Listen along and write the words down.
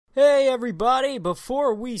Hey everybody,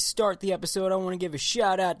 before we start the episode, I want to give a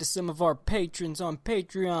shout out to some of our patrons on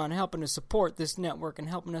Patreon helping to support this network and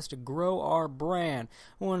helping us to grow our brand.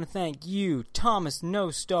 I want to thank you, Thomas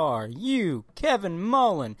No Star, you, Kevin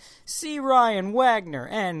Mullen, C. Ryan Wagner,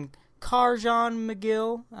 and Karjan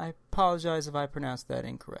McGill. I apologize if I pronounced that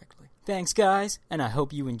incorrectly. Thanks guys, and I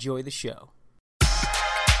hope you enjoy the show.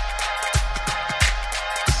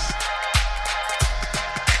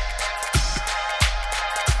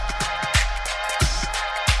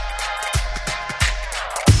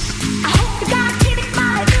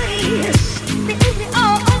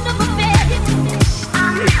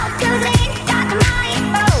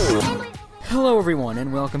 Hello everyone,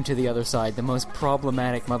 and welcome to The Other Side, the most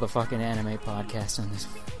problematic motherfucking anime podcast on this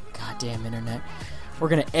goddamn internet. We're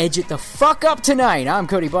gonna edge it the fuck up tonight. I'm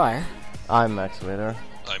Cody Byer. I'm Max Vader.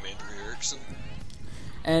 I'm Andrew Erickson.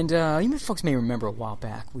 And you folks may remember a while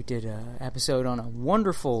back, we did an episode on a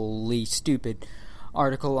wonderfully stupid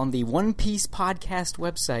article on the One Piece podcast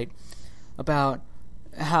website about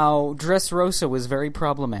how Dressrosa was very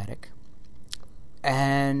problematic.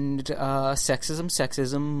 And sexism,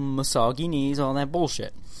 misogynies, all that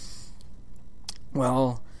bullshit.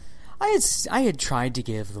 Well, I had tried to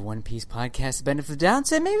give the One Piece podcast the benefit of the doubt and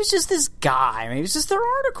said maybe it's just this guy, maybe it's just their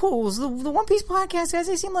articles. The One Piece podcast guys,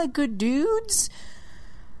 they seem like good dudes.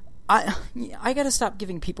 I gotta stop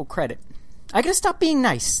giving people credit. I gotta stop being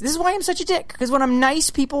nice. This is why I'm such a dick, because when I'm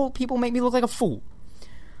nice, people make me look like a fool.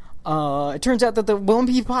 It turns out that the One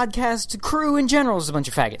Piece podcast crew in general is a bunch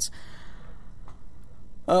of faggots.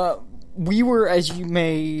 We were, as you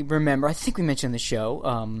may remember, I think we mentioned the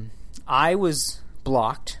show, I was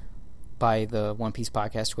blocked by the One Piece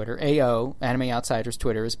podcast Twitter. AO, Anime Outsiders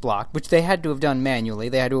Twitter, is blocked, which they had to have done manually.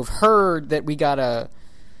 They had to have heard that we got a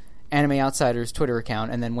Anime Outsiders Twitter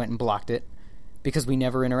account and then went and blocked it, because we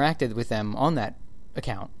never interacted with them on that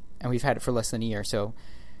account, and we've had it for less than a year, so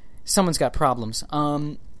someone's got problems.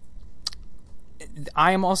 I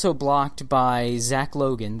am also blocked by Zach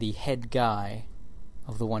Logan, the head guy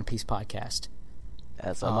of the One Piece podcast.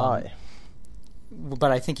 As am I.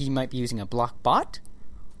 But I think he might be using a block bot,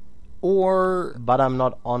 or... But I'm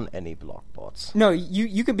not on any block bots. No,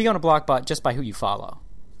 you can be on a block bot just by who you follow.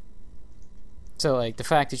 So, like, the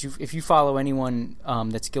fact that if you follow anyone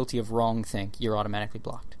that's guilty of wrongthink, you're automatically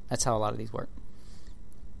blocked. That's how a lot of these work.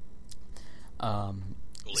 So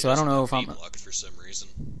I don't know if I'm blocked for some reason.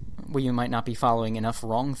 Well, you might not be following enough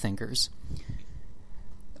wrong thinkers.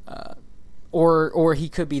 Or he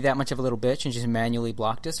could be that much of a little bitch and just manually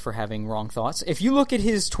blocked us for having wrong thoughts. If you look at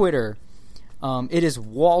his Twitter, it is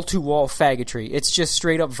wall-to-wall faggotry. It's just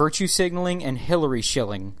straight-up virtue signaling and Hillary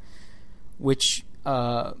shilling, which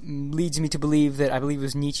leads me to believe that, I believe it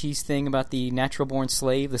was Nietzsche's thing about the natural-born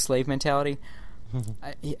slave, the slave mentality.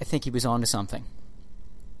 I think he was onto something.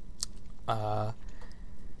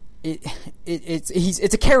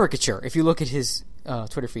 It's a caricature. If you look at his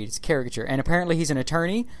Twitter feed, it's a caricature. And apparently he's an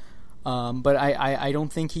attorney. But I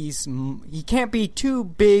don't think he can't be too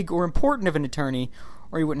big or important of an attorney,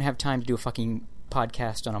 or he wouldn't have time to do a fucking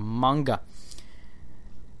podcast on a manga.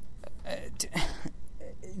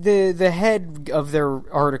 The head of their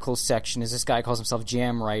articles section is this guy who calls himself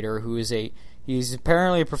Jam Writer, who is he's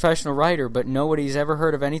apparently a professional writer, but nobody's ever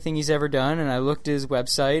heard of anything he's ever done. And I looked at his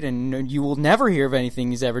website, and you will never hear of anything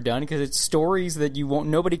he's ever done, because it's stories that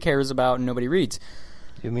nobody cares about and nobody reads.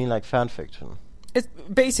 You mean like fan fiction? It's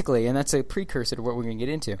basically, and that's a precursor to what we're going to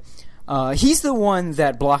get into. He's the one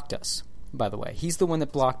that blocked us, by the way. He's the one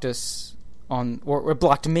that blocked us or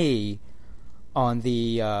blocked me on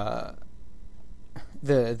the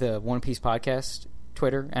One Piece podcast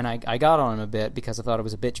Twitter, and I got on him a bit because I thought it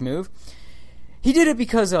was a bitch move. He did it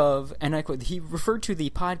because of, and I quote, he referred to the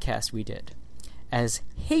podcast we did as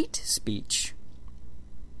hate speech.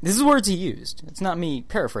 This is words he used. It's not me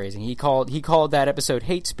paraphrasing. He called that episode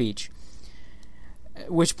hate speech. At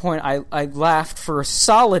which point I laughed for a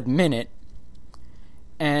solid minute,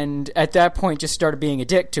 and at that point just started being a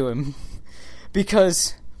dick to him,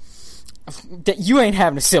 because you ain't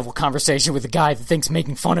having a civil conversation with a guy that thinks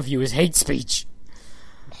making fun of you is hate speech.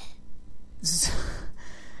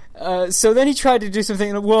 So then he tried to do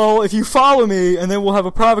something, well, if you follow me, and then we'll have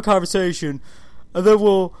a private conversation, and then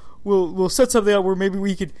we'll set something up where maybe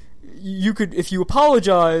you could, if you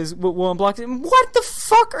apologize, we'll unblock it. What the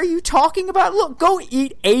fuck are you talking about? Look, go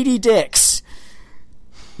eat 80 dicks.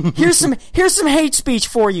 Here's some hate speech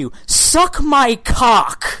for you. Suck my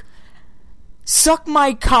cock. Suck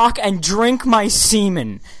my cock and drink my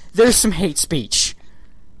semen. There's some hate speech.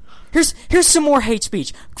 Here's some more hate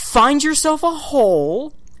speech. Find yourself a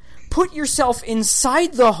hole, put yourself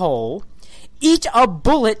inside the hole, eat a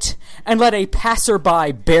bullet and let a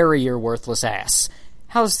passerby bury your worthless ass.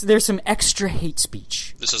 There's some extra hate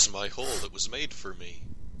speech. This is my hole that was made for me.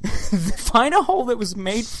 Find a hole that was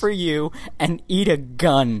made for you and eat a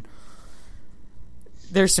gun.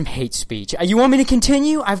 There's some hate speech. You want me to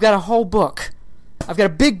continue? I've got a whole book. I've got a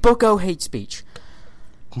big book of hate speech.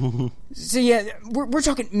 So yeah, we're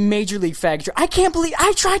talking major league faggotry. I can't believe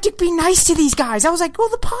I tried to be nice to these guys. I was like, well,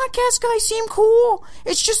 the podcast guys seem cool.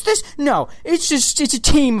 It's just this. No, it's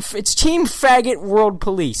team faggot world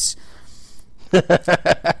police.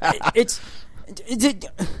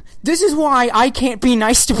 This is why I can't be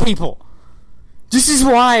nice to people. This is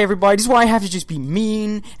why, everybody. This is why I have to just be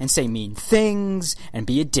mean and say mean things and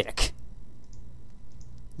be a dick.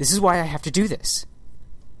 This is why I have to do this.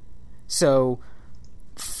 So,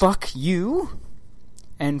 fuck you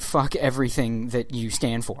and fuck everything that you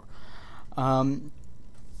stand for.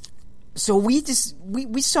 So we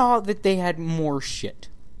saw that they had more shit.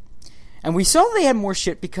 And we saw they had more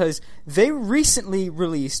shit because they recently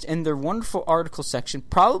released in their wonderful article section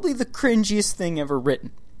probably the cringiest thing ever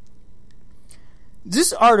written.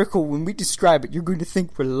 This article, when we describe it, you're going to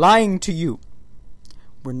think we're lying to you.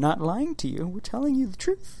 We're not lying to you. We're telling you the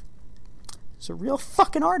truth. It's a real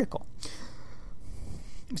fucking article.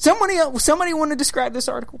 Somebody want to describe this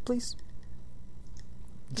article, please?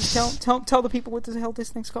 Tell the people what the hell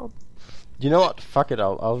this thing's called. You know what? Fuck it.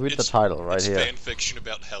 I'll read the title right here. It's fan fiction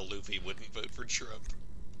about how Luffy wouldn't vote for Trump.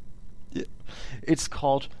 Yeah. It's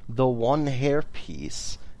called The One Hair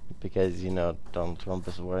Piece. Because, Donald Trump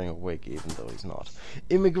is wearing a wig even though he's not.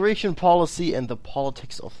 Immigration Policy and the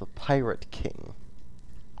Politics of the Pirate King.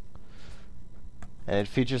 And it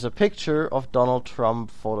features a picture of Donald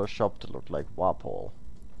Trump photoshopped to look like Walpole.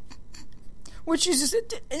 Which is an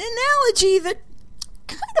analogy that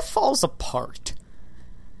kind of falls apart.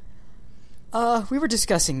 We were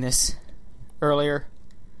discussing this earlier.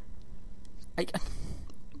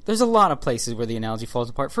 There's a lot of places where the analogy falls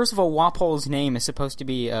apart. First of all, Walpole's name is supposed to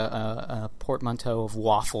be a portmanteau of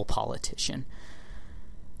waffle politician.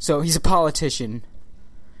 So he's a politician.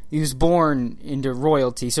 He was born into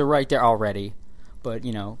royalty, so right there already. But,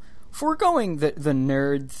 foregoing the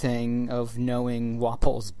nerd thing of knowing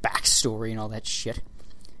Walpole's backstory and all that shit,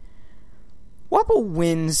 Walpole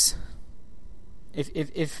wins.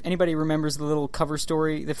 If anybody remembers the little cover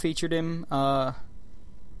story that featured him,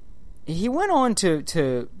 he went on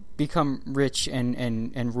to become rich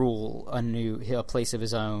and rule a place of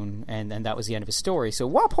his own, and that was the end of his story. So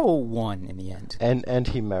Walpole won in the end. And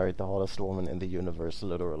he married the hottest woman in the universe,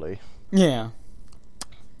 literally. Yeah.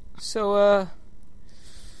 So,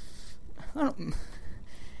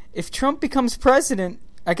 if Trump becomes president,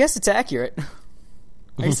 I guess it's accurate.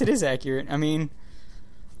 I guess it is accurate. I mean,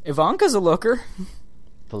 Ivanka's a looker.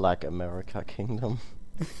 Black America Kingdom.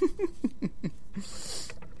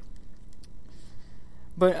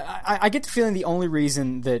 But I get the feeling the only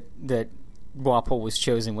reason that Walpole was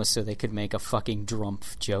chosen was so they could make a fucking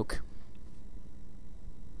Drumpf joke.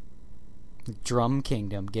 The Drum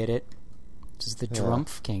Kingdom, get it? This is the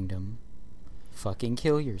Drumpf Kingdom. Fucking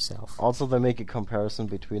kill yourself. Also, they make a comparison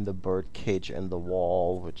between the bird cage and the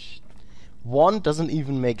wall, which, one, doesn't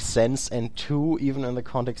even make sense, and two, even in the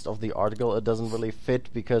context of the article, it doesn't really fit,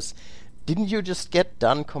 because didn't you just get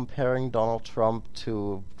done comparing Donald Trump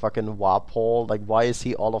to fucking Walpole? Like, why is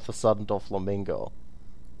he all of a sudden Doflamingo?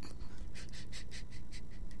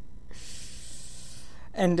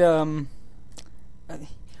 And, we've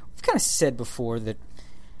kind of said before that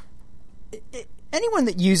anyone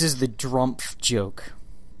that uses the Drumpf joke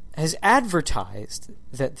has advertised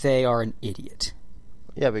that they are an idiot.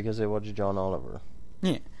 Yeah, because they watch John Oliver.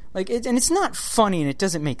 Yeah. And it's not funny and it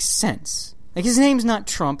doesn't make sense. Like, his name's not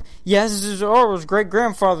Trump. Yes, his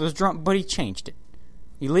great-grandfather was Trump, but he changed it.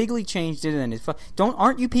 He legally changed it, and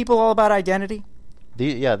aren't you people all about identity?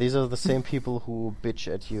 These are the same people who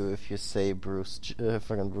bitch at you if you say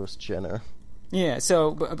fucking Bruce Jenner. Yeah,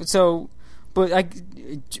 but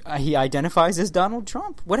he identifies as Donald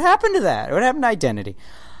Trump. What happened to that? What happened to identity?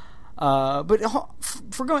 But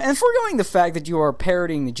foregoing the fact that you are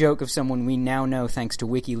parroting the joke of someone we now know, thanks to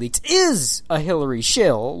WikiLeaks, is a Hillary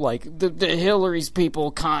shill. Like, the Hillary's people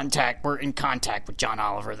were in contact with John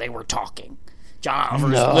Oliver. They were talking. John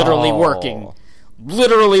Oliver is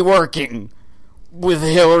literally working with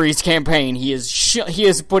Hillary's campaign. He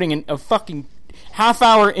is putting in a fucking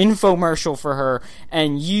half-hour infomercial for her,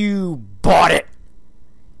 and you bought it.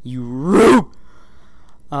 You rube.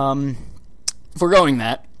 Foregoing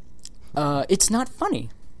that, it's not funny.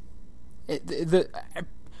 There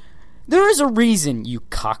is a reason, you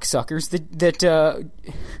cocksuckers,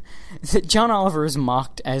 that John Oliver is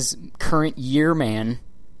mocked as current year man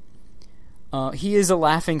He is a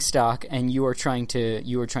laughingstock, and you are trying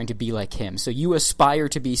to be like him. So you aspire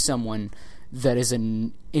to be someone that is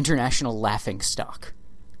an international laughingstock.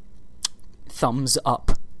 Thumbs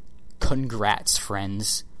up. Congrats,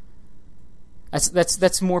 friends.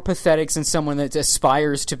 That's more pathetic than someone that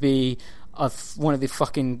aspires to be one of the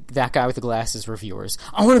fucking that guy with the glasses reviewers.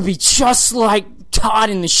 I want to be just like Todd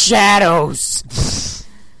in the Shadows.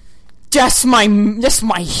 That's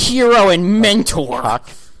my hero and mentor.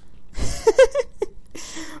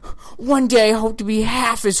 One day I hope to be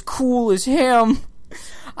half as cool as him.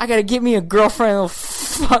 I gotta get me a girlfriend that'll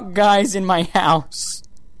fuck guys in my house.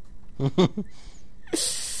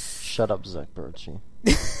 Shut up, Zach Birchie.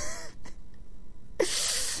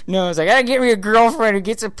 No, it's like, I gotta get me a girlfriend who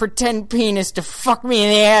gets a pretend penis to fuck me in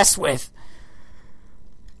the ass with.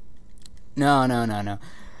 No.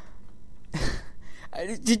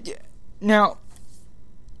 Now,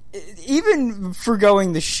 even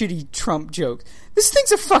forgoing the shitty Trump joke, this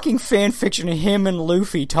thing's a fucking fan fiction of him and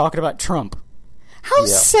Luffy talking about Trump. How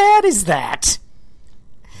sad is that?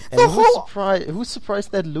 And who's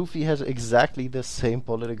surprised that Luffy has exactly the same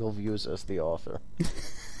political views as the author?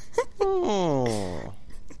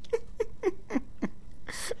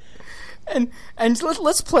 And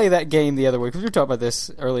let's play that game the other way, because we were talking about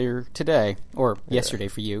this earlier today, or yesterday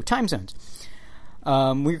for you, time zones.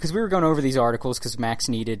 Because we were going over these articles because Max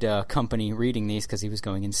needed company reading these because he was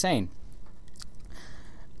going insane.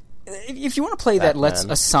 If you want to play that let's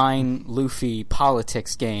assign Luffy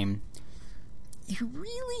politics game, you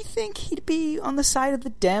really think he'd be on the side of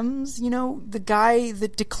the Dems? You know, the guy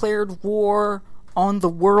that declared war on the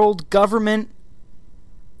world government?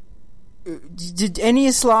 Did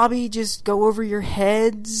Enies Lobby just go over your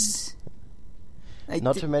heads?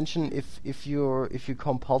 Not to mention, if you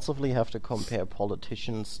compulsively have to compare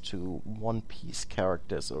politicians to One Piece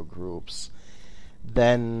characters or groups,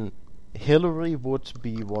 then Hillary would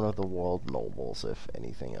be one of the world nobles, if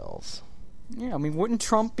anything else. Yeah, I mean, wouldn't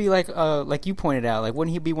Trump be like you pointed out, like,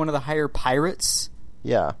 wouldn't he be one of the higher pirates?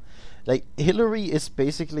 Yeah. Like, Hillary is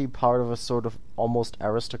basically part of a sort of almost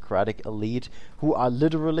aristocratic elite who are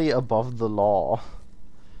literally above the law,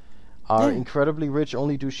 are incredibly rich,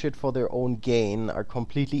 only do shit for their own gain, are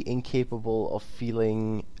completely incapable of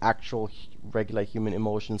feeling actual regular human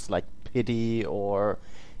emotions like pity or,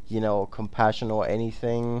 compassion or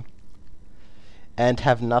anything, and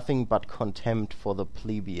have nothing but contempt for the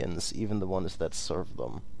plebeians, even the ones that serve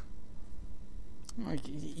them. Like,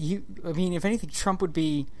 I mean, if anything, Trump would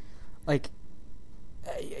be... Like,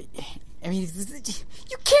 I mean,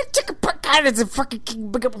 you can't take a guy that's a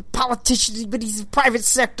fucking politician, but he's a private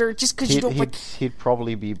sector just because you don't like... He'd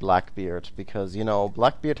probably be Blackbeard, because,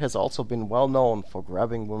 Blackbeard has also been well known for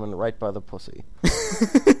grabbing women right by the pussy.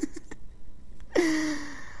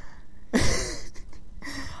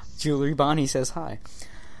 Jewelry Bonnie says hi.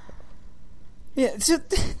 Yeah, so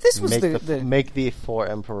this was Make the four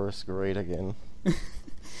emperors great again.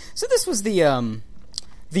 So this was the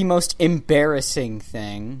most embarrassing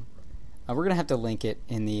thing. We're gonna have to link it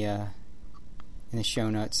in the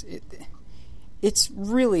show notes. It's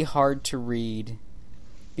really hard to read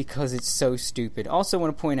because it's so stupid. Also,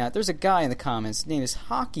 want to point out there's a guy in the comments. His name is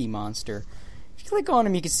Hockey Monster. If you click on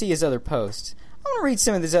him, you can see his other posts. I want to read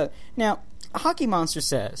some of this. Now, Hockey Monster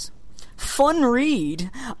says, "Fun read.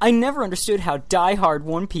 I never understood how die-hard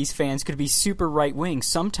One Piece fans could be super right-wing,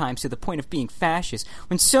 sometimes to the point of being fascist,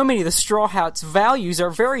 when so many of the Straw Hats' values are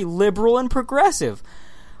very liberal and progressive.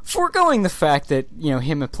 Foregoing the fact that,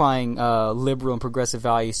 him applying liberal and progressive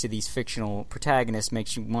values to these fictional protagonists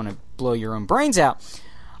makes you want to blow your own brains out.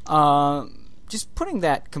 Just putting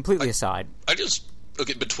that completely aside."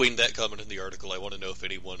 Between that comment and the article, I want to know if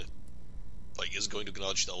anyone is going to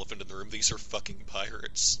acknowledge the elephant in the room. These are fucking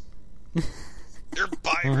pirates. They're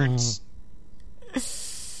pirates.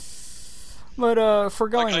 But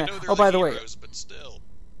foregoing that, by the way, but still.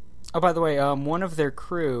 Oh, by the way, one of their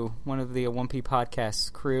crew, one of the One Piece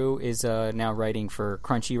Podcast's crew, is now writing for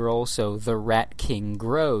Crunchyroll, so the Rat King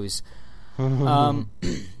grows. But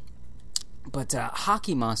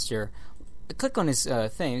Hockey Monster, click on his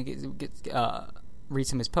thing, read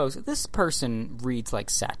some of his posts. This person reads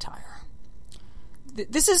like satire.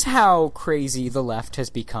 This is how crazy the left has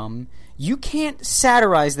become. You can't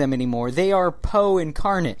satirize them anymore. They are Poe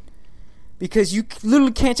incarnate. Because you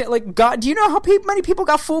literally can't... Like, God, do you know how many people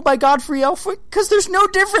got fooled by Godfrey Elfwick? Because there's no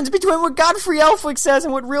difference between what Godfrey Elfwick says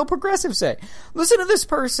and what real progressives say. Listen to this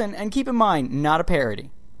person, and keep in mind, not a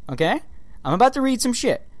parody. Okay? I'm about to read some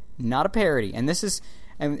shit. Not a parody. And this is...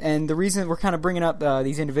 And the reason we're kind of bringing up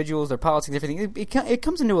these individuals, their politics, everything, it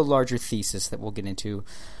comes into a larger thesis that we'll get into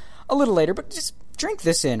a little later. But just drink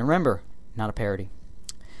this in. Remember, not a parody.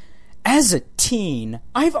 As a teen,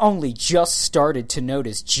 I've only just started to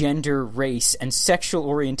notice gender, race, and sexual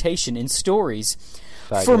orientation in stories.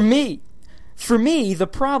 Faggot. For me, the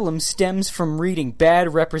problem stems from reading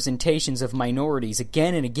bad representations of minorities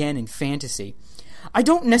again and again in fantasy. I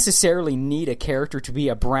don't necessarily need a character to be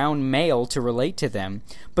a brown male to relate to them,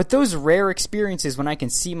 but those rare experiences when I can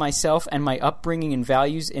see myself and my upbringing and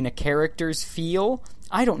values in a character's feel,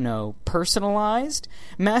 I don't know, personalized?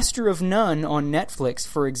 Master of None on Netflix,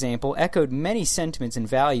 for example, echoed many sentiments and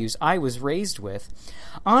values I was raised with.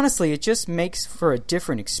 Honestly, it just makes for a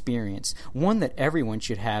different experience, one that everyone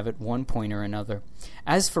should have at one point or another.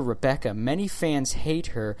 As for Rebecca, many fans hate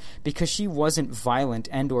her because she wasn't violent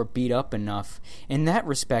and or beat up enough. In that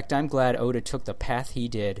respect, I'm glad Oda took the path he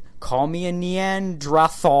did. Call me a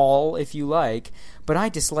Neanderthal if you like, but I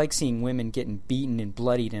dislike seeing women getting beaten and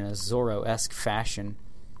bloodied in a Zorro-esque fashion.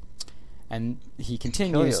 And he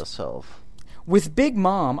continues, Kill yourself. With Big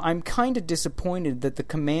Mom, I'm kind of disappointed that the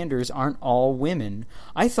commanders aren't all women.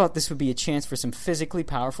 I thought this would be a chance for some physically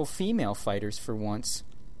powerful female fighters for once.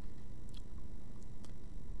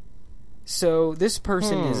 So this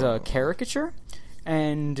person is a caricature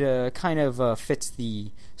and kind of fits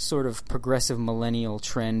the sort of progressive millennial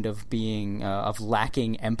trend of being of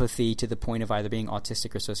lacking empathy to the point of either being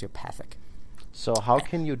autistic or sociopathic. So how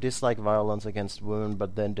can you dislike violence against women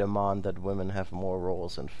but then demand that women have more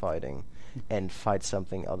roles in fighting and fight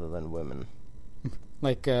something other than women?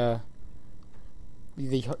 Like the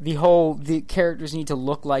characters need to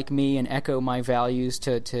look like me and echo my values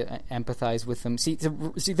to empathize with them. See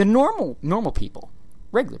the normal people,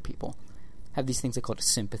 regular people, have these things they call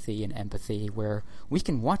sympathy and empathy, where we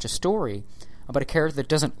can watch a story about a character that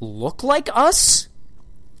doesn't look like us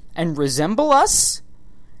and resemble us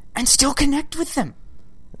and still connect with them.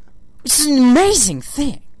 It's an amazing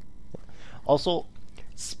thing. Also,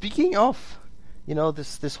 speaking of,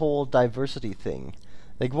 this whole diversity thing,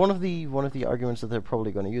 like one of the arguments that they're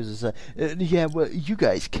probably going to use is, yeah, well, you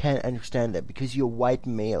guys can't understand that because you're white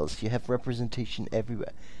males. You have representation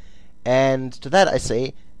everywhere. And to that I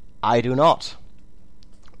say, I do not.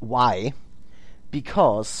 Why?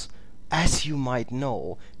 Because, as you might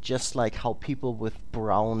know, just like how people with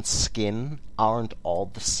brown skin aren't all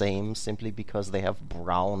the same simply because they have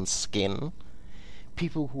brown skin,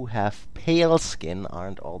 people who have pale skin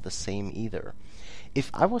aren't all the same either.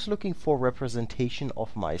 If I was looking for representation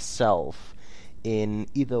of myself in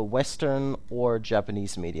either Western or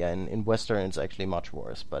Japanese media, and in Western it's actually much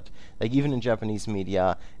worse, but like even in Japanese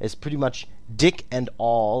media, it's pretty much dick and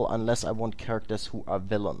all unless I want characters who are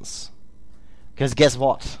villains. Because guess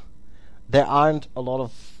what? There aren't a lot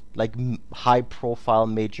of like high-profile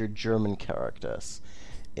major German characters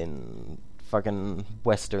in fucking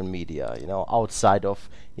Western media, outside of,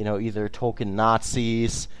 either token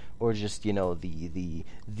Nazis or just, the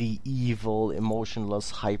evil,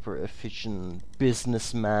 emotionless, hyper-efficient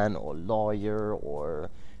businessman or lawyer or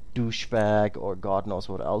douchebag or God knows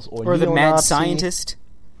what else. Or the mad scientist.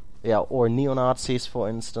 Yeah, or neo-Nazis, for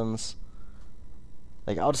instance.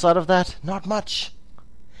 Like, outside of that, not much.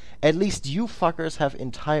 At least you fuckers have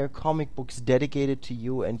entire comic books dedicated to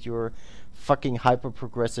you and your fucking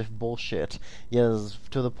hyper-progressive bullshit. Yes,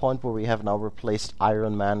 to the point where we have now replaced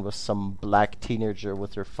Iron Man with some black teenager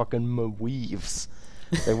with their fucking weaves.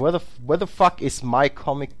 Like, where the fuck is my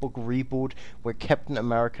comic book reboot where Captain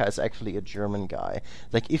America is actually a German guy?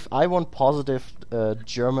 Like, if I want positive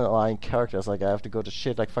German-aligned characters, like, I have to go to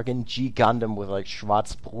shit like fucking G Gundam with, like,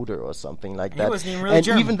 Schwarzbruder or something like that. He wasn't even really and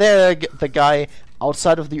German. Even there, the guy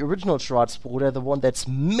outside of the original Schwarzbruder, the one that's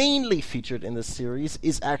mainly featured in the series,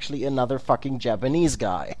 is actually another fucking Japanese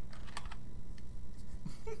guy.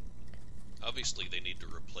 Obviously, they need to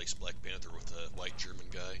replace Black Panther with a white German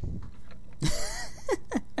guy.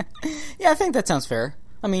 Yeah, I think that sounds fair.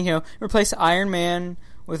 I mean, replace Iron Man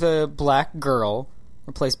with a black girl,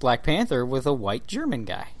 replace Black Panther with a white German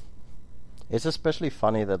guy. It's especially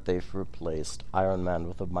funny that they've replaced Iron Man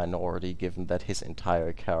with a minority, given that his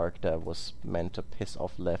entire character was meant to piss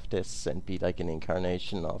off leftists and be like an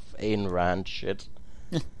incarnation of Ayn Rand shit.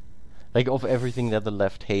 Like, of everything that the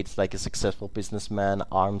left hates, like a successful businessman,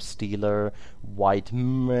 arms dealer, white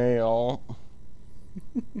male.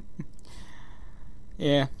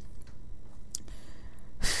 Yeah.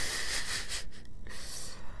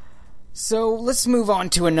 So let's move on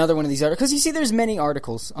to another one of these articles. Because you see, there's many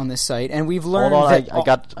articles on this site, and we've learned Hold on,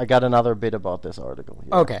 that I got another bit about this article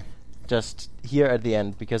here. Okay. Just here at the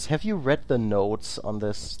end, because have you read the notes on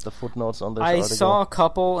this, the footnotes on this I article? saw a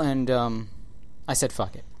couple, and I said,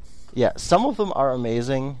 fuck it. Yeah, some of them are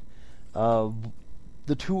amazing.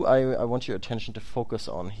 The two I want your attention to focus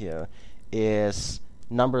on here is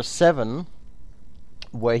number 7,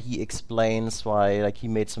 where he explains why, like, he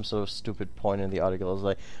made some sort of stupid point in the article.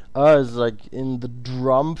 It's like in the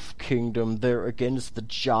Drumpf kingdom, they're against the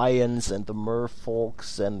giants and the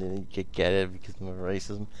merfolks, and you can get it because of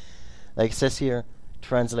racism. Like it says here,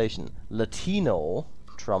 translation: Latino,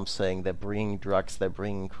 Trump saying they're bringing drugs, they're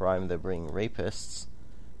bringing crime, they're bringing rapists.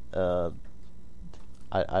 I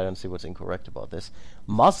don't see what's incorrect about this.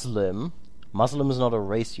 Muslim is not a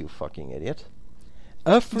race, you fucking idiot.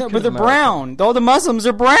 No, but they're brown. All the Muslims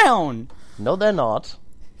are brown. No, they're not.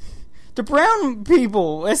 The brown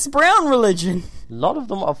people. It's brown religion. A lot of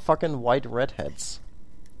them are fucking white redheads.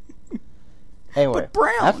 Anyway, but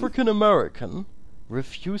brown. African American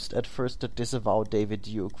refused at first to disavow David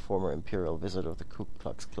Duke, former imperial visit of the Ku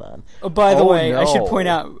Klux Klan. Oh, by the way, no. I should point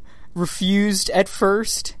out, refused at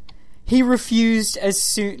first. He refused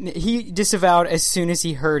he disavowed as soon as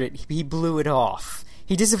he heard it. He blew it off.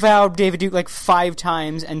 He disavowed David Duke like 5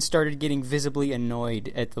 times and started getting visibly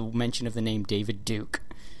annoyed at the mention of the name David Duke.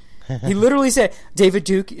 He literally said, David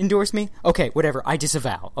Duke endorsed me? Okay, whatever, I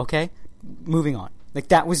disavow, okay? Moving on. Like,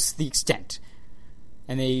 that was the extent.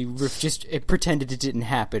 And they it pretended it didn't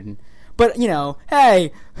happen. But,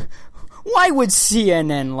 hey, why would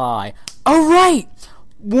CNN lie? Oh, right!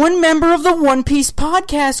 One member of the One Piece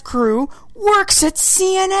podcast crew works at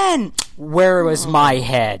CNN. Where was my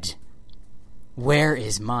head? Where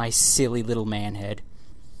is my silly little man head?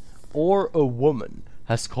 Or a woman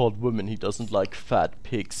has called women he doesn't like fat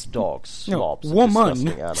pigs, dogs, slobs, woman.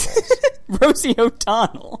 disgusting animals. Rosie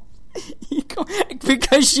O'Donnell.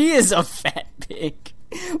 Because she is a fat pig.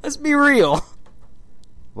 Let's be real.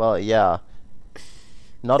 Well, yeah.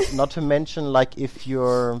 Not to mention, like, if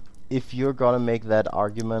you're gonna make that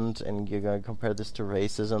argument and you're gonna compare this to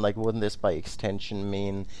racism, like, wouldn't this by extension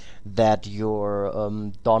mean that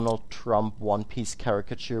your Donald Trump One Piece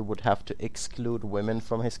caricature would have to exclude women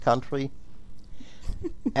from his country?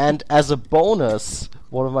 And as a bonus,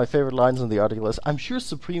 one of my favorite lines in the article is, I'm sure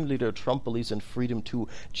Supreme Leader Trump believes in freedom too,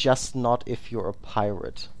 just not if you're a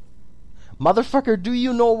pirate. Motherfucker, do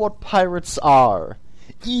you know what pirates are?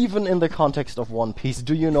 Even in the context of One Piece,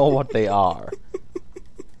 do you know what they are?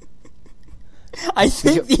 I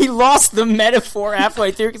think he lost the metaphor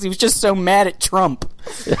halfway through because he was just so mad at Trump.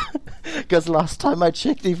 Because last time I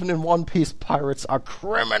checked, even in One Piece, pirates are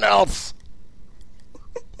criminals!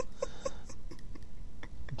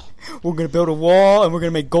 We're going to build a wall, and we're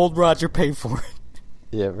going to make Gold Roger pay for it.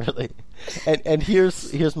 Yeah, really. And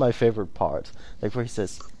here's my favorite part. Like, where he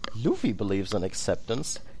says, Luffy believes in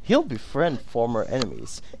acceptance. He'll befriend former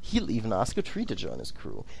enemies. He'll even ask a tree to join his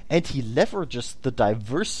crew. And he leverages the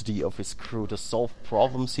diversity of his crew to solve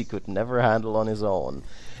problems he could never handle on his own.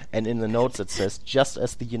 And in the notes it says, just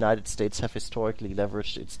as the United States have historically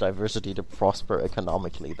leveraged its diversity to prosper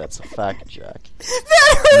economically. That's a fact, Jack.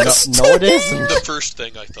 That hurts No, it isn't. The first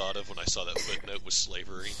thing I thought of when I saw that footnote was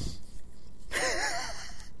slavery.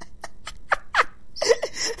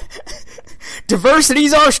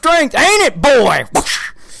 Diversity's our strength, ain't it, boy?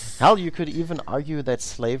 Hell, you could even argue that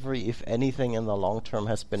slavery, if anything, in the long term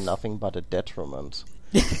has been nothing but a detriment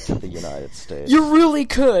to the United States. You really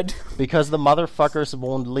could. Because the motherfuckers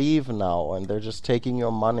won't leave now, and they're just taking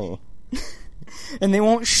your money. And they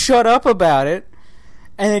won't shut up about it.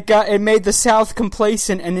 And it made the South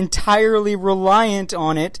complacent and entirely reliant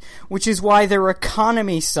on it, which is why their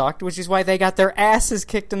economy sucked, which is why they got their asses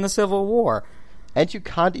kicked in the Civil War. And you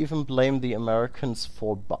can't even blame the Americans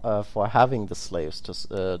for having the slaves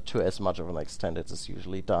to as much of an extent as is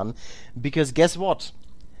usually done, because guess what?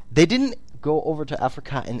 They didn't go over to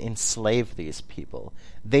Africa and enslave these people.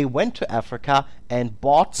 They went to Africa and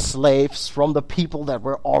bought slaves from the people that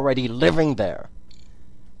were already living there.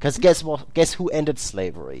 Because guess what? Guess who ended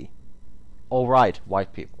slavery? Oh right,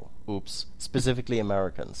 white people. Oops. Specifically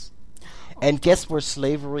Americans. And guess where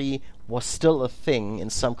slavery was still a thing in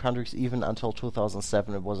some countries even until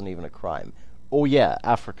 2007? It wasn't even a crime. Oh yeah,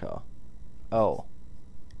 Africa. Oh.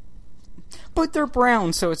 But they're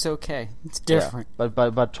brown, so it's okay. It's different. Yeah,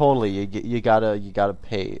 but totally, you gotta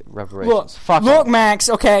pay reparations. Look, Max.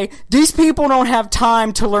 Okay, these people don't have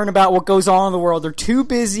time to learn about what goes on in the world. They're too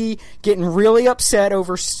busy getting really upset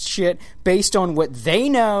over shit based on what they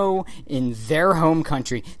know in their home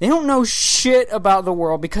country. They don't know shit about the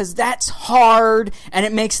world because that's hard and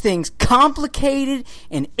it makes things complicated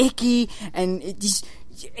and icky, and it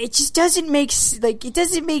just doesn't make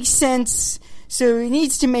sense. So it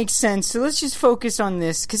needs to make sense. So let's just focus on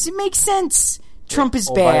this because it makes sense. Trump is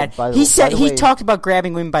bad. He talked about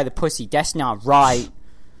grabbing women by the pussy. That's not right.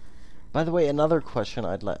 By the way, another question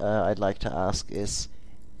I'd like to ask is: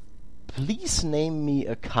 please name me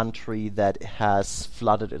a country that has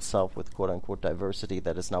flooded itself with quote-unquote diversity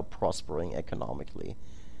that is now prospering economically.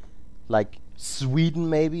 Like Sweden,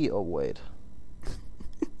 maybe? Oh, wait.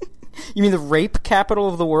 You mean the rape capital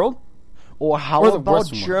of the world? Or how Or the about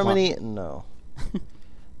Western one? Germany? No.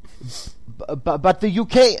 But the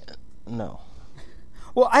UK? No.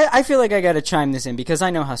 Well, I feel like I gotta chime this in because I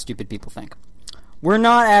know how stupid people think. We're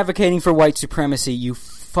not advocating for white supremacy, you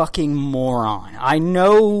fucking moron. I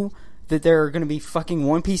know that there are going to be fucking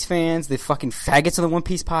One Piece fans, the fucking faggots of the One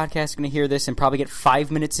Piece podcast are going to hear this and probably get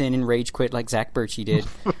 5 minutes in and rage quit like Zach Birchie did.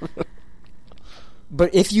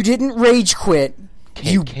 But if you didn't rage quit,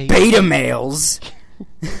 you beta males,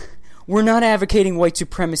 we're not advocating white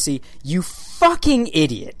supremacy, you fucking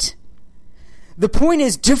idiot. The point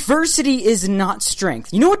is, diversity is not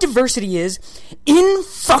strength. You know what diversity is?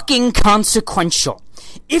 Infucking-consequential.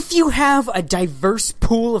 If you have a diverse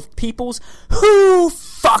pool of peoples, who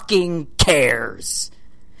fucking cares?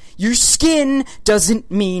 Your skin doesn't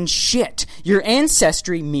mean shit. Your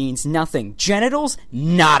ancestry means nothing. Genitals,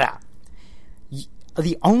 nada.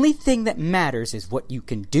 The only thing that matters is what you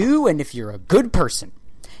can do and if you're a good person.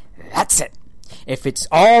 That's it. If it's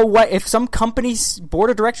all white, if some company's board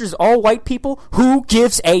of directors is all white people, who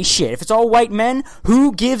gives a shit? If it's all white men,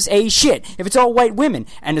 who gives a shit? If it's all white women,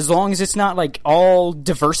 and as long as it's not like all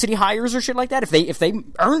diversity hires or shit like that, if they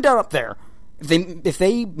earned it up there, if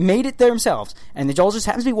they made it themselves, and it all just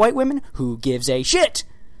happens to be white women, who gives a shit?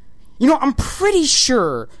 You know, I'm pretty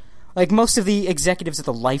sure, like most of the executives at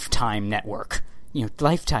the Lifetime network, you know,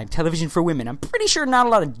 Lifetime television for women, I'm pretty sure not a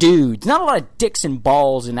lot of dudes, not a lot of dicks and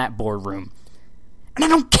balls in that boardroom. And I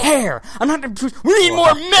don't care. We need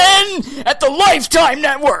more men at the Lifetime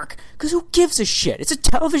network. Because who gives a shit? It's a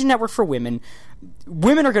television network for women.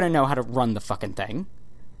 Women are going to know how to run the fucking thing.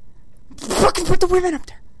 Fucking put the women up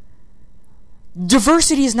there.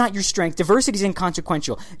 Diversity is not your strength. Diversity is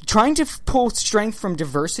inconsequential. Trying to pull strength from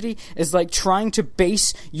diversity is like trying to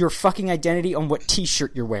base your fucking identity on what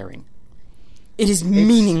t-shirt you're wearing. It is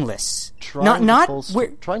meaningless. Trying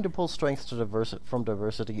to pull strength from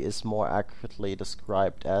diversity is more accurately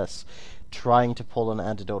described as trying to pull an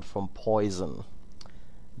antidote from poison.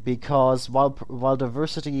 Because while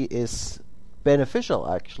diversity is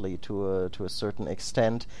beneficial, actually, to a certain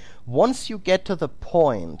extent, once you get to the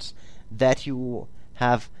point that you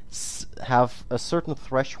have a certain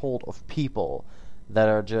threshold of people that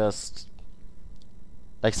are just...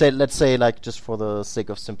 let's say, just for the sake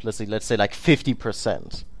of simplicity, let's say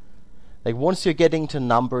 50%. Like, once you're getting to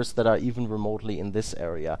numbers that are even remotely in this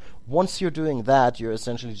area, once you're doing that, you're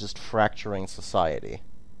essentially just fracturing society.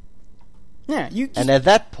 Yeah, and at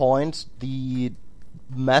that point, the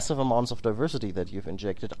massive amounts of diversity that you've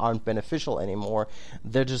injected aren't beneficial anymore.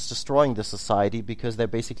 They're just destroying the society because they're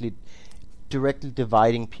basically directly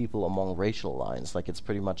dividing people along racial lines. Like, it's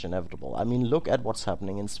pretty much inevitable. I mean, look at what's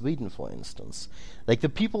happening in Sweden, for instance. Like, the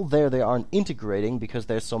people there, they aren't integrating because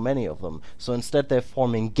there's so many of them. So instead they're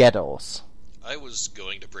forming ghettos. I was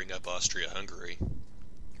going to bring up Austria-Hungary.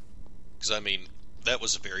 Because, I mean, that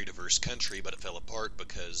was a very diverse country, but it fell apart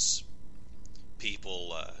because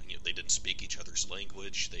people, they didn't speak each other's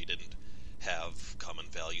language, they didn't have common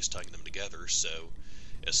values tying them together, so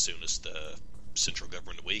as soon as the central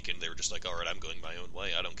government weakened, they were just like, alright, I'm going my own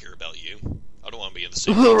way, I don't care about you. I don't want to be in the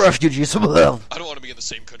same country. Refugees, I don't want to be in the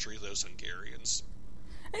same country as those Hungarians.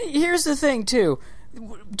 Here's the thing, too.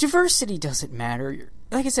 Diversity doesn't matter.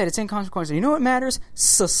 Like I said, it's inconsequential. You know what matters?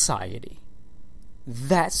 Society.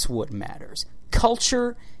 That's what matters.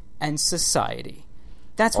 Culture and society.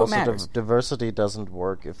 That's what matters. Diversity doesn't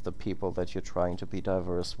work if the people that you're trying to be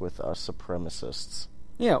diverse with are supremacists.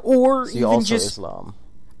 Yeah, or See, even also just Islam.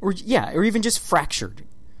 or even just fractured.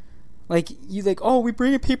 Like, we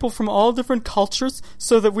bring in people from all different cultures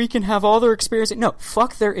so that we can have all their experiences. No,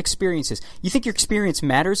 fuck their experiences. You think your experience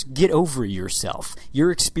matters? Get over yourself.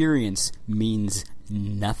 Your experience means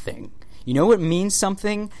nothing. You know what means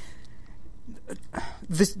something?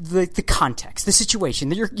 The context, the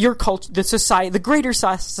situation, your culture, the society, the greater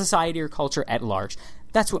society or culture at large.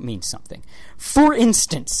 That's what means something. For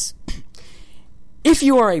instance, if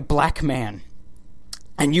you are a black man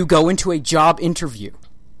and you go into a job interview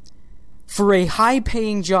for a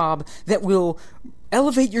high-paying job that will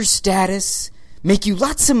elevate your status, make you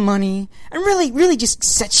lots of money, and really just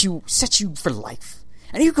set you for life,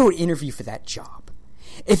 and you go to interview for that job.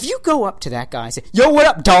 If you go up to that guy and say, "Yo, what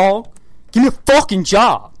up, dawg? Give me a fucking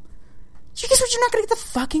job," you guess what? You're not going to get the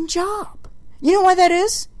fucking job. You know why that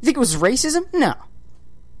is? You think it was racism? No.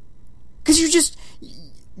 Because you just...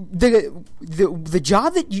 The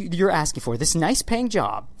job that you're asking for, this nice-paying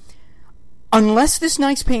job, unless this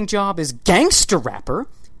nice-paying job is gangster rapper,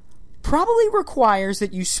 probably requires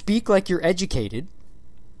that you speak like you're educated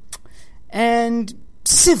and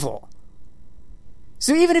civil.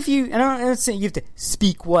 So even if you, and I'm not saying you have to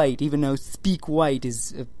speak white, even though speak white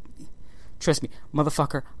is, trust me,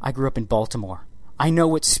 motherfucker, I grew up in Baltimore. I know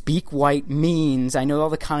what speak white means. I know all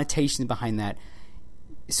the connotations behind that.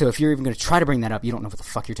 So if you're even going to try to bring that up, you don't know what the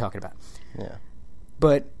fuck you're talking about. Yeah.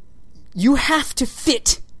 But you have to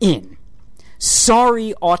fit in.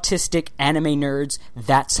 Sorry, autistic anime nerds,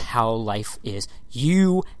 that's how life is.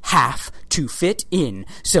 You have to fit in.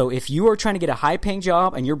 So if you are trying to get a high-paying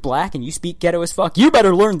job and you're black and you speak ghetto as fuck, you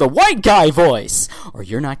better learn the white guy voice, or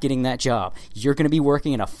you're not getting that job. You're going to be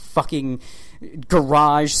working in a fucking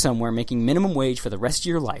garage somewhere making minimum wage for the rest of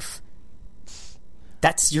your life.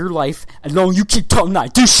 That's your life. And long you keep talking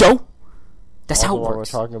like this show. That's how it While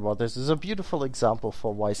works. we're talking about this, is a beautiful example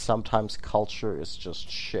for why sometimes culture is just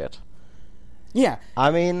shit. Yeah.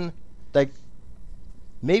 I mean, like,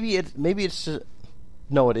 maybe it's just,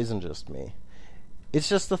 no, it isn't just me. It's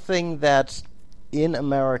just the thing that in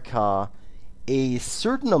America, a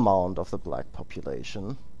certain amount of the black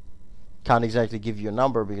population, can't exactly give you a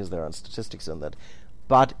number because there aren't statistics in that,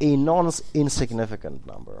 but a non-insignificant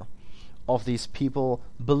number of these people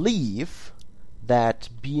believe that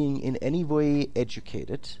being in any way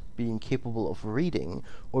educated, being capable of reading,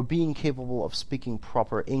 or being capable of speaking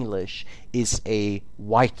proper English is a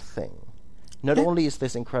white thing. Not only is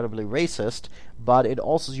this incredibly racist, but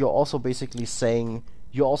you're also basically saying,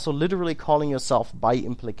 you're also literally calling yourself by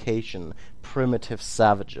implication primitive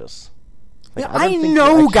savages. Like, Yeah, don't I think you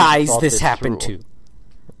know actually guys thought this happened through. to.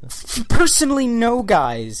 Personally know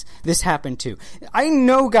guys this happened to. I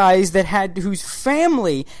know guys whose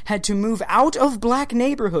family had to move out of black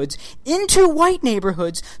neighborhoods into white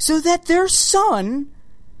neighborhoods so that their son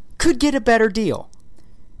could get a better deal.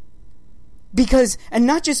 Because, and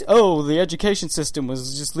not just, the education system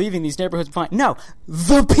was just leaving these neighborhoods fine. No,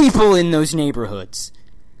 the people in those neighborhoods.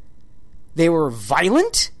 They were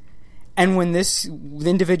violent, and when this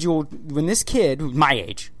kid, my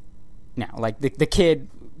age, now, like the kid,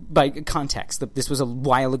 by context, this was a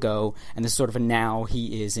while ago, and this is sort of a now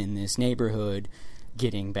he is in this neighborhood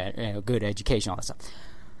getting better, good education, all that stuff.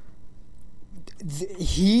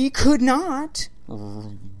 He could not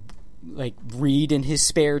read in his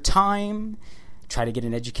spare time, try to get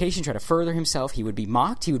an education, try to further himself. He would be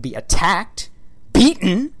mocked, he would be attacked,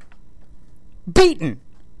 beaten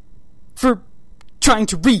for trying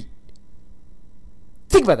to read.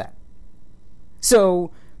 Think about that.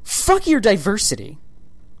 So, fuck your diversity.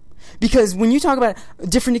 Because when you talk about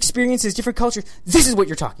different experiences, different cultures, this is what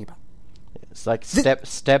you're talking about. It's like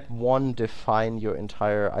step one, define your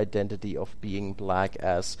entire identity of being black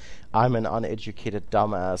as I'm an uneducated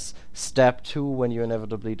dumbass. Step two, when you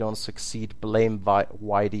inevitably don't succeed, blame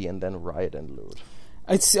Whitey and then riot and loot.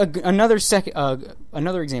 It's another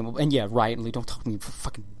example, and yeah, riot and loot. Don't talk to me for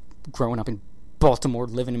fucking growing up in Baltimore,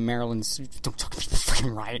 living in Maryland. Don't talk to me for fucking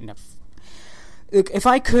riot and Look, if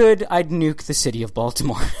I could, I'd nuke the city of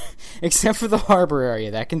Baltimore, except for the harbor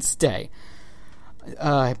area. That can stay.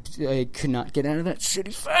 I could not get out of that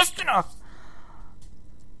city fast enough.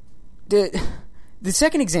 The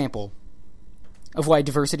second example of why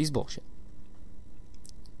diversity is bullshit.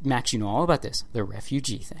 Max, you know all about this. The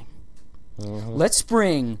refugee thing. Mm-hmm. Let's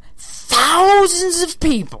bring thousands of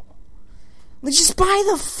people. Let's just buy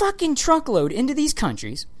the fucking truckload into these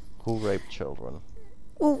countries. Who rape children?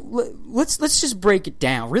 Well, let's just break it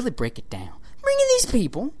down. Really break it down. Bring in these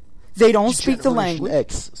people. They don't speak the language.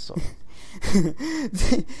 X, so.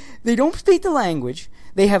 They don't speak the language.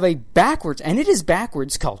 They have a backwards, and it is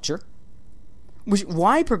backwards culture. Which,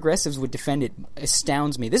 why progressives would defend it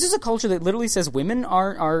astounds me. This is a culture that literally says women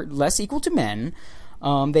are less equal to men.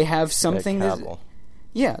 They have something that,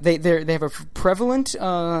 yeah, they have a prevalent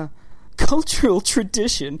cultural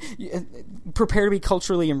tradition. Prepare to be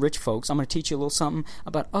culturally enriched, folks. I'm going to teach you a little something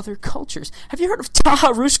about other cultures. Have you heard of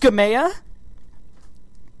Taharushka Mea?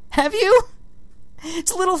 Have you?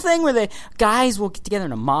 It's a little thing where guys will get together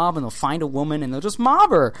in a mob and they'll find a woman and they'll just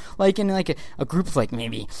mob her, like in like a group of like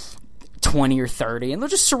maybe 20 or 30, and they'll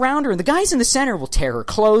just surround her, and the guys in the center will tear her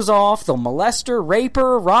clothes off, they'll molest her, rape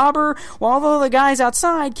her, rob her, while the guys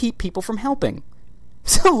outside keep people from helping.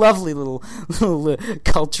 It's a lovely little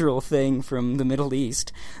cultural thing from the Middle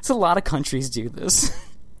East. So a lot of countries do this.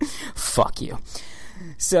 Fuck you.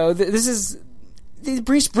 So this is...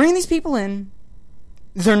 Bring these people in.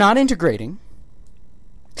 They're not integrating.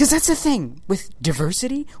 Because that's the thing. With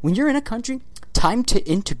diversity, when you're in a country, time to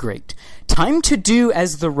integrate. Time to do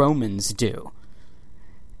as the Romans do.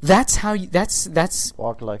 That's how you... That's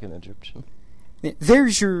Walk like an Egyptian.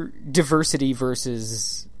 There's your diversity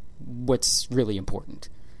versus... what's really important.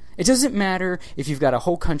 It doesn't matter if you've got a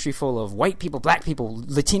whole country full of white people, black people,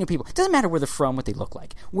 Latino people. It doesn't matter where they're from, what they look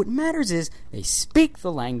like. What matters is they speak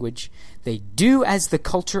the language. They do as the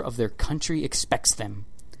culture of their country expects them.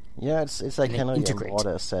 Yeah, it's like Henry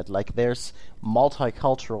Water said. Like, there's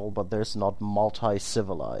multicultural, but there's not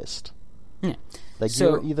multi-civilized. Yeah. Like,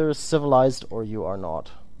 you're either civilized or you are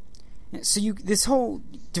not. So this whole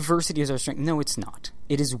diversity is our strength. No, it's not.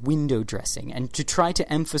 It is window dressing. And to try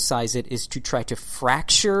to emphasize it is to try to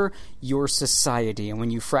fracture your society. And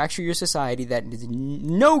when you fracture your society, that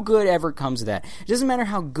no good ever comes of that. It doesn't matter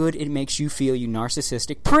how good it makes you feel, you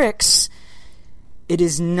narcissistic pricks. It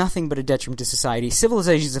is nothing but a detriment to society.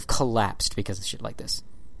 Civilizations have collapsed because of shit like this.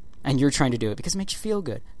 And you're trying to do it because it makes you feel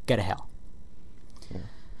good. Go to hell. Yeah.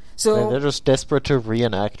 So they're just desperate to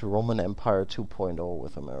reenact Roman Empire 2.0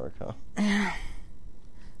 with America.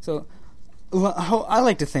 So I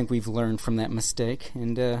like to think we've learned from that mistake,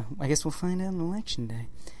 and I guess we'll find out on Election Day.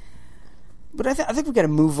 But I think we've got to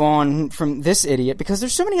move on from this idiot, because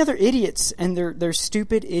there's so many other idiots and their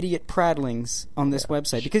stupid idiot prattlings on this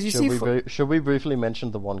website. Because should we briefly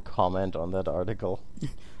mention the one comment on that article?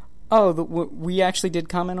 Oh, we actually did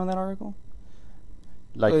comment on that article?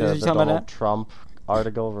 Like the Donald Trump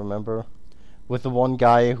article, remember? With the one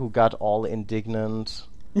guy who got all indignant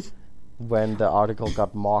when the article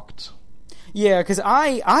got mocked. Yeah, because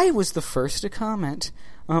I was the first to comment.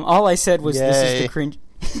 All I said was, this is the cringe...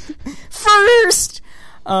 First!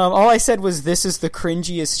 All I said was, this is the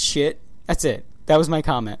cringiest shit. That's it. That was my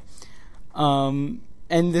comment. And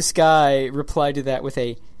this guy replied to that with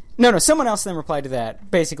a... No, someone else then replied to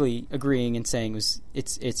that, basically agreeing and saying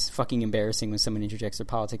it's fucking embarrassing when someone interjects their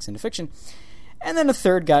politics into fiction. And then a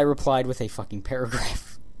third guy replied with a fucking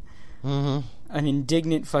paragraph. Mm-hmm. An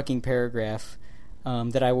indignant fucking paragraph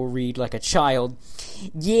that I will read like a child.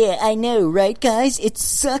 Yeah, I know, right, guys? It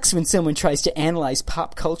sucks when someone tries to analyze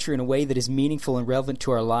pop culture in a way that is meaningful and relevant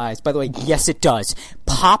to our lives. By the way, yes, it does.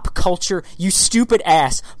 Pop culture, you stupid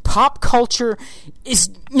ass. Pop culture is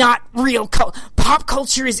not real culture. Pop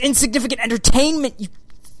culture is insignificant entertainment, you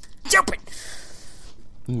stupid.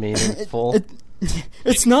 Meaningful.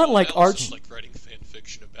 It's not like art. Like writing fan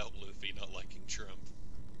fiction about Luffy not liking Trump.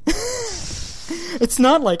 It's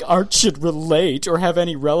not like art should relate or have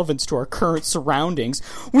any relevance to our current surroundings.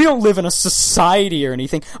 We don't live in a society or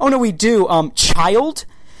anything. Oh, no, we do. Child?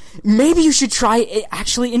 Maybe you should try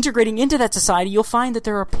actually integrating into that society. You'll find that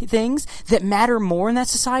there are things that matter more in that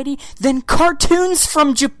society than cartoons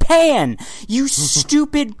from Japan. You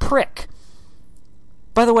stupid prick.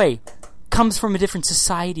 By the way, comes from a different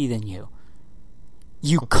society than you.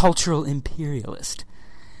 You cultural imperialist.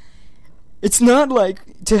 It's not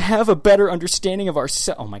like to have a better understanding of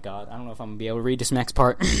ourselves. Oh my god, I don't know if I'm going to be able to read this next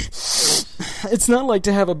part. It's not like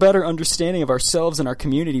to have a better understanding of ourselves and our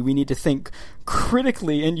community. We need to think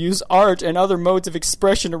critically and use art and other modes of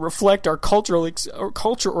expression to reflect our culture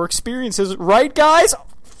or experiences. Right, guys?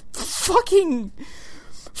 Fucking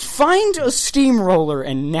find a steamroller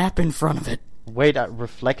and nap in front of it. Wait,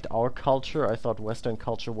 reflect our culture? I thought Western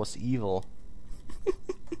culture was evil.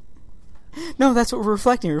 No, that's what we're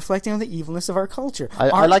reflecting. We're reflecting on the evilness of our culture.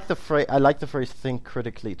 I like the phrase. I like the phrase "think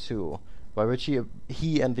critically" too, by which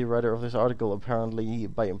he and the writer of this article apparently,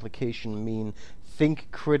 by implication, mean think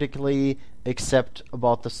critically, except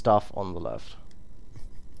about the stuff on the left.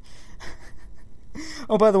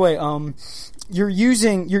 Oh, by the way,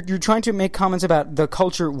 you're trying to make comments about the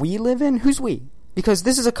culture we live in. Who's we? Because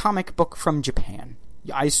this is a comic book from Japan.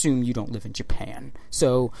 I assume you don't live in Japan.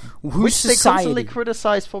 So whose society... Which they constantly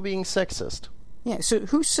criticize for being sexist. Yeah, so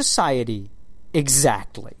whose society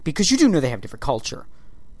exactly? Because you do know they have different culture,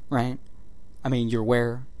 right? I mean, you're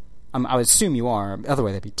aware. I would assume you are.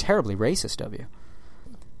 Otherwise, that'd be terribly racist of you.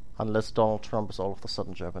 Unless Donald Trump is all of a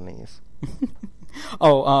sudden Japanese.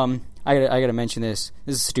 I gotta mention this.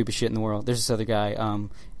 This is stupid shit in the world. There's this other guy.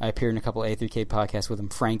 I appeared in a couple of A3K podcasts with him.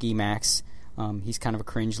 Frankie Max. He's kind of a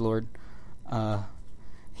cringe lord.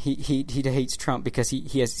 He hates Trump because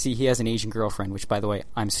he has an Asian girlfriend, which, by the way,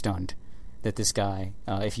 I'm stunned that this guy,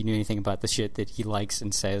 if you knew anything about the shit that he likes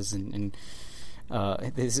and says, and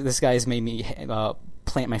this guy has made me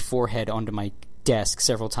plant my forehead onto my desk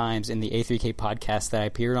several times in the A3K podcast that I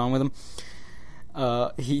appeared on with him.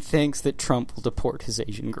 He thinks that Trump will deport his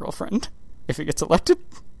Asian girlfriend if he gets elected.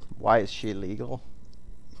 Why is she illegal?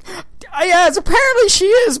 Yes, apparently she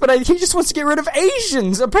is, but he just wants to get rid of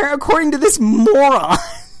Asians, according to this moron.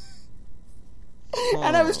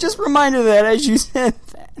 And I was just reminded of that as you said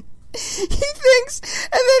that. He thinks,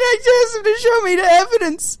 and then I asked him to show me the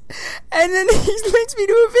evidence, and then he links me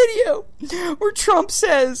to a video where Trump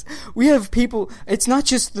says, we have people, it's not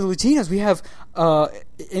just the Latinos, we have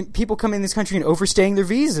people coming in this country and overstaying their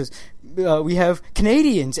visas. We have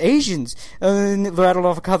Canadians, Asians, and rattled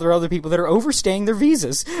off a couple of other people that are overstaying their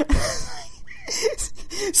visas.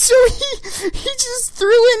 So he just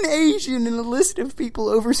threw in Asian in a list of people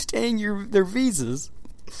overstaying their visas.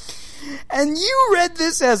 And you read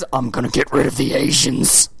this as, I'm gonna get rid of the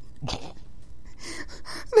Asians.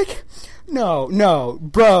 Like, no,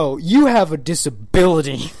 bro, you have a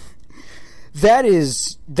disability. That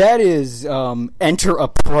is, enter a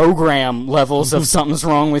program levels of something's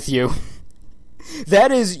wrong with you.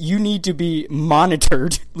 That is, you need to be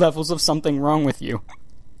monitored levels of something wrong with you.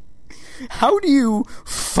 How do you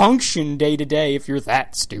function day to day if you're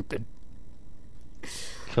that stupid?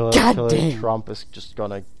 God damn. Trump is just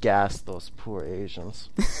gonna gas those poor Asians.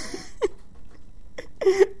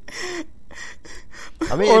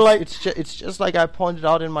 I mean, it's just like I pointed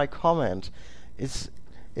out in my comment. It's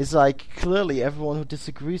like clearly everyone who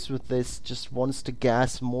disagrees with this just wants to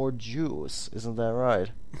gas more Jews. Isn't that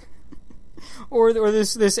right? Or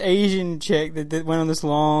this Asian chick that went on this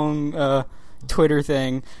long Twitter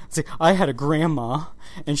thing. It's like, I had a grandma,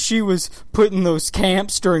 and she was put in those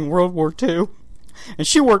camps during World War II. And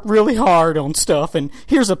she worked really hard on stuff, and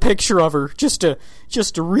here's a picture of her just to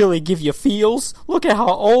really give you feels. Look at how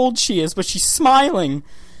old she is, but she's smiling.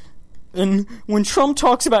 And when Trump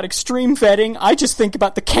talks about extreme vetting, I just think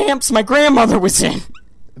about the camps my grandmother was in.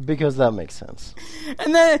 Because that makes sense.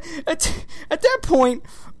 And then at that point,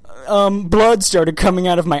 blood started coming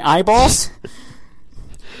out of my eyeballs.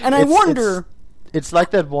 And I wonder... It's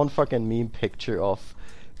like that one fucking meme picture of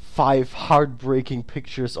 5 heartbreaking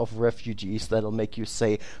pictures of refugees that'll make you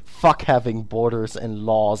say, fuck having borders and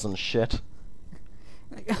laws and shit.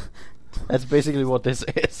 That's basically what this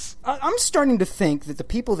is. I'm starting to think that the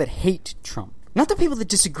people that hate Trump, not the people that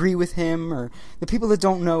disagree with him or the people that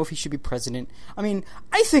don't know if he should be president, I mean,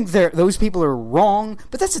 I think those people are wrong,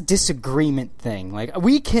 but that's a disagreement thing. Like,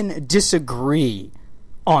 we can disagree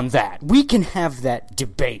on that. We can have that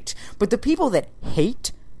debate. But the people that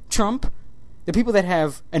hate Trump, the people that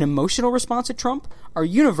have an emotional response to Trump, are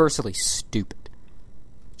universally stupid.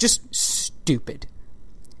 Just stupid.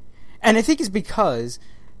 And I think it's because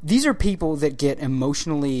these are people that get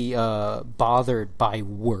emotionally bothered by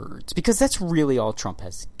words. Because that's really all Trump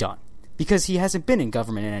has done. Because he hasn't been in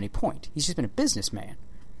government at any point. He's just been a businessman.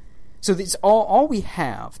 So it's all we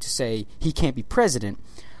have to say he can't be president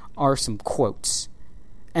are some quotes.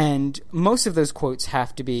 And most of those quotes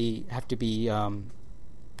have to be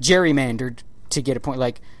gerrymandered to get a point.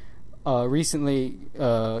 Like recently,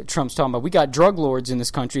 Trump's talking about, we got drug lords in this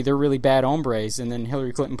country. They're really bad hombres. And then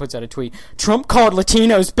Hillary Clinton puts out a tweet, Trump called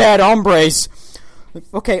Latinos bad hombres.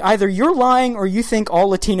 Okay, either you're lying or you think all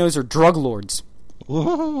Latinos are drug lords.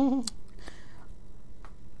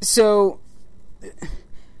 So,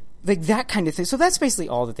 like that kind of thing. So that's basically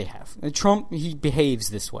all that they have. Trump, he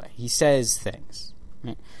behaves this way. He says things.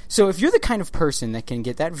 Right. So if you're the kind of person that can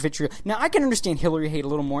get that vitriol... Now, I can understand Hillary hate a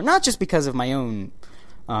little more, not just because of my own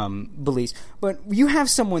beliefs, but you have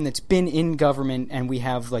someone that's been in government, and we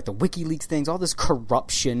have like the WikiLeaks things, all this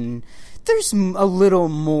corruption. There's a little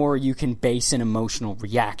more you can base an emotional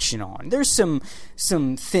reaction on. There's some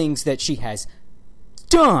things that she has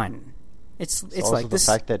done. It's also like the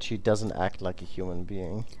fact that she doesn't act like a human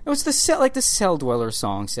being. It was like the Cell Dweller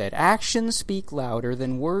song said, actions speak louder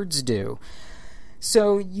than words do.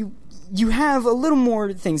 So you have a little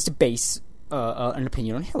more things to base an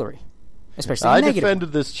opinion on Hillary, especially negative. I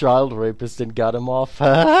defended this child rapist and got him off.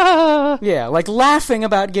 Yeah, like laughing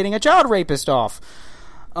about getting a child rapist off.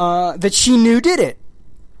 That she knew did it.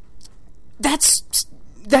 That's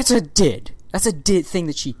a did. That's a did thing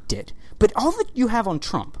that she did. But all that you have on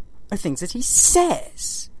Trump are things that he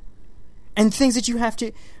says. And things that you have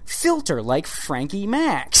to filter, like Frankie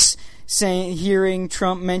Max. Hearing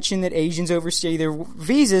Trump mention that Asians overstay their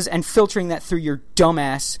visas and filtering that through your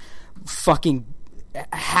dumbass fucking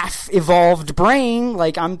half-evolved brain.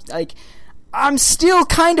 I'm still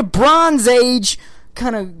kind of Bronze Age,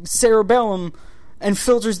 kind of cerebellum, and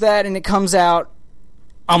filters that, and it comes out,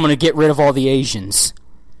 I'm going to get rid of all the Asians.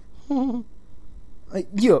 So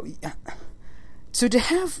to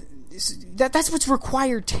have... That's what's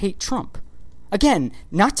required to hate Trump. Again,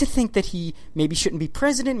 not to think that he maybe shouldn't be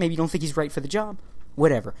president, maybe you don't think he's right for the job,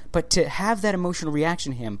 whatever. But to have that emotional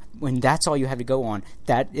reaction to him when that's all you have to go on,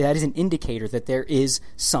 that is an indicator that there is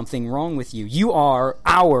something wrong with you. You are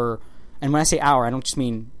and when I say our, I don't just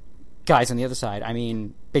mean guys on the other side, I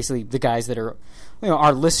mean basically the guys that are,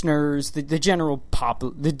 our listeners, the general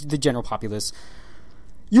populace.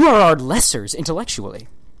 You are our lessers intellectually,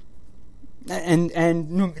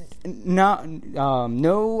 and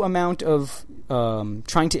no amount of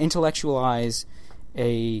trying to intellectualize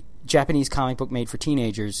a Japanese comic book made for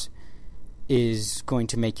teenagers is going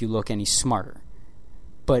to make you look any smarter.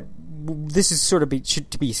 But this is sort of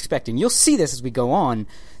to be expected. You'll see this as we go on.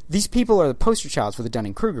 These people are the poster childs for the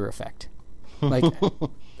Dunning-Kruger effect. Like,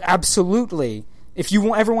 absolutely. If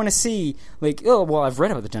you ever want to see, like, oh, well, I've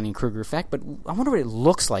read about the Dunning-Kruger effect, but I wonder what it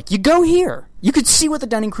looks like. You go here. You could see what the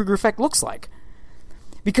Dunning-Kruger effect looks like.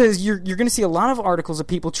 Because you're going to see a lot of articles of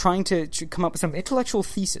people trying to come up with some intellectual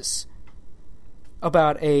thesis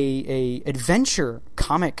about a adventure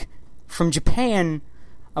comic from Japan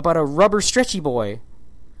about a rubber stretchy boy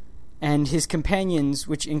and his companions,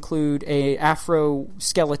 which include a afro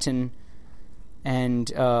skeleton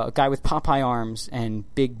and a guy with Popeye arms and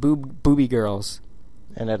big booby girls.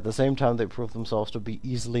 And at the same time, they prove themselves to be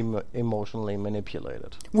easily emotionally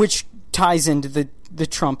manipulated. Which ties into the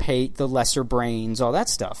Trump hate, the lesser brains, all that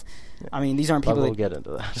stuff. Yeah. I mean, these aren't people we'll get into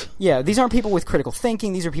that. Yeah, these aren't people with critical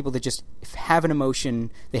thinking. These are people that just have an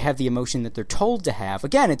emotion. They have the emotion that they're told to have.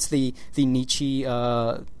 Again, it's the Nietzsche,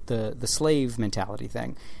 the slave mentality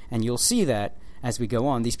thing. And you'll see that as we go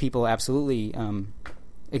on. These people absolutely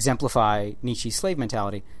exemplify Nietzsche's slave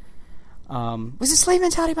mentality. Was it slave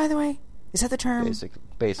mentality, by the way? Is that the term?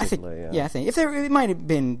 Basically, yeah. Yeah, I think it might have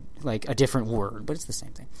been like a different word, but it's the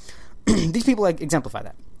same thing. These people exemplify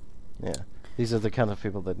that. Yeah, these are the kind of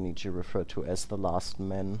people that Nietzsche referred to as the last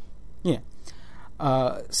men. Yeah.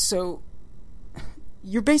 So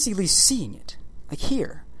you're basically seeing it, like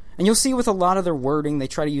here. And you'll see with a lot of their wording, they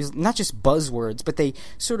try to use not just buzzwords, but they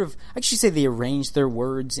sort of, I should say they arrange their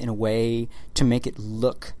words in a way to make it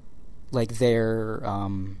look like they're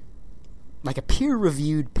like a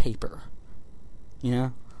peer-reviewed paper. You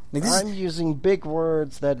know? Like I'm using big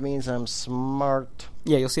words, that means I'm smart.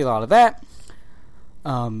 Yeah, you'll see a lot of that.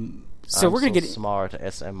 So we're going to get smart,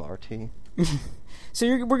 SMRT. So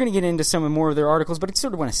we're going to get into some more of their articles, but I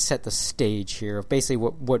sort of want to set the stage here of basically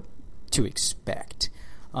what to expect.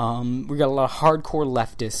 We got a lot of hardcore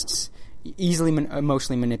leftists, easily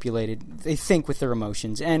emotionally manipulated. They think with their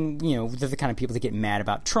emotions, and they're the kind of people that get mad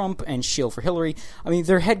about Trump and shill for Hillary. I mean,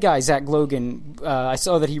 their head guy Zach Logan, I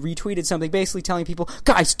saw that he retweeted something basically telling people,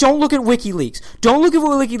 guys, don't look at WikiLeaks. Don't look at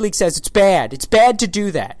what WikiLeaks says. It's bad. It's bad to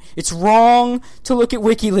do that. It's wrong to look at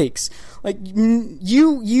WikiLeaks. Like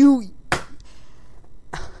you.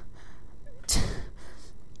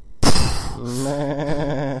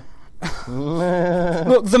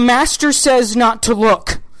 Look, the master says not to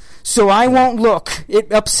look, so I won't look.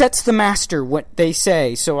 It upsets the master what they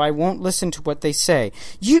say, so I won't listen to what they say.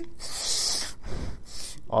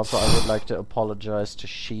 Also, I would like to apologize to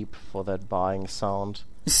sheep for that buying sound,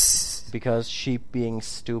 because sheep being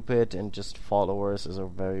stupid and just followers is a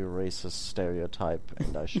very racist stereotype,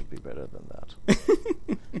 and I should be better than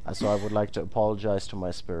that. So I would like to apologize to my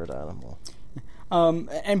spirit animal.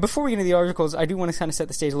 And before we get into the articles, I do want to kind of set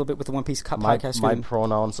the stage a little bit with the One Piece podcast. My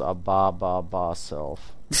pronouns are ba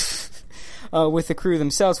self. With the crew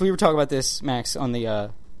themselves, we were talking about this, Max, on the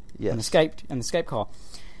on the Skype call.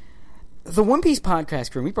 The One Piece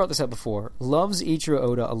podcast crew, and we brought this up before, loves Ichiro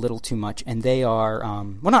Oda a little too much, and they are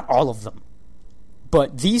well, not all of them,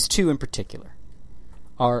 but these two in particular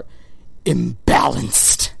are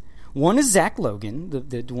imbalanced. One is Zach Logan,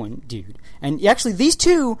 the one dude. And actually, these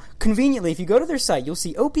two, conveniently, if you go to their site, you'll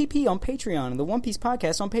see OPP on Patreon and the One Piece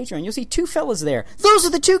podcast on Patreon. You'll see two fellas there. Those are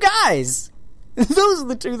the two guys! Those are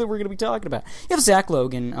the two that we're going to be talking about. You have Zach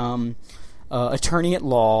Logan, attorney at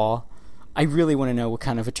law. I really want to know what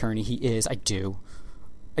kind of attorney he is. I do.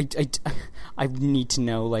 I need to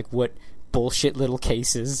know, like, what bullshit little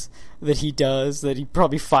cases that he does, that he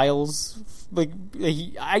probably files. Like,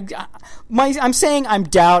 I'm saying I'm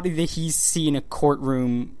doubting that he's seen a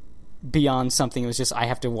courtroom beyond something. It was just, I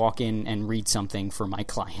have to walk in and read something for my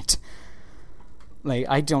client. Like,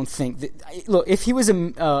 I don't think that... Look, if he was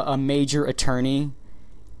a major attorney,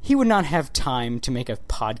 he would not have time to make a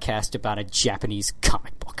podcast about a Japanese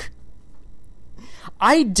comic book.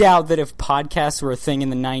 I doubt that if podcasts were a thing in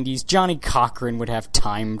the 90s, Johnny Cochran would have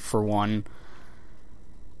time for one.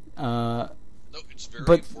 No, it's very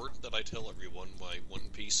important that I tell everyone why One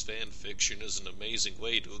Piece fan fiction is an amazing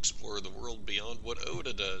way to explore the world beyond what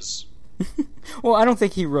Oda does. Well, I don't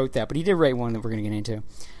think he wrote that, but he did write one that we're going to get into.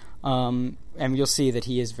 And you'll see that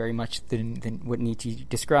he is very much than what Nietzsche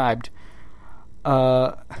described.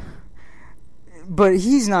 But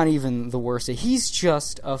he's not even the worst. He's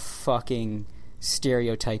just a fucking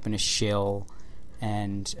stereotype and a shill.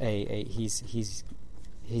 and he's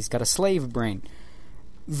got a slave brain.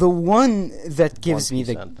 The one that gives me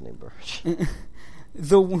the Anthony Birch.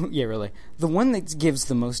 The one that gives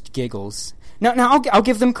the most giggles. Now I'll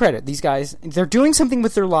give them credit. These guys, they're doing something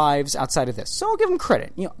with their lives outside of this, so I'll give them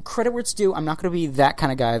credit. Credit where it's due. I'm not going to be that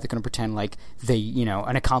kind of guy that's going to pretend like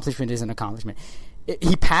an accomplishment is an accomplishment.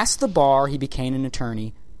 He passed the bar. He became an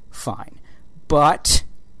attorney. Fine, but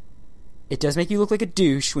it does make you look like a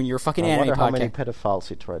douche when you're a fucking anime podcast. I wonder how many pedophiles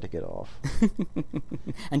he tried to get off.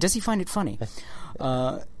 And does he find it funny?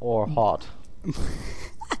 Or hot?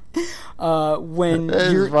 When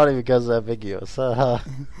it's funny because they're ambiguous.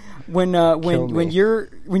 When you're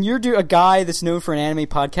a guy that's known for an anime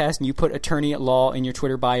podcast and you put attorney at law in your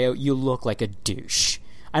Twitter bio, you look like a douche.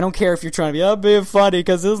 I don't care if you're trying to be, I'm being funny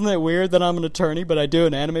because isn't it weird that I'm an attorney but I do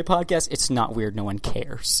an anime podcast? It's not weird. No one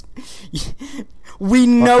cares. We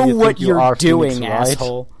know what you're doing, Phoenix, right?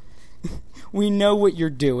 Asshole. We know what you're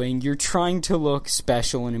doing. You're trying to look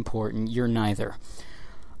special and important. You're neither.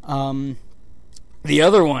 The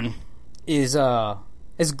other one is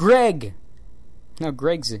Greg. No,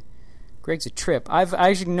 Greg's a trip. I've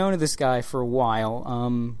actually known of this guy for a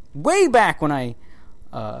while. Way back when I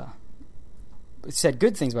said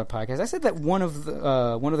good things about podcasts, I said that one of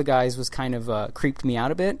the guys was kind of creeped me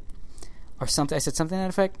out a bit, or something. I said something to that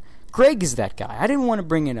effect. Greg is that guy. I didn't want to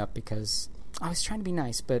bring it up because I was trying to be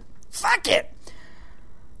nice, but fuck it.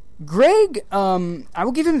 Greg, I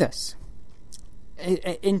will give him this.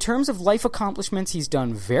 In terms of life accomplishments, he's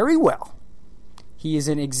done very well. He is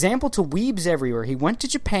an example to weebs everywhere. He went to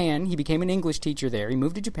Japan. He became an English teacher there. He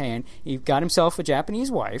moved to Japan. He got himself a Japanese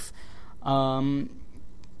wife. Now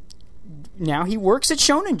he works at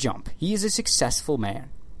Shonen Jump. He is a successful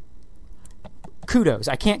man. Kudos.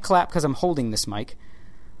 I can't clap because I'm holding this mic.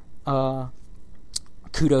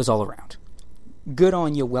 Kudos all around. Good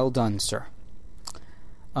on you. Well done, sir.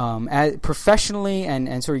 Professionally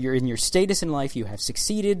and sort of you're in your status in life, you have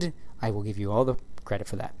succeeded. I will give you all the credit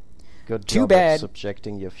for that. Good Too job bad. At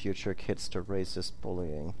subjecting your future kids to racist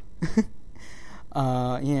bullying.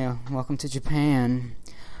 Yeah, welcome to Japan.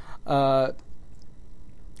 But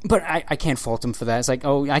I can't fault him for that. It's like,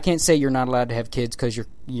 oh, I can't say you're not allowed to have kids because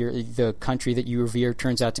you're the country that you revere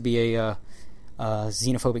turns out to be a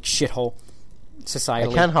xenophobic shithole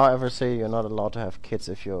society. I can, however, say you're not allowed to have kids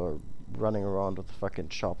if you're running around with a fucking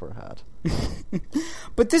chopper hat.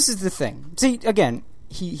 But this is the thing. See, again,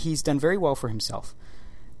 he's done very well for himself.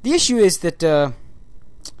 The issue is that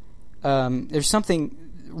there's something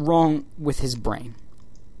wrong with his brain.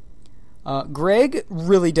 Greg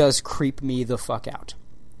really does creep me the fuck out.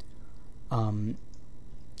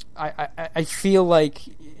 I feel like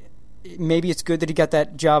maybe it's good that he got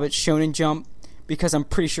that job at Shonen Jump because I'm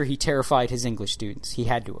pretty sure he terrified his English students. He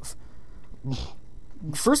had to have.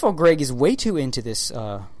 First of all, Greg is way too into this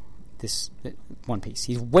One Piece.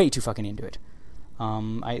 He's way too fucking into it.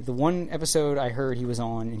 The one episode I heard he was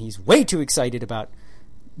on, and he's way too excited about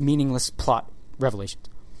meaningless plot revelations.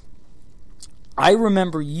 I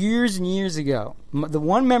remember years and years ago, the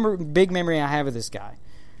one big memory I have of this guy,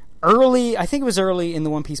 I think it was early in the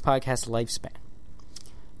One Piece podcast lifespan.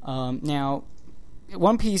 Now,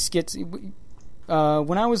 One Piece gets...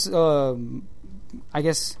 when I was, I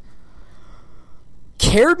guess,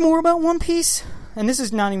 cared more about One Piece... And this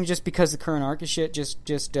is not even just because the current arc is shit.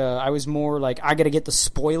 Just I was more like, I got to get the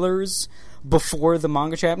spoilers before the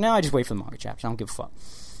manga chapter. Now I just wait for the manga chapter. I don't give a fuck.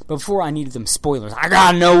 But before, I needed them spoilers. I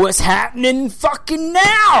gotta know what's happening fucking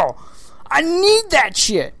now. I need that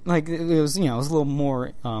shit. Like it was, it was a little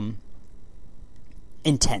more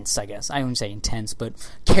intense, I guess. I wouldn't say intense, but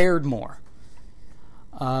cared more.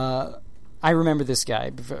 I remember this guy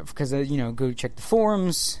because go check the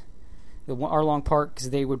forums. The Arlong Park,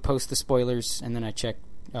 because they would post the spoilers, and then I checked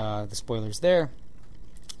the spoilers there.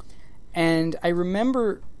 And I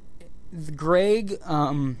remember Greg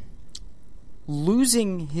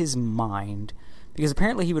losing his mind, because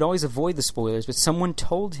apparently he would always avoid the spoilers, but someone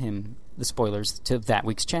told him the spoilers to that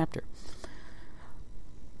week's chapter.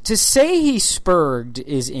 To say he spurged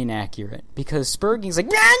is inaccurate, because spurging's like,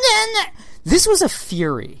 nah, nah, nah. This was a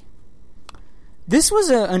fury. This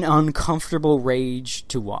was an uncomfortable rage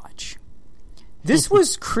to watch. This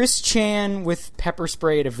was Chris Chan with pepper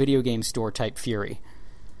spray at a video game store type fury.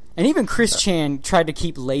 And even Chris Chan tried to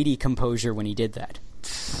keep lady composure when he did that.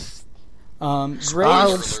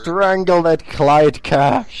 I'll strangle that Clyde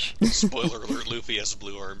Cash. Spoiler alert, Luffy has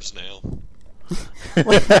blue arms now.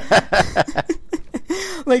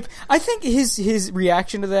 Like, I think his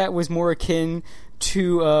reaction to that was more akin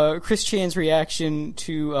to Chris Chan's reaction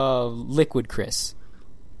to Liquid Chris.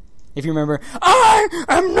 If you remember, I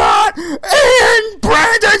am not Ian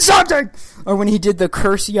Brandon something! Or when he did the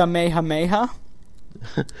curse Yamehameha.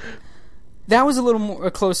 That was a little more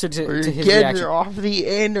closer to his reaction. Get off the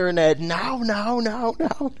internet now.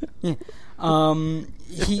 Yeah.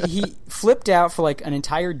 He flipped out for like an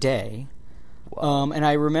entire day. And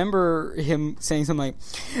I remember him saying something like,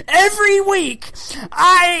 "Every week,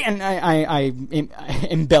 I'm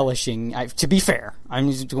embellishing. To be fair, I'm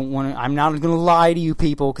not going to lie to you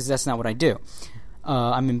people because that's not what I do.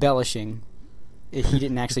 I'm embellishing. He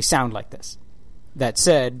didn't actually sound like this. That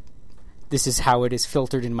said, this is how it is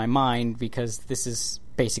filtered in my mind because this is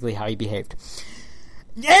basically how he behaved.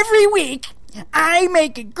 Every week, I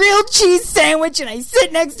make a grilled cheese sandwich and I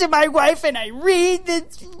sit next to my wife and I read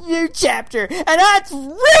this new chapter and that's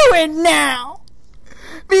ruined now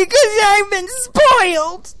because I've been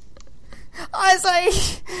spoiled."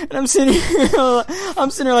 And I'm sitting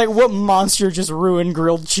here like, what monster just ruined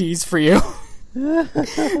grilled cheese for you?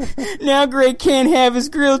 Now Greg can't have his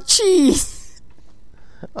grilled cheese.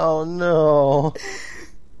 Oh no.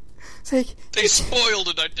 It's like, they spoiled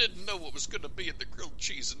it. I didn't know what was going to be in the grilled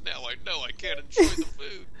cheese, and now I know I can't enjoy the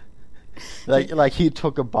food. Like he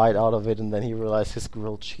took a bite out of it, and then he realized his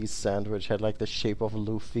grilled cheese sandwich had like the shape of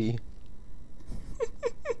Luffy.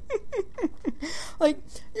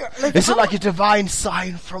 Is it like a divine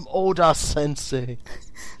sign from Oda Sensei?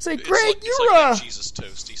 It's like, Greg, it's like that Jesus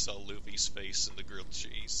toast. He saw Luffy's face in the grilled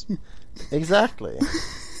cheese. Exactly.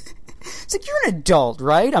 It's like, you're an adult,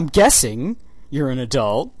 right? I'm guessing you're an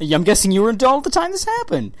adult. I'm guessing you were an adult at the time this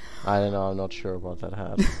happened. I don't know. I'm not sure about that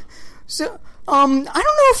hat. So, I don't know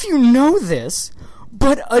if you know this,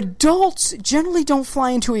 but adults generally don't fly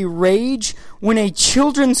into a rage when a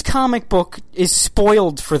children's comic book is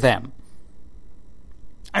spoiled for them.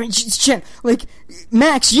 I mean, like,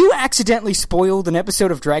 Max, you accidentally spoiled an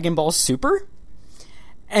episode of Dragon Ball Super?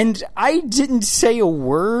 And I didn't say a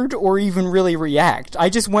word or even really react. I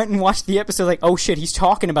just went and watched the episode like, oh shit, he's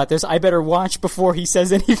talking about this. I better watch before he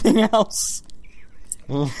says anything else.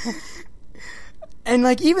 And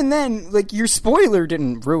like, even then, like, your spoiler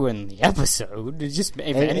didn't ruin the episode. It just,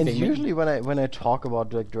 if anything. And usually when I talk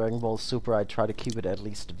about like Dragon Ball Super, I try to keep it at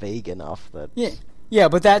least vague enough that. Yeah,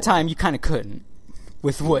 but that time you kind of couldn't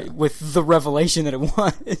with the revelation that it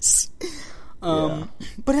was.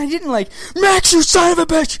 But I didn't like, Max, you son of a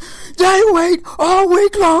bitch! I wait all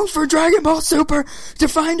week long for Dragon Ball Super to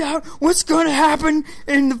find out what's gonna happen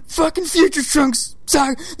in the fucking Future Trunks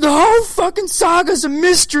saga. The whole fucking saga's a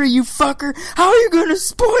mystery, you fucker! How are you gonna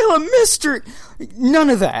spoil a mystery? None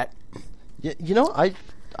of that. Yeah, you know, I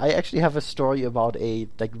actually have a story about a,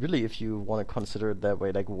 like, really, if you want to consider it that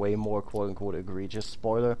way, like, way more quote-unquote egregious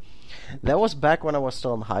spoiler. That was back when I was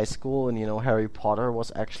still in high school, and, you know, Harry Potter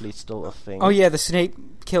was actually still a thing. Oh, yeah, the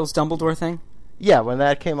Snape kills Dumbledore thing? Yeah, when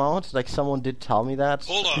that came out, like, someone did tell me that.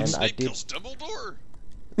 Hold on, and Snape kills Dumbledore?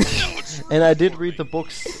 And I did read the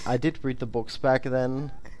books. I did read the books back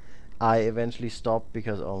then. I eventually stopped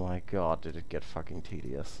because, oh my god, did it get fucking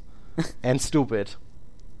tedious. And stupid.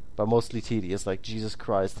 But mostly tedious. Like, Jesus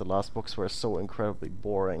Christ, the last books were so incredibly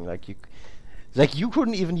boring. Like, you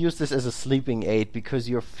couldn't even use this as a sleeping aid because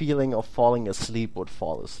your feeling of falling asleep would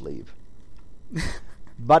fall asleep.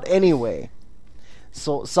 But anyway,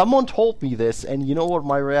 so someone told me this, and you know what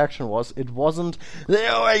my reaction was? It wasn't,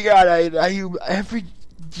 oh my god, I every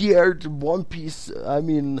year One Piece, I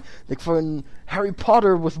mean, like, when Harry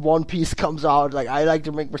Potter with One Piece comes out, like, I like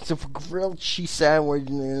to make myself a grilled cheese sandwich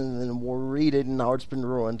and we'll read it, and now it's been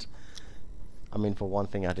ruined. I mean, for one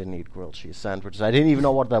thing, I didn't eat grilled cheese sandwiches. I didn't even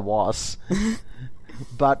know what that was.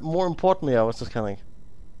 But more importantly, I was just kind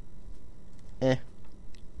of like,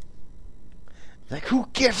 Like, who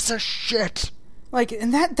gives a shit? Like,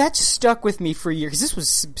 and that stuck with me for years, because this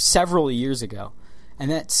was several years ago. And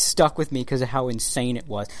that stuck with me because of how insane it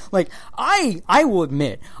was. Like, I will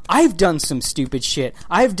admit, I've done some stupid shit.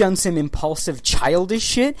 I've done some impulsive, childish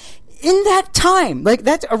shit. In that time, like,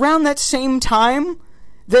 that's around that same time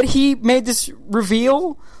that he made this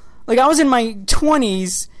reveal. Like, I was in my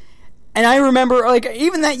 20s, and I remember, like,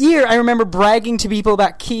 even that year, I remember bragging to people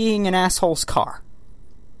about keying an asshole's car.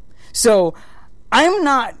 So, I'm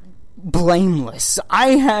not blameless.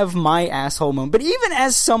 I have my asshole moment. But even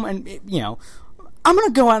as someone, you know, I'm going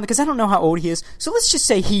to go on because I don't know how old he is. So let's just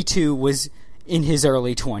say he too was in his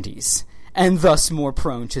early 20s and thus more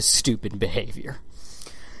prone to stupid behavior.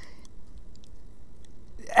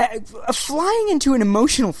 Flying into an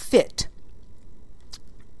emotional fit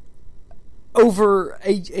over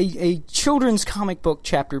a children's comic book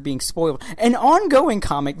chapter being spoiled, an ongoing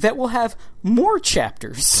comic that will have more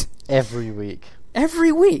chapters every week.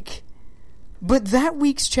 Every week. But that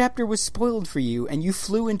week's chapter was spoiled for you, and you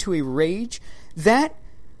flew into a rage. That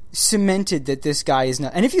cemented that this guy is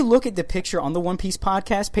not. And if you look at the picture on the One Piece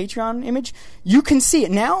podcast Patreon image, you can see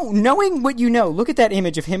it now. Knowing what you know, look at that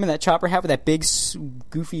image of him in that chopper hat with that big,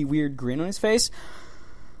 goofy, weird grin on his face.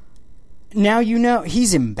 Now you know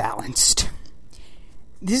he's imbalanced.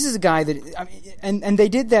 This is a guy that, I mean, and they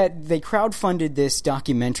did that. They crowdfunded this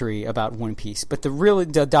documentary about One Piece, but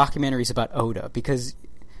the documentary is about Oda, because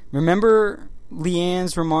remember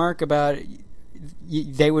Leanne's remark about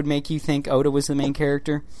they would make you think Oda was the main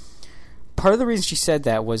character? Part of the reason she said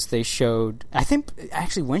that was they showed... I think,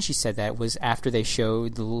 actually, when she said that was after they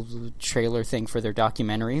showed the little trailer thing for their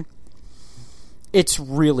documentary. It's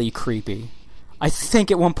really creepy. I think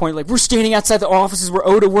at one point, like, we're standing outside the offices where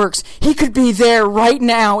Oda works. He could be there right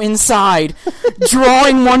now inside,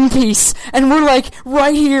 drawing One Piece. And we're like,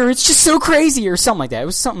 right here. It's just so crazy, or something like that. It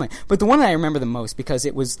was something like... But the one that I remember the most, because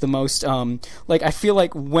it was the most, like, I feel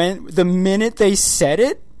like the minute they said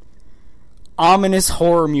it, ominous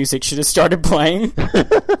horror music should have started playing.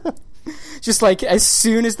 Just like, as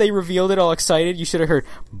soon as they revealed it all excited, you should have heard...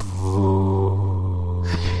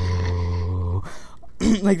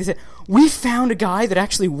 Like they said, we found a guy that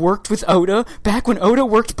actually worked with Oda back when Oda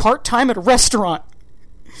worked part-time at a restaurant.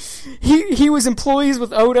 He was employees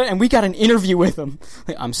with Oda, and we got an interview with him.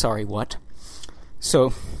 Like, I'm sorry, what?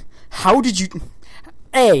 So, how did you...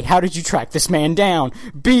 A, how did you track this man down?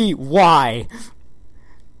 B, why?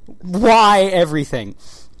 Why everything?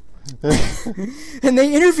 And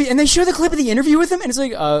they interview, and they show the clip of the interview with him, and it's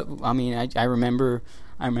like, I mean, I remember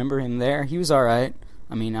him there. He was all right.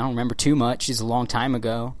 I mean, I don't remember too much. It's a long time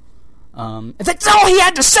ago. That's all he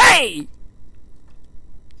had to say!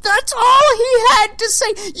 That's all he had to say!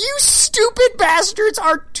 You stupid bastards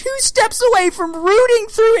are 2 steps away from rooting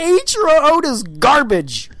through Eiichiro Oda's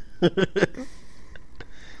garbage!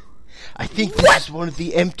 I think this is one of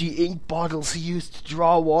the empty ink bottles he used to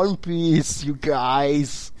draw One Piece, you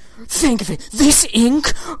guys. Think of it. This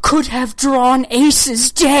ink could have drawn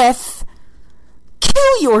Ace's death!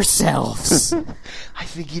 Kill yourselves! I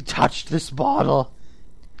think he touched this bottle.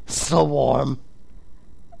 So warm.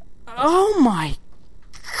 Oh my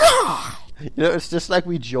god! You know, it's just like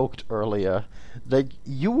we joked earlier. Like,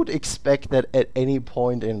 you would expect that at any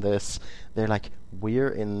point in this, they're like, we're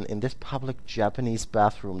in this public Japanese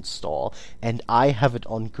bathroom stall, and I have it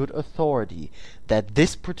on good authority that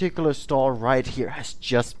this particular stall right here has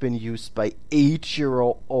just been used by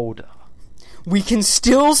Eiichiro Oda. We can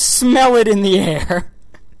still smell it in the air.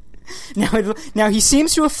 Now he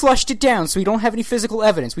seems to have flushed it down, so we don't have any physical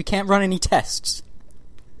evidence. We can't run any tests.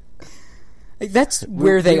 Like, that's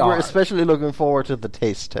where they are. We're especially looking forward to the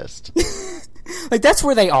taste test. Like, that's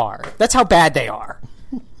where they are. That's how bad they are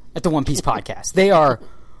at the One Piece podcast. They are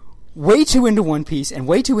way too into One Piece and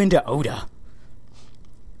way too into Oda.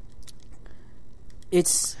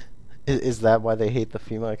 Is that why they hate the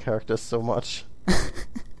female characters so much?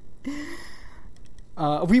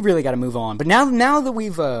 We really got to move on. But now that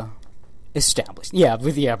we've established,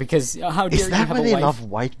 because how dare you have a wife? Is that why they love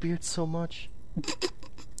Whitebeard so much?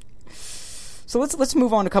 So let's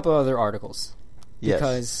move on to a couple of other articles. Yes.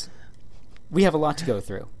 Because we have a lot to go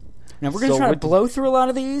through. Now we're going to try to blow through a lot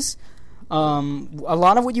of these. A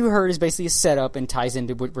lot of what you heard is basically a setup and ties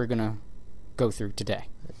into what we're going to go through today.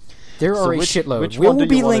 There are a shitload. We will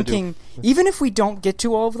be linking, even if we don't get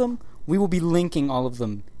to all of them, we will be linking all of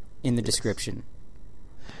them in the description.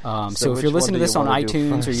 So if you're listening to this on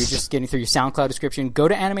iTunes or you're just getting through your SoundCloud description, go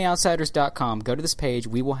to AnimeOutsiders.com, go to this page.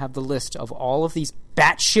 We will have the list of all of these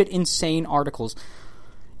batshit insane articles.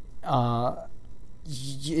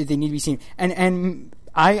 They need to be seen. And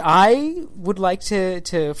I would like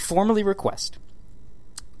to formally request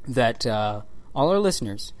that all our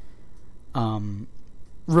listeners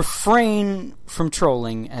refrain from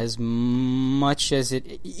trolling as much as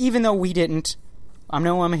it... Even though we didn't... I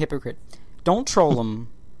know I'm a hypocrite. Don't troll them.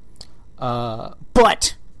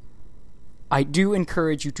 But I do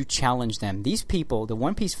encourage you to challenge them. These people, the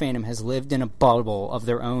One Piece fandom, has lived in a bubble of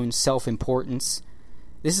their own self-importance.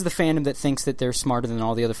 This is the fandom that thinks that they're smarter than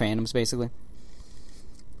all the other fandoms, basically.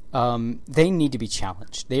 They need to be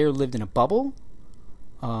challenged. They are lived in a bubble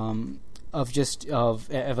of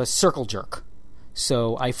a circle jerk.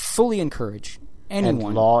 So I fully encourage anyone...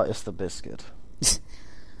 And law is the biscuit.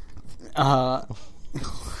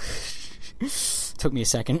 Took me a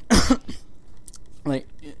second. Like,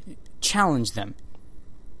 challenge them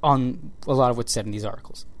on a lot of what's said in these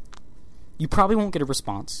articles. You probably won't get a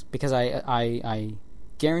response because I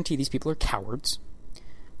guarantee these people are cowards.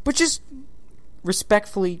 But just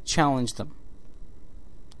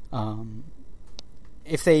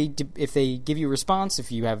if they give you a response,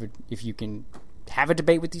 if you can have a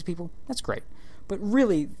debate with these people, that's great. But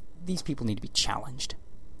really, these people need to be challenged.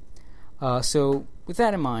 So with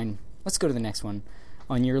that in mind, let's go to the next one.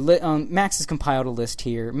 On your Max has compiled a list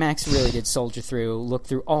here. Max really did soldier through, look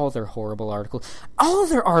through all their horrible articles. All of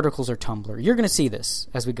their articles are Tumblr. You're going to see this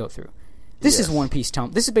as we go through. This is One Piece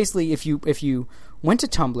Tumblr. This is basically if you went to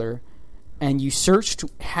Tumblr and you searched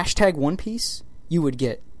hashtag One Piece, you would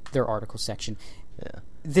get their article section. Yeah.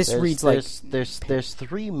 This reads like... There's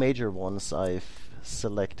three major ones I've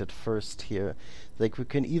selected first here. Like, we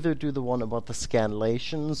can either do the one about the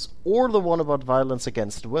scanlations, or the one about violence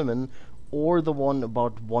against women, or the one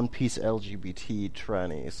about One Piece LGBT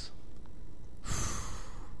trannies.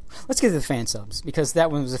 Let's get to the fan subs, because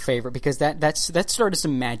that one was a favorite, because that started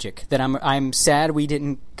some magic that I'm sad we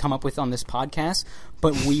didn't come up with on this podcast,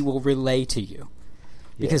 but we will relay to you.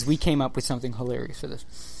 Because we came up with something hilarious for this.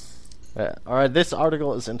 Alright, this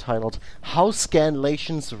article is entitled, How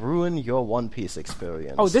Scanlations Ruin Your One Piece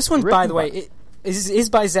Experience. Oh, this one, by the way, is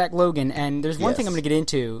by Zach Logan, and there's one thing I'm going to get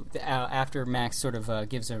into after Max sort of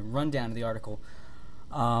gives a rundown of the article.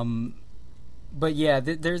 But yeah,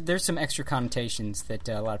 there's some extra connotations that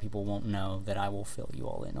a lot of people won't know that I will fill you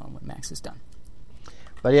all in on when Max is done.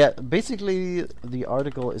 But yeah, basically the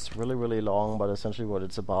article is really, really long, but essentially what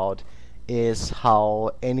it's about is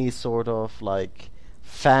how any sort of, like,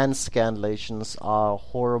 fan scanlations are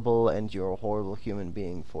horrible and you're a horrible human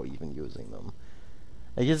being for even using them.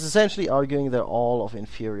 Like, it's essentially arguing they're all of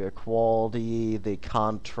inferior quality, they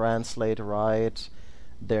can't translate right,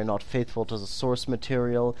 they're not faithful to the source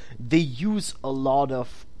material, they use a lot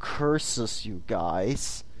of curses, you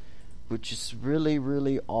guys, which is really,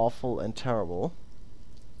 really awful and terrible.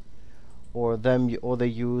 Or they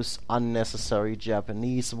use unnecessary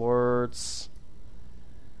Japanese words,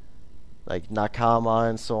 like nakama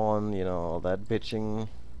and so on, all that bitching.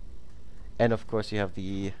 And of course you have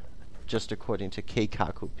the, just according to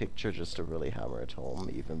Keikaku picture, just to really hammer it home,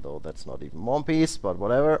 even though that's not even One Piece, but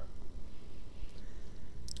whatever.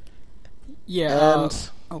 Yeah.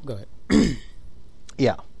 And go ahead.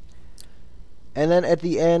 yeah. And then at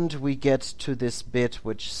the end we get to this bit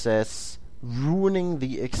which says, ruining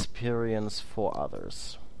the experience for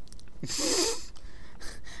others.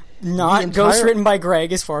 Not ghostwritten by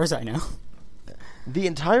Greg, as far as I know. The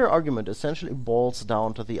entire argument essentially boils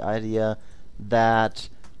down to the idea that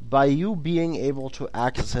by you being able to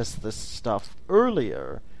access this stuff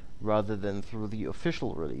earlier, rather than through the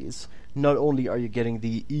official release, not only are you getting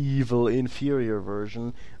the evil inferior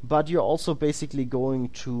version, but you're also basically going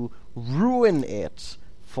to ruin it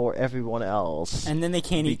for everyone else. And then they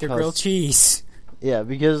can't eat their grilled cheese. Yeah,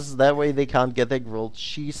 because that way they can't get their grilled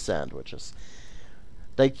cheese sandwiches.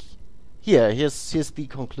 Like, here's the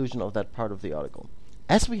conclusion of that part of the article.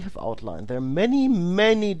 As we have outlined, there are many,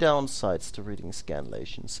 many downsides to reading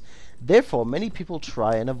scanlations. Therefore, many people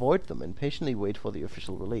try and avoid them and patiently wait for the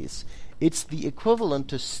official release. It's the equivalent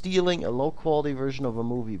to stealing a low-quality version of a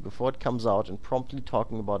movie before it comes out and promptly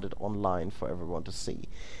talking about it online for everyone to see.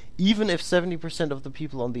 Even if 70% of the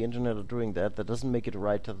people on the internet are doing that, that doesn't make it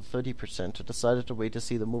right to the 30% who decided to wait to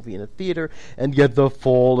see the movie in a theater and get the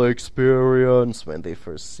full experience when they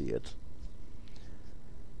first see it.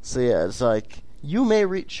 So yeah, it's like, you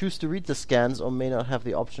may choose to read the scans or may not have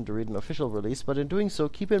the option to read an official release, but in doing so,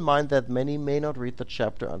 keep in mind that many may not read the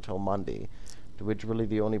chapter until Monday, to which really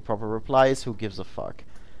the only proper reply is, who gives a fuck?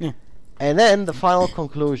 Yeah. And then the final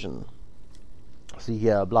conclusion. See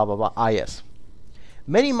here, blah blah blah. Yes.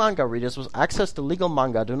 Many manga readers with access to legal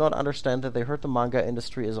manga do not understand that they hurt the manga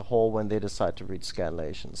industry as a whole when they decide to read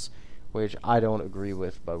scanlations, which I don't agree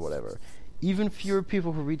with, but whatever. Even fewer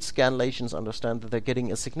people who read scanlations understand that they're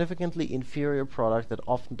getting a significantly inferior product that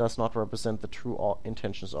often does not represent the true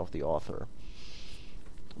intentions of the author.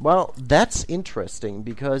 Well, that's interesting,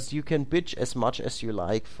 because you can bitch as much as you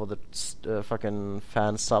like for the fucking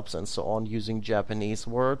fan subs and so on using Japanese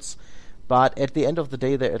words, but at the end of the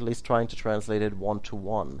day, they're at least trying to translate it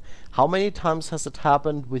one-to-one. How many times has it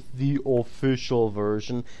happened with the official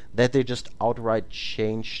version that they just outright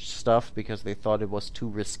changed stuff because they thought it was too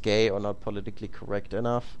risque or not politically correct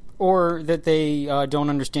enough? Or that they don't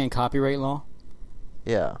understand copyright law?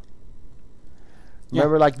 Yeah.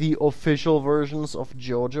 Remember, like, the official versions of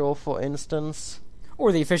JoJo, for instance?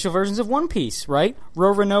 Or the official versions of One Piece, right?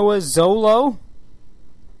 Roronoa Zolo?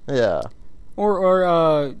 Yeah.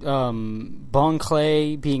 Or Bon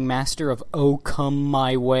Clay being master of Oh Come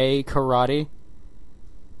My Way karate.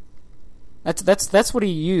 That's what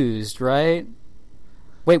he used, right?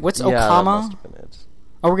 Wait, what's Yeah, Okama? that must have been it.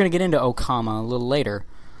 Oh, we're gonna get into Okama a little later.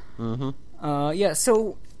 Mm-hmm. Yeah.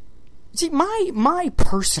 So See, my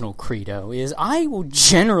personal credo is I will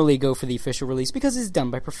generally go for the official release because it's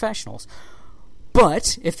done by professionals.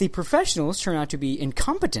 But if the professionals turn out to be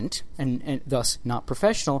incompetent and thus not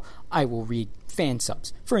professional, I will read fan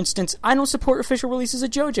subs. For instance, I don't support official releases of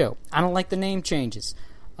JoJo. I don't like the name changes.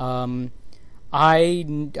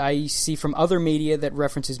 I see from other media that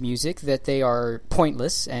references music that they are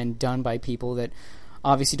pointless and done by people that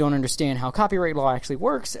obviously don't understand how copyright law actually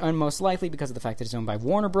works, and most likely because of the fact that it's owned by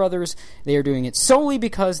Warner Brothers. They are doing it solely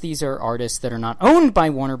because these are artists that are not owned by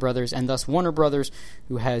Warner Brothers, and thus Warner Brothers,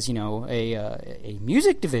 who has, a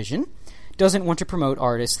music division, doesn't want to promote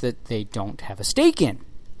artists that they don't have a stake in.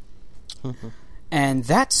 Mm-hmm. And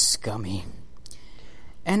that's scummy.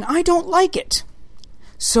 And I don't like it.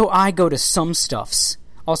 So I go to some stuffs.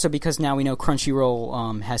 Also because now we know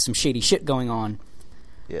Crunchyroll has some shady shit going on.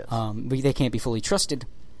 Yes. They can't be fully trusted.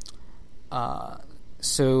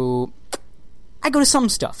 So I go to some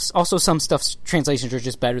stuffs. Also, some stuff's translations are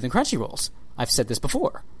just better than Crunchyroll's. I've said this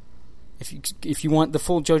before. If you want the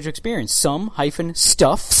full JoJo experience,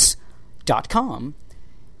 some-stuffs.com.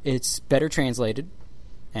 It's better translated,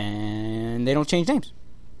 and they don't change names.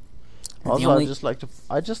 Also,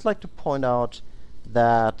 I'd just like to point out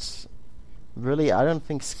that really I don't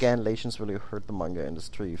think scanlations really hurt the manga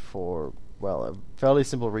industry for, well, a fairly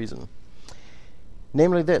simple reason.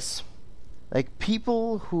 Namely this. Like,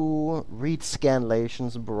 people who read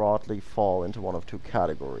scanlations broadly fall into one of two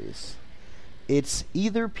categories. It's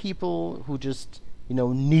either people who just,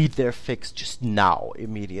 need their fix just now,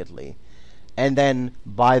 immediately, and then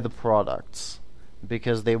buy the products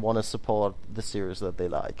because they want to support the series that they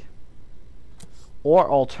like. Or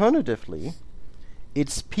alternatively,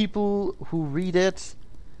 it's people who read it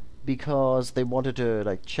because they wanted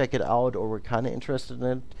to check it out or were kind of interested in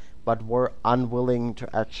it, but were unwilling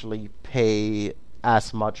to actually pay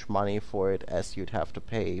as much money for it as you'd have to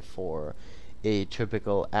pay for a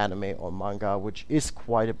typical anime or manga, which is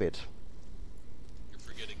quite a bit. You're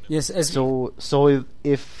forgetting them. Yes, so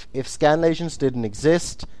if scanlations didn't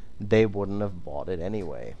exist, they wouldn't have bought it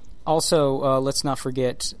anyway. Also, let's not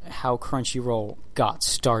forget how Crunchyroll got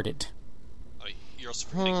started. You're also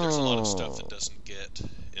forgetting there's a lot of stuff that doesn't get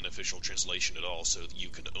an official translation at all, so you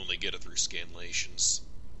can only get it through scanlations.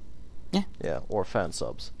 Yeah, or fan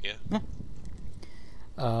subs. Yeah.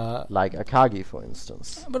 Like Akagi, for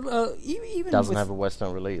instance. But even doesn't have a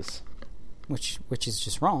Western release, which is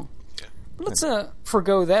just wrong. Yeah. But let's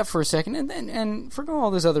forgo that for a second, and forgo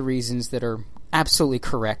all those other reasons that are absolutely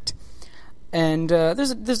correct. And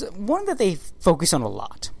there's one that they focus on a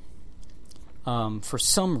lot. For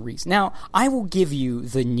some reason. Now, I will give you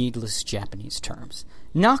the needless Japanese terms.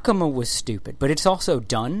 Nakama was stupid, but it's also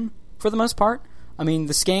done for the most part. I mean,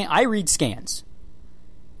 I read scans.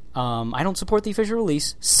 I don't support the official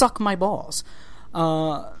release. Suck my balls.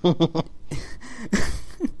 I'm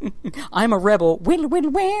a rebel.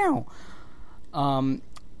 Wow.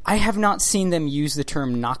 I have not seen them use the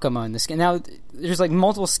term Nakama in the scan. Now, there's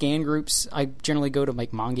multiple scan groups. I generally go to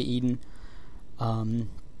Manga Eden.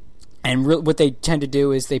 And what they tend to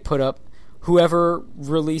do is they put up whoever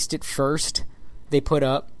released it first, they put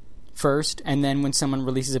up first, and then when someone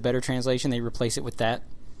releases a better translation, they replace it with that.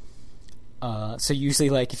 So usually,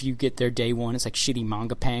 if you get their day one, it's shitty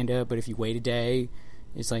Manga Panda, but if you wait a day,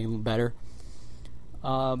 it's a little better.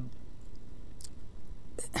 I've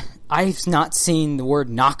not seen the word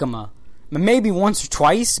Nakama. Maybe once or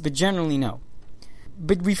twice, but generally no.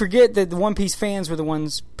 But we forget that the One Piece fans were the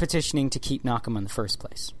ones petitioning to keep Nakama in the first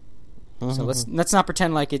place. Mm-hmm. So let's not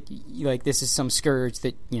pretend like this is some scourge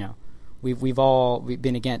that we've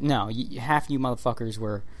been against. No, half you motherfuckers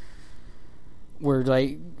were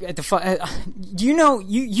at the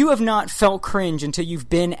you have not felt cringe until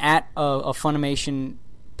you've been at a Funimation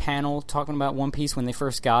panel talking about One Piece when they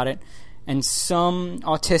first got it, and some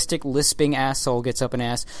autistic lisping asshole gets up and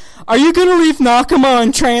asks, "Are you going to leave Nakama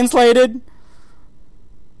untranslated?"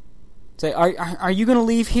 Say, are you going to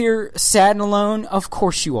leave here sad and alone? Of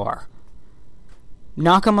course you are.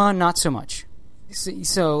 Nakama, not so much.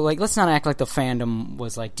 So let's not act like the fandom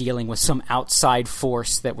was dealing with some outside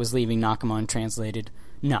force that was leaving Nakama untranslated.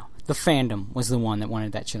 No, the fandom was the one that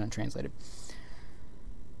wanted that shit untranslated.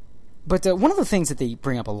 But one of the things that they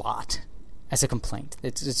bring up a lot as a complaint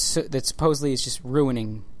that supposedly is just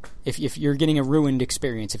ruining, if you're getting a ruined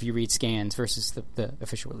experience if you read scans versus the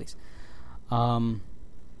official release.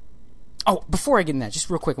 Oh, before I get in that,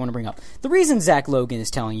 just real quick, I want to bring up the reason Zach Logan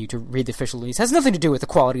is telling you to read the official release has nothing to do with the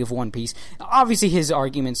quality of One Piece. Obviously, his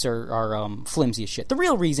arguments are flimsy as shit. The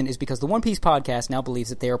real reason is because the One Piece podcast now believes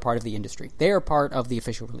that they are part of the industry. They are part of the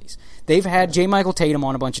official release. They've had J. Michael Tatum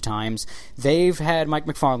on a bunch of times. They've had Mike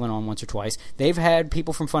McFarlane on once or twice. They've had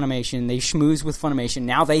people from Funimation. They schmooze with Funimation.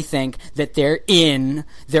 Now they think that they're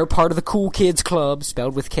part of the Cool Kids Club,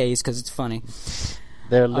 spelled with K's because it's funny.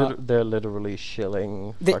 They're literally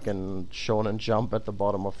shilling fucking Shonen Jump at the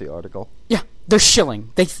bottom of the article. Yeah, they're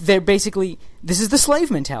shilling. They're basically, this is the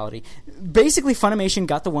slave mentality. Basically, Funimation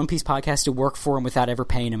got the One Piece podcast to work for them without ever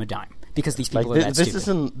paying them a dime because these people are that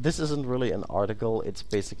stupid. This isn't really an article. It's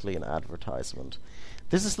basically an advertisement.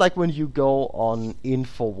 This is like when you go on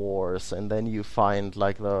InfoWars and then you find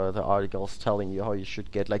like the articles telling you how you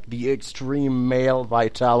should get like the extreme male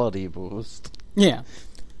vitality boost. Yeah.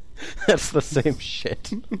 That's the same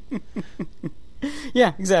shit.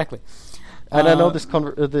 Yeah, exactly. And I know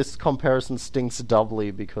this comparison stinks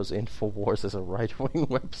doubly because InfoWars is a right-wing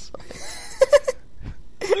website.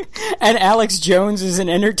 And Alex Jones is an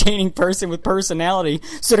entertaining person with personality,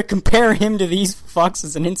 so to compare him to these fucks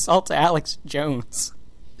is an insult to Alex Jones.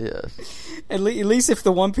 Yes. At least if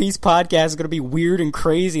the One Piece podcast is going to be weird and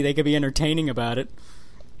crazy, they could be entertaining about it.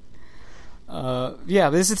 Yeah,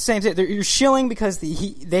 but this is the same thing. You're shilling because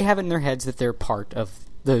they have it in their heads that they're part of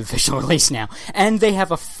the official release now. And they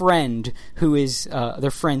have a friend who is,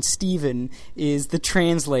 their friend Steven, is the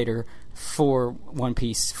translator for One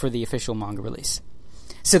Piece for the official manga release.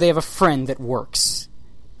 So they have a friend that works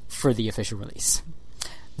for the official release.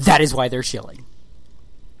 That is why they're shilling.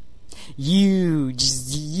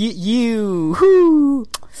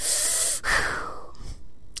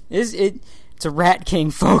 It's a Rat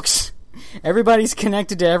King, folks. Everybody's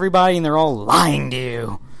connected to everybody, and they're all lying to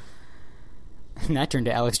you. And that turned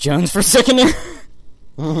to Alex Jones for a second there.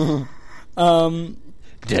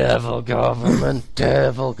 Devil government,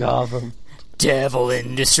 devil government. Devil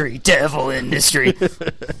industry, devil industry.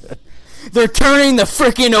 They're turning the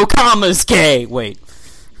frickin' Okamas gay. Wait.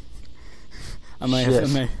 I might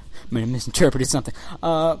have misinterpreted something.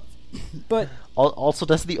 But also,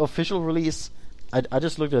 does the official release... I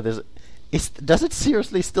just looked at this... Does it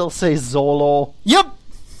seriously still say Zolo? Yep!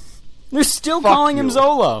 They're still calling him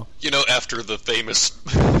Zolo. You know, after the famous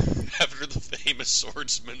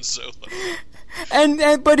swordsman Zolo.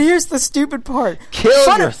 And but here's the stupid part.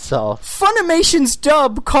 Kill yourself. Funimation's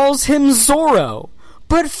dub calls him Zoro.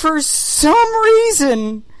 But for some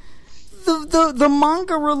reason, the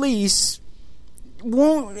manga release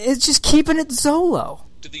it's just keeping it Zolo.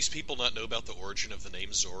 Did these people not know about the origin of the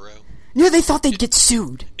name Zoro? Yeah, they thought they'd get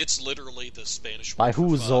sued. It's literally the Spanish word by who,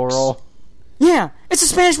 for fox. Zoro? Yeah, it's a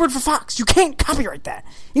Spanish word for fox. You can't copyright that.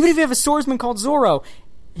 Even if you have a swordsman called Zoro,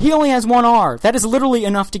 he only has one R. That is literally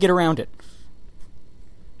enough to get around it.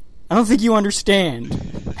 I don't think you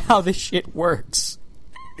understand how this shit works.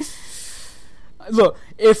 Look,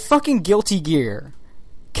 if fucking Guilty Gear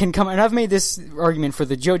can come, and I've made this argument for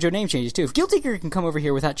the JoJo name changes too. If Guilty Gear can come over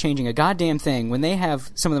here without changing a goddamn thing, when they have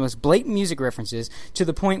some of the most blatant music references to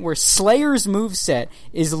the point where Slayer's moveset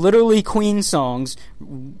is literally Queen songs,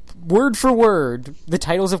 word for word, the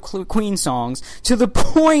titles of Queen songs, to the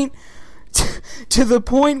point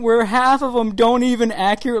where half of them don't even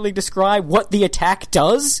accurately describe what the attack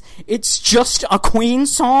does. It's just a Queen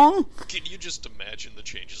song. Can you just imagine the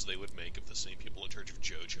changes they would make if the same people in charge of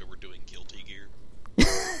JoJo were doing Guilty Gear?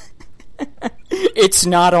 It's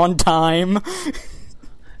not on time.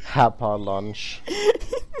 Hapa lunch.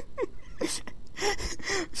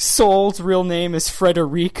 Soul's real name is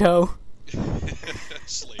Frederico.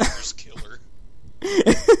 Slayer's killer.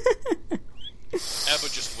 Abba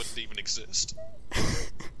just wouldn't even exist.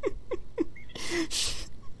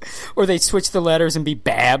 Or they'd switch the letters and be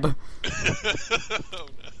Bab. Oh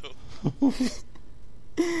no.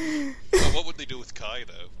 Well, what would they do with Kai,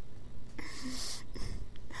 though?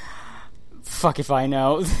 Fuck if I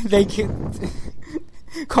know. They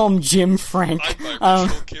call him Jim Frank. I'm my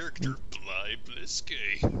original character, Bly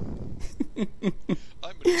Bliskey. I'm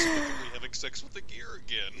inexplicably having sex with the gear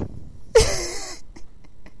again.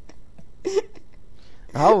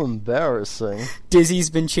 How embarrassing.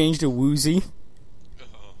 Dizzy's been changed to Woozy.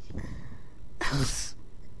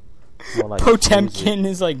 More like Potemkin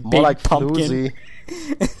is like more big like pumpkin.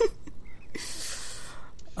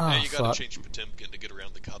 Oh, yeah, you gotta fuck. change Potemkin to get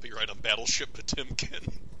around the copyright on Battleship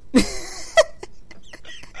Potemkin.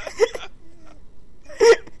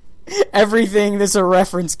 Everything that's a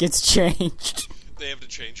reference gets changed. They have to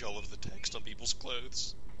change all of the text on people's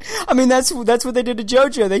clothes. I mean, that's what they did to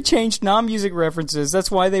JoJo. They changed non-music references. That's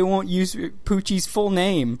why they won't use Poochie's full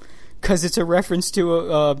name. because it's a reference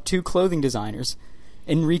to two clothing designers.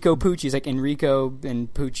 Enrico Pucci is like Enrico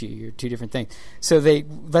and Pucci are two different things. So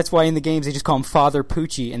that's why in the games they just call him Father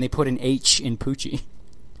Pucci and they put an H in Pucci.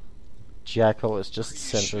 Jacko is just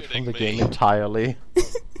censored from the shitting game me? entirely.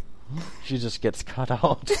 She just gets cut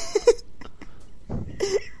out.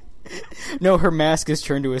 No, her mask is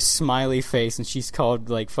turned to a smiley face and she's called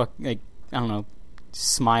like I don't know,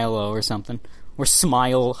 Smilo or something. Or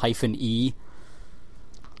Smile-E.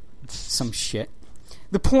 Some shit.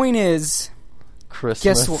 The point is,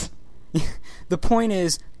 Christmas. guess what? The point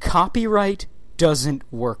is, copyright doesn't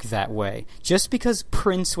work that way. Just because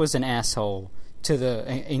Prince was an asshole to the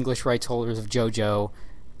English rights holders of JoJo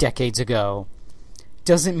decades ago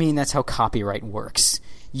doesn't mean that's how copyright works.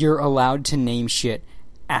 You're allowed to name shit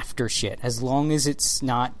after shit as long as it's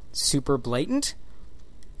not super blatant.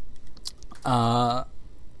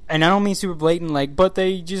 And I don't mean super blatant like, but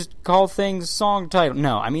they just call things song title.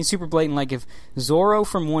 No, I mean super blatant like if Zoro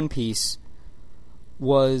from One Piece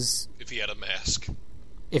was... If he had a mask.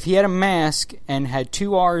 If he had a mask and had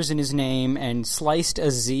 2 R's in his name and sliced a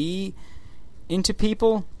Z into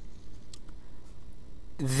people,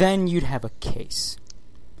 then you'd have a case.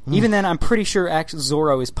 Even then, I'm pretty sure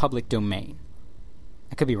Zoro is public domain.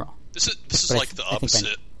 I could be wrong. This is But like the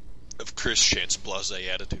opposite of Chris Chant's blasé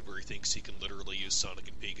attitude, where he thinks he can literally use Sonic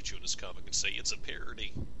and Pikachu in his comic and say it's a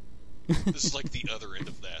parody. This is like the other end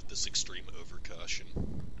of that, this extreme overcaution.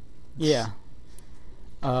 Yeah.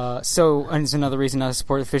 And it's another reason not to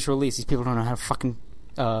support official release. These people don't know how fucking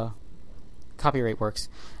copyright works.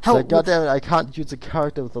 Like, goddammit, I can't use a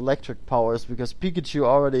character with electric powers because Pikachu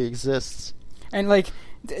already exists. And like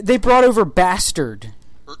they brought over Bastard,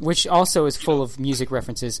 which also is full of music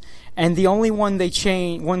references. And the only ones they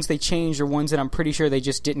changed are ones that I'm pretty sure they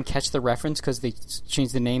just didn't catch the reference because they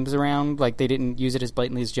changed the names around. Like they didn't use it as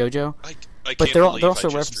blatantly as JoJo. I But can't they're believe also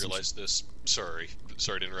I just references. realized this. Sorry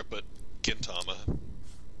to interrupt, but Gintama.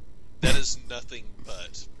 That is nothing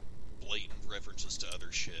but blatant references to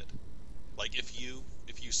other shit. Like if you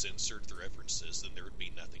censored the references, then there would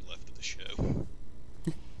be nothing left of the show.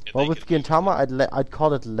 And Well, they with could- Gintama, I'd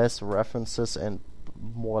call it less references and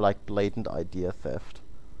more like blatant idea theft.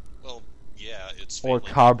 Well, yeah, it's Or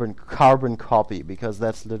Family carbon copy, because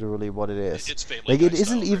that's literally what it is. It's Family Like, Guy it isn't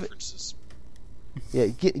style even... references. Yeah,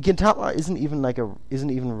 Gintama isn't even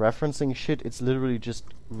referencing shit. It's literally just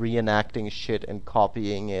reenacting shit and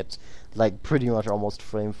copying it, like pretty much almost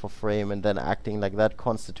frame for frame, and then acting like that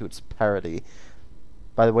constitutes parody.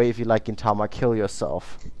 By the way, if you like Gintama, kill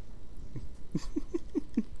yourself.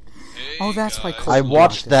 Hey Oh, that's why guys, Colt I Cool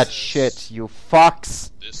watched that this- shit, you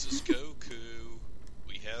fucks. This is Goku.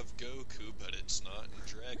 We have Goku, but it's not in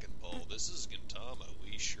Dragon Ball. This is Gintama.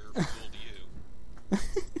 We sure fooled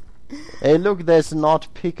you. Hey, look, there's not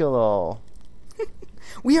Piccolo.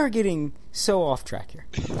 We are getting so off track here.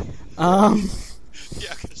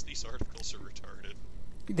 Yeah, because these articles are retarded.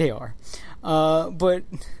 They are, but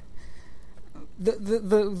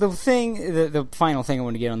the final thing I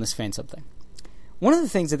want to get on this fan sub thing. One of the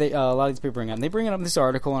things that a lot of these people bring up, and they bring it up in this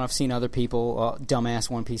article, and I've seen other people,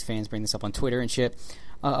 dumbass One Piece fans, bring this up on Twitter and shit.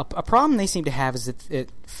 A problem they seem to have is that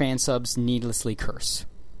fan subs needlessly curse.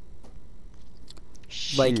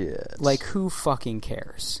 Shit. Like who fucking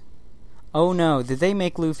cares? Oh no, did they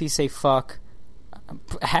make Luffy say fuck?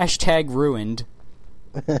 Hashtag ruined.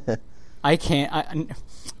 I can't.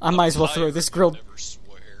 I might as well throw this grilled. Never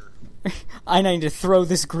swear. I need to throw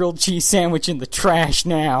this grilled cheese sandwich in the trash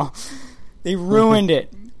now. They ruined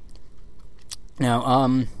it. Now,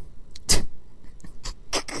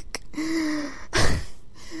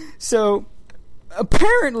 so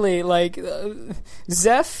apparently, like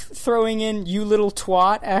Zeph throwing in "you little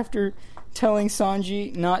twat" after telling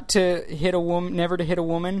Sanji not to hit a woman, never to hit a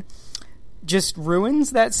woman, just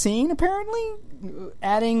ruins that scene. Apparently,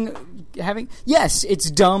 yes, it's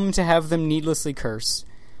dumb to have them needlessly curse.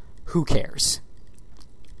 Who cares?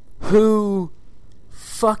 Who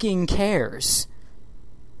fucking cares?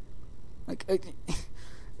 Like,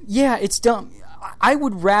 yeah, it's dumb. I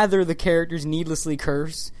would rather the characters needlessly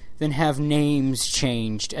curse than have names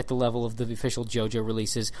changed at the level of the official JoJo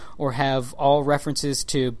releases, or have all references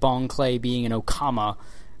to Bon Clay being an Okama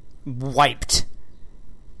wiped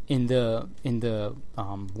in the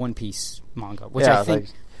One Piece manga, which yeah, I think.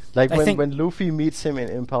 like I think- when Luffy meets him in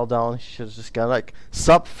Impel Down, he should just go like,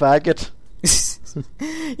 "Sup, faggot."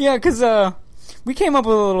 Yeah, because we came up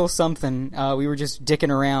with a little something. We were just dicking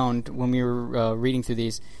around when we were reading through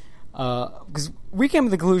these. Because we came to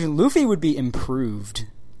the conclusion Luffy would be improved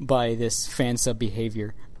by this fan sub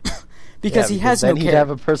behavior. because he has then no he'd character. have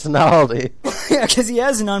a personality. Yeah, because he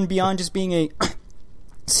has none beyond just being a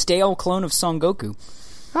stale clone of Son Goku.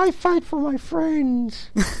 I fight for my friends.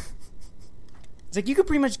 It's like you could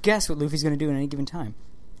pretty much guess what Luffy's going to do at any given time.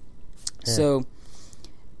 Yeah. So,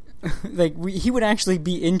 like, he would actually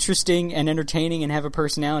be interesting and entertaining and have a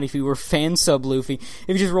personality if he were fan sub Luffy. If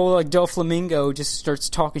you just roll like Doflamingo, just starts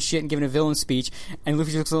talking shit and giving a villain speech, and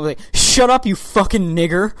Luffy just looks like, "Shut up, you fucking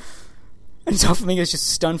nigger!" And Doflamingo's just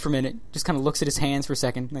stunned for a minute, just kind of looks at his hands for a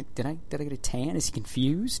second, like, did I get a tan? Is he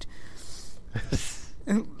confused?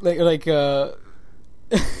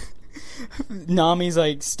 Nami's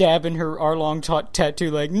like stabbing her Arlong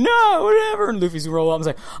tattoo, like, no, whatever. And Luffy's roll up and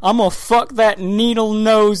like, I'm gonna fuck that needle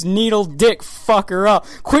nose, needle dick fucker up.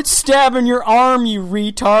 Quit stabbing your arm, you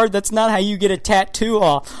retard. That's not how you get a tattoo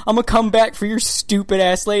off. I'm gonna come back for your stupid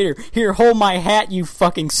ass later. Here, hold my hat, you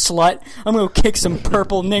fucking slut. I'm gonna kick some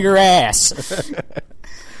purple nigger ass.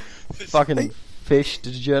 Fucking fish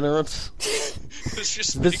degenerates.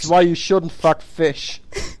 This is why you shouldn't fuck fish.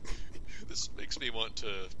 This makes me want to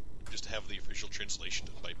just have the official translation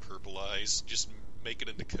of my purple eyes. Just make it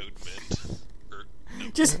into Code Mint. Or, no,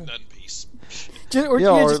 just None Piece.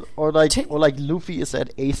 Or like Luffy is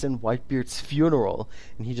at Ace and Whitebeard's funeral,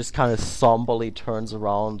 and he just kind of somberly turns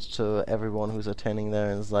around to everyone who's attending there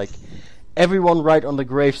and is like, everyone write on the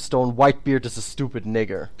gravestone, Whitebeard is a stupid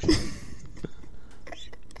nigger.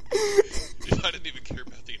 I didn't even care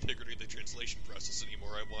about the integrity of the translation process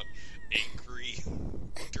anymore. I want angry,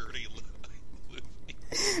 dirty Luffy.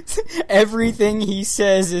 Everything he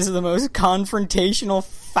says is the most confrontational,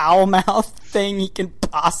 foul-mouthed thing he can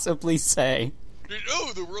possibly say.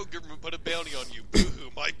 Oh, the world government put a bounty on you.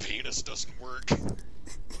 Boo-hoo, my penis doesn't work.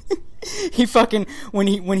 He fucking, when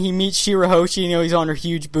he meets Shirahoshi, he's on her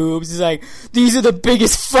huge boobs, he's like, these are the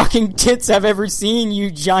biggest fucking tits I've ever seen,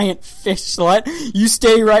 you giant fish slut. You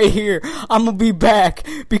stay right here. I'm gonna be back,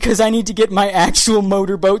 because I need to get my actual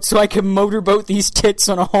motorboat so I can motorboat these tits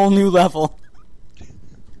on a whole new level.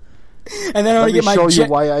 And then I'm gonna get my show you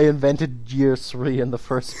why I invented Year 3 in the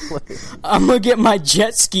first place. I'm gonna get my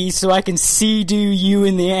jet ski so I can see-do you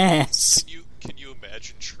in the ass. Can you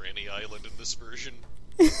imagine Tranny Island in this version?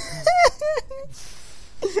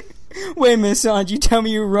 Wait a minute, Sanji, you tell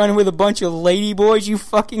me you're running with a bunch of lady boys, you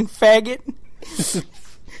fucking faggot?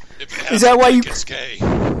 Is that why you... It's gay.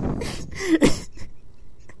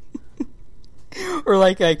 Or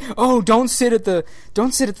like, oh, don't sit at the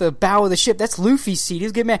bow of the ship. That's Luffy's seat.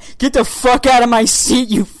 He'll get mad. Get the fuck out of my seat,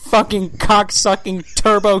 you fucking cock-sucking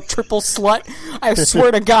turbo triple slut. I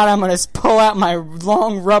swear to God, I'm gonna pull out my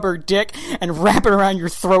long rubber dick and wrap it around your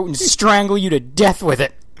throat and strangle you to death with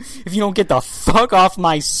it if you don't get the fuck off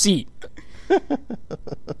my seat.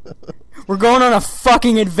 We're going on a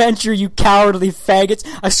fucking adventure, you cowardly faggots.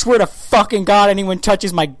 I swear to fucking God, anyone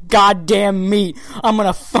touches my goddamn meat, I'm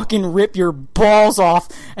gonna fucking rip your balls off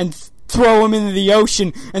and throw them into the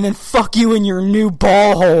ocean and then fuck you in your new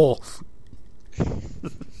ball hole.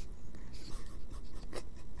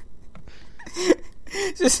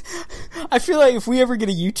 Just, I feel like if we ever get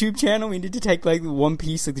a YouTube channel, we need to take like One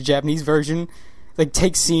Piece, like the Japanese version, like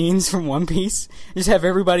take scenes from One Piece, just have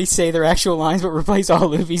everybody say their actual lines, but replace all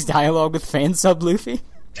Luffy's dialogue with fan sub Luffy.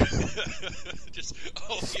 Just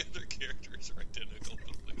all the other characters are identical to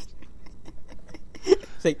Luffy.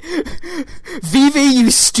 It's like, Vivi,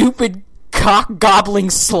 you stupid cock-gobbling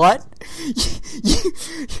slut.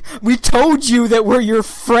 We told you that we're your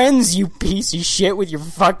friends, you piece of shit, with your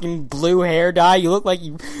fucking blue hair dye. You look like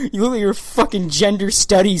you're a fucking gender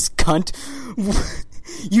studies cunt.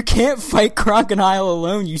 You can't fight Crocodile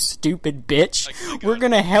alone, you stupid bitch. We're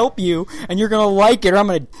gonna help you, and you're gonna like it, or I'm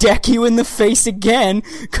gonna deck you in the face again,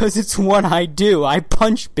 cause it's what I do. I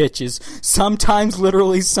punch bitches. Sometimes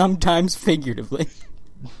literally, sometimes figuratively.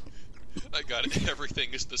 I got it.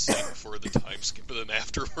 Everything is the same before the time skip, and then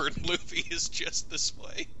afterward, Luffy is just this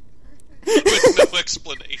way. With no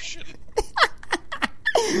explanation.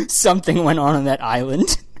 Something went on that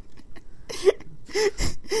island.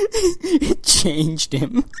 It changed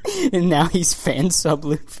him, and now he's fan sub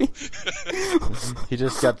Luffy. He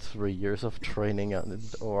just got 3 years of training,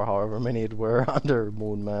 or however many it were, under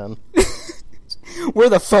Moon Man. Where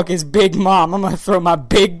the fuck is Big Mom? I'm gonna throw my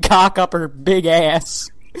big cock up her big ass,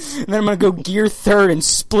 and then I'm gonna go gear third and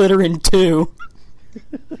split her in two.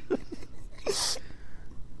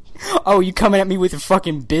 Oh, you coming at me with your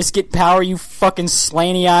fucking biscuit power, you fucking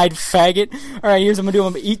slanty-eyed faggot? Alright, here's what I'm gonna do.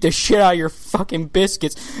 I'm gonna eat the shit out of your fucking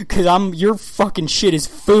biscuits, cause your fucking shit is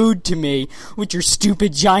food to me, with your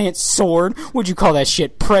stupid giant sword. What'd you call that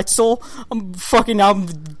shit, pretzel? I'll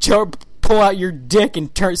pull out your dick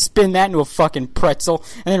and spin that into a fucking pretzel,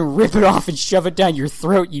 and then rip it off and shove it down your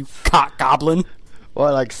throat, you cock goblin.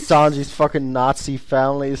 Well, like Sanji's fucking Nazi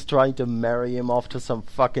family is trying to marry him off to some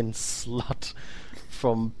fucking slut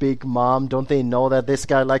from Big Mom. Don't they know that this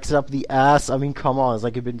guy likes up the ass? I mean, come on, it's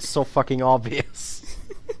like it's been so fucking obvious.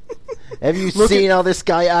 Have you seen how this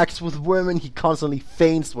guy acts with women? He constantly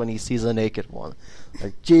faints when he sees a naked one.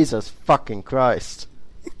 Like, Jesus fucking Christ.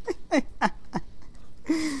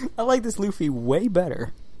 I like this Luffy way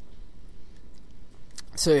better.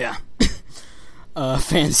 So yeah,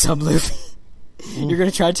 fan sub Luffy. You're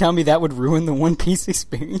gonna try to tell me that would ruin the One Piece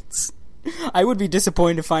experience? I would be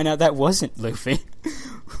disappointed to find out that wasn't Luffy.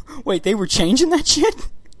 Wait, they were changing that shit?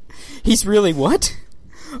 He's really what?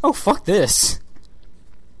 Oh, fuck this.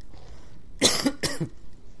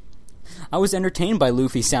 I was entertained by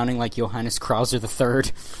Luffy sounding like Johannes Krauser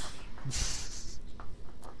III.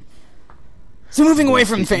 So moving away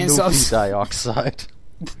from fan subs. Dioxide.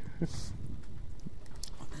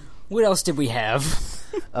 What else did we have?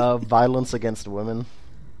 Violence against women.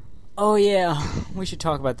 Oh yeah, we should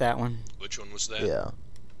talk about that one. Which one was that? Yeah.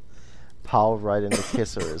 Pow right in the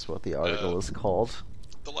kisser is what the article is called.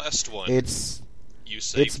 The last one. You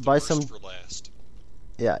saved it's the by worst some for last.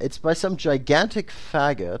 Yeah, it's by some gigantic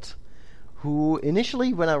faggot who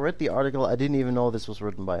initially when I read the article I didn't even know this was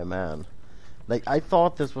written by a man. Like, I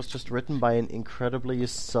thought this was just written by an incredibly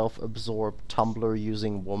self-absorbed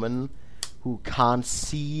Tumblr-using woman who can't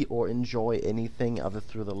see or enjoy anything other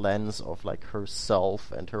through the lens of, like,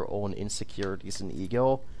 herself and her own insecurities and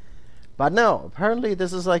ego. But no, apparently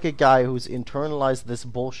this is like a guy who's internalized this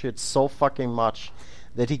bullshit so fucking much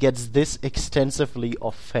that he gets this extensively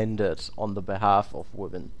offended on the behalf of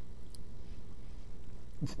women.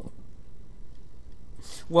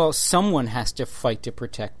 Well, someone has to fight to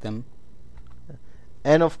protect them.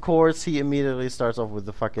 And of course, he immediately starts off with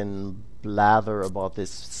the fucking blather about this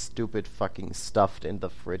stupid fucking stuffed in the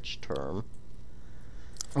fridge term.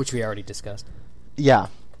 Which we already discussed. Yeah,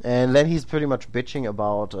 and then he's pretty much bitching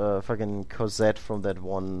about fucking Cosette from that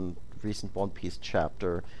one recent One Piece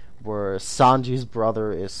chapter where Sanji's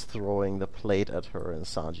brother is throwing the plate at her and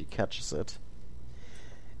Sanji catches it.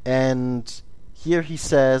 And here he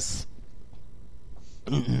says...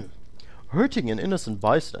 Hurting an innocent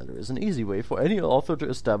bystander is an easy way for any author to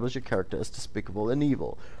establish a character as despicable and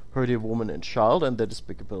evil. Hurt a woman and child, and their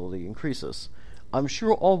despicability increases. I'm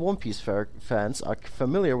sure all One Piece fans are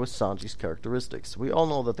familiar with Sanji's characteristics. We all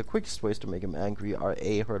know that the quickest ways to make him angry are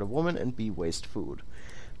A. Hurt a woman, and B. Waste food.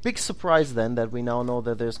 Big surprise then that we now know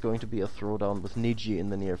that there's going to be a throwdown with Niji in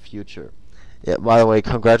the near future. Yeah, by the way,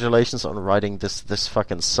 congratulations on writing this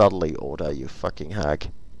fucking subtly, Oda, you fucking hack.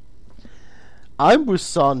 I'm with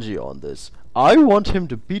Sanji on this. I want him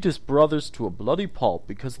to beat his brothers to a bloody pulp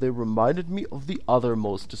because they reminded me of the other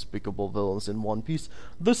most despicable villains in One Piece,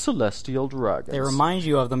 the Celestial Dragons. They remind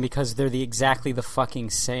you of them because they're exactly the fucking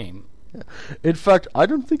same. In fact, I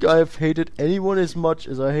don't think I have hated anyone as much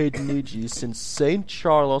as I hate Niji since Saint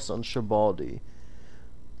Charlos on Shabaldi.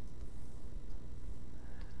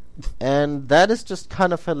 And that is just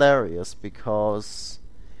kind of hilarious because...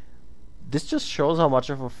 this just shows how much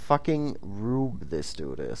of a fucking rube this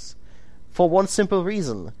dude is. For one simple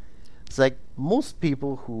reason. It's like, most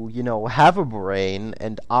people who, you know, have a brain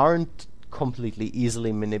and aren't completely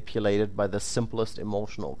easily manipulated by the simplest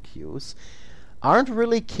emotional cues, aren't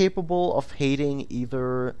really capable of hating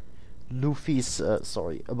either either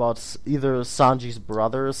Sanji's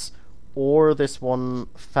brothers or this one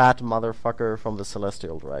fat motherfucker from the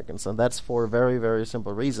Celestial Dragons. And that's for a very, very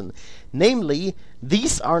simple reason. Namely,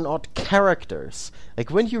 these are not characters. Like,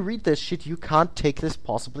 when you read this shit, you can't take this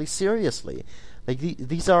possibly seriously. Like,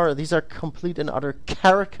 these are complete and utter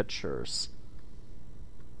caricatures.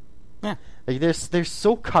 Yeah. Like, they're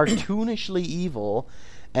so cartoonishly evil,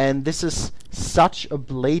 and this is such a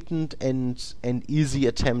blatant and easy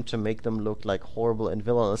attempt to make them look like horrible and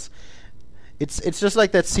villainous. It's just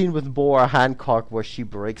like that scene with Boa Hancock where she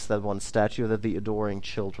breaks that one statue that the adoring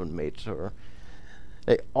children made to her.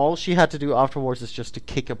 Like, all she had to do afterwards is just to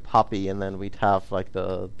kick a puppy, and then we'd have like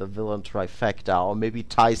the villain trifecta, or maybe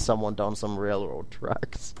tie someone down some railroad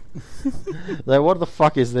tracks. Like, what the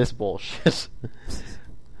fuck is this bullshit?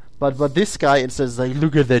 But this guy, it says like,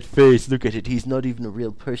 look at that face, look at it, he's not even a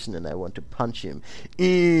real person, and I want to punch him.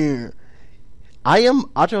 I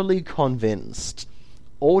am utterly convinced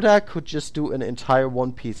Oda could just do an entire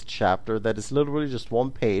One Piece chapter that is literally just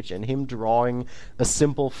one page and him drawing a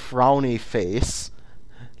simple frowny face,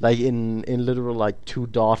 like in literal like two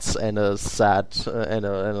dots and a sad and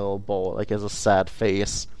a little bow, like as a sad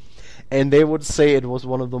face, and they would say it was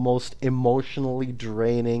one of the most emotionally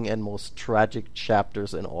draining and most tragic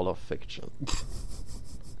chapters in all of fiction.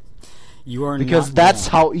 You are because not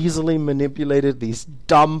that's wrong. how easily manipulated these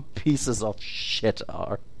dumb pieces of shit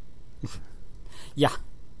are. Yeah.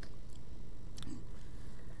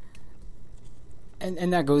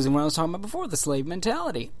 And that goes in what I was talking about before, the slave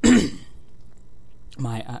mentality.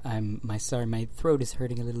 My throat is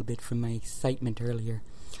hurting a little bit from my excitement earlier.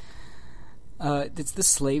 It's the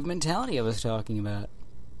slave mentality I was talking about.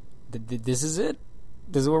 This is it.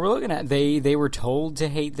 This is what we're looking at. They were told to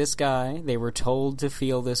hate this guy. They were told to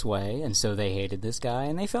feel this way, and so they hated this guy,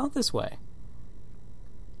 and they felt this way.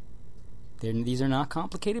 These are not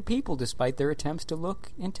complicated people, despite their attempts to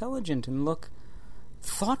look intelligent and look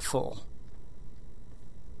thoughtful.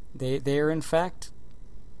 They are, in fact,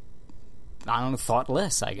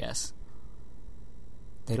 thoughtless, I guess.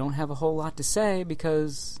 They don't have a whole lot to say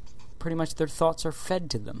because pretty much their thoughts are fed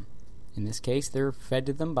to them. In this case, they're fed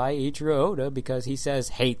to them by Eiichiro Oda because he says,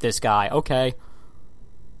 hate this guy. Okay.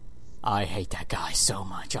 I hate that guy so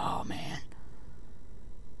much. Oh, man.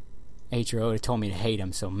 Eiichiro Oda told me to hate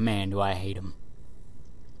him, so man, do I hate him.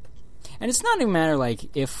 And it's not even a matter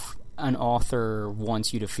like if an author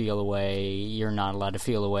wants you to feel a way, you're not allowed to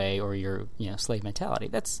feel a way, or you're, slave mentality.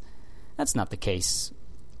 That's not the case.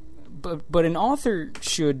 But an author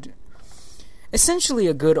should... Essentially,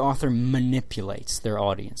 a good author manipulates their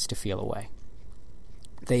audience to feel a way.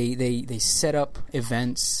 They set up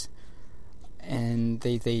events, and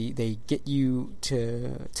they get you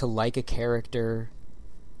to like a character,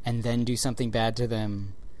 and then do something bad to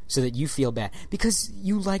them, so that you feel bad because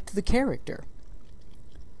you liked the character.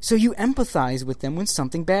 So you empathize with them when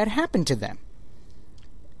something bad happened to them.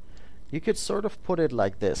 You could sort of put it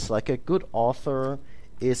like this: like a good author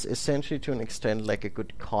is essentially to an extent like a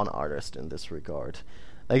good con artist in this regard.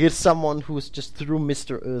 Like it's someone who's just through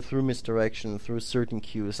misdirection, through certain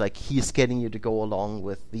cues, like he's getting you to go along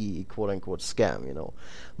with the quote-unquote scam,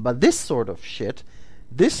 But this sort of shit,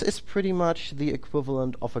 this is pretty much the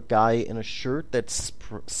equivalent of a guy in a shirt that's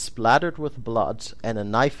splattered with blood and a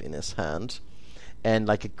knife in his hand and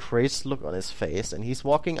like a crazed look on his face, and he's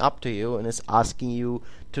walking up to you and is asking you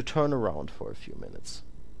to turn around for a few minutes.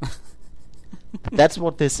 That's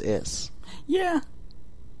what this is. Yeah.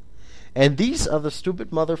 And these are the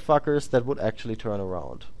stupid motherfuckers that would actually turn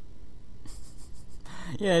around.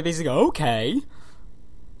 Yeah, basically, okay.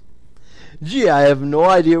 Gee, I have no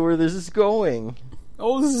idea where this is going.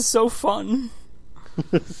 Oh, this is so fun.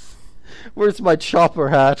 Where's my chopper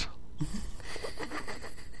hat?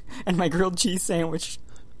 And my grilled cheese sandwich.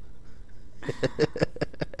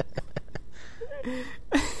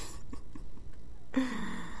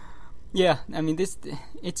 Yeah, I mean,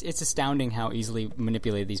 it's astounding how easily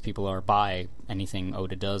manipulated these people are by anything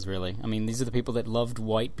Oda does, really. I mean, these are the people that loved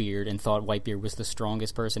Whitebeard and thought Whitebeard was the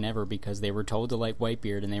strongest person ever because they were told to like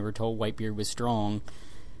Whitebeard and they were told Whitebeard was strong,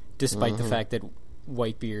 despite the fact that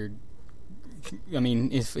Whitebeard... I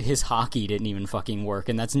mean, if his hockey didn't even fucking work,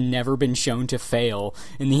 and that's never been shown to fail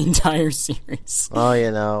in the entire series. Oh,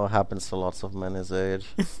 it happens to lots of men his age.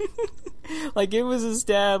 Like, it was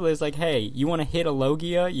established, like, hey, you want to hit a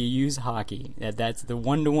Logia, you use hockey. That's the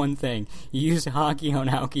one-to-one thing. You use hockey on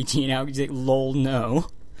Aokiji, and Aokiji's like, lol, no.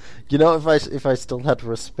 If I still had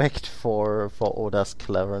respect for Oda's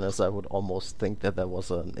cleverness, I would almost think that was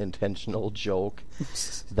an intentional joke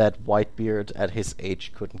that Whitebeard at his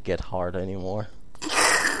age couldn't get hard anymore.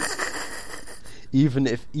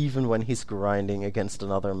 even when he's grinding against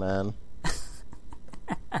another man.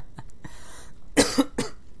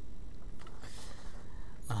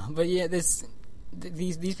 But yeah, these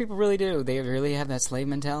people really do. They really have that slave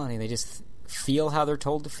mentality. They just feel how they're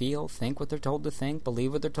told to feel, think what they're told to think,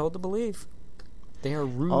 believe what they're told to believe. They are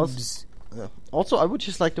rubes. Also, I would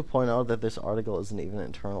just like to point out that this article isn't even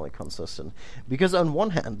internally consistent. Because on one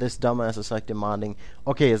hand, this dumbass is like demanding,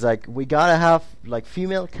 okay, it's like, we gotta have like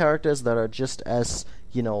female characters that are just as,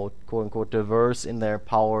 quote-unquote diverse in their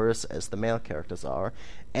powers as the male characters are.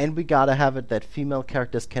 And we gotta have it that female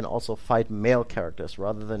characters can also fight male characters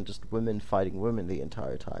rather than just women fighting women the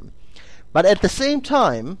entire time. But at the same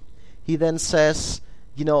time, he then says,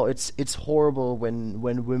 it's horrible when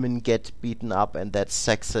women get beaten up and that's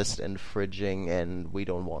sexist and fridging and we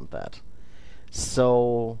don't want that.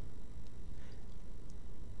 So,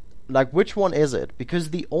 like, which one is it? Because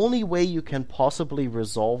the only way you can possibly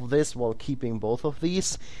resolve this while keeping both of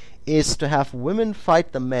these is to have women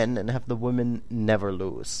fight the men and have the women never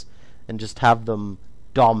lose. And just have them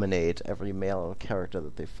dominate every male character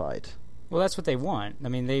that they fight. Well, that's what they want. I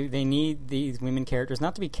mean, they need these women characters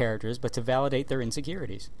not to be characters, but to validate their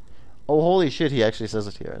insecurities. Oh, holy shit, he actually says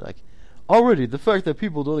it here. Like, already, the fact that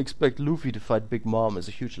people don't expect Luffy to fight Big Mom is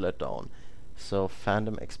a huge letdown. So,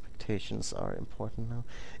 fandom expectations are important now.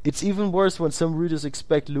 It's even worse when some readers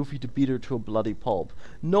expect Luffy to beat her to a bloody pulp.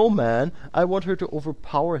 No, man, I want her to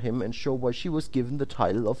overpower him and show why she was given the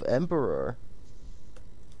title of Emperor.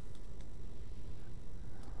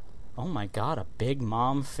 oh my god, a Big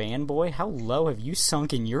Mom fanboy? How low have you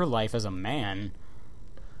sunk in your life as a man?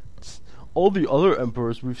 All the other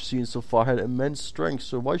emperors we've seen so far had immense strength,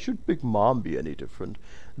 so why should Big Mom be any different?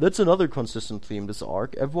 That's another consistent theme this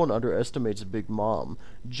arc. Everyone underestimates Big Mom.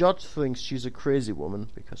 Judd thinks she's a crazy woman,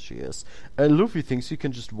 because she is, and Luffy thinks he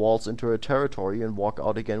can just waltz into her territory and walk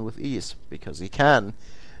out again with ease, because he can.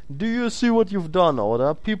 Do you see what you've done,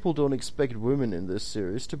 Oda? People don't expect women in this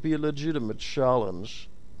series to be a legitimate challenge.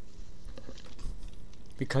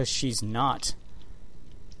 Because she's not.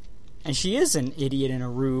 And she is an idiot and a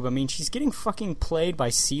rube. I mean, she's getting fucking played by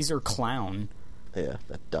Caesar Clown. Yeah,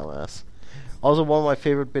 that dumbass. Also, one of my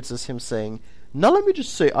favorite bits is him saying, "Now let me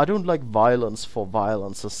just say, I don't like violence for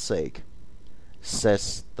violence's sake,"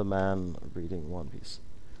 says the man reading One Piece.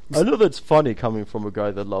 I know that's funny coming from a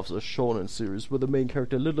guy that loves a shonen series where the main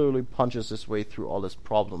character literally punches his way through all his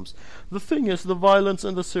problems. The thing is, the violence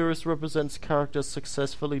in the series represents characters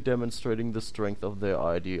successfully demonstrating the strength of their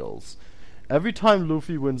ideals. Every time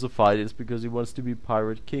Luffy wins a fight, it's because he wants to be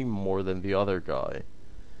Pirate King more than the other guy.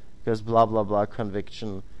 Because blah blah blah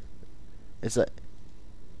conviction. It's a...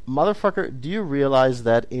 Motherfucker, do you realize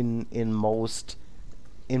that in most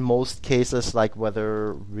cases, like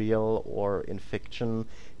whether real or in fiction,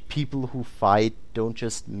 people who fight don't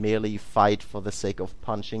just merely fight for the sake of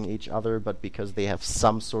punching each other, but because they have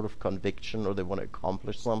some sort of conviction or they want to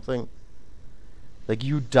accomplish something? Like,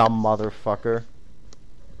 you dumb motherfucker.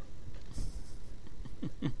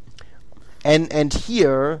 And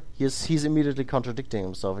here he's immediately contradicting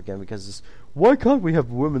himself again, because why can't we have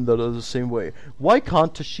women that are the same way? Why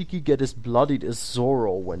can't Tashiki get as bloodied as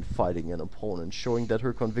Zoro when fighting an opponent, showing that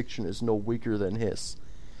her conviction is no weaker than his?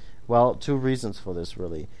 Well, two reasons for this,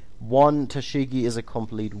 really. One, Tashiki is a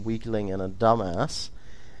complete weakling and a dumbass.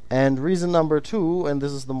 And reason number two, and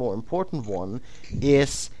this is the more important one,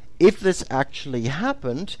 is if this actually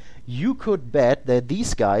happened, you could bet that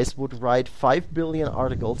these guys would write 5 billion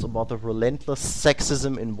articles about the relentless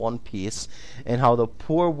sexism in One Piece and how the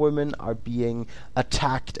poor women are being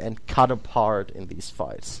attacked and cut apart in these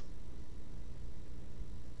fights.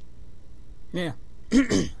 Yeah.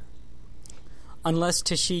 Unless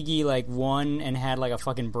Tashigi, like, won and had, like, a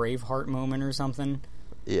fucking Braveheart moment or something.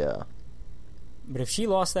 Yeah. But if she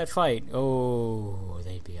lost that fight, oh,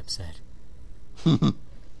 they'd be upset.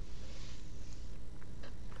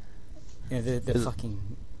 Yeah, the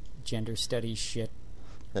fucking gender studies shit.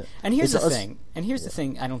 Yeah. And here's the thing. The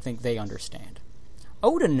thing I don't think they understand.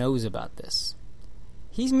 Oda knows about this.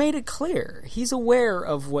 He's made it clear. He's aware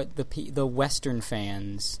of what the Western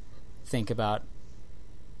fans think about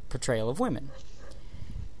portrayal of women.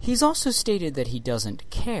 He's also stated that he doesn't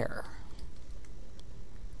care.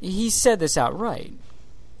 He said this outright.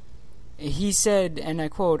 He said, and I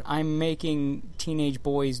quote, "I'm making teenage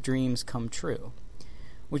boys' dreams come true."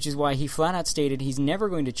 Which is why he flat out stated he's never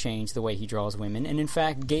going to change the way he draws women, and in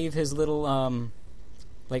fact gave his little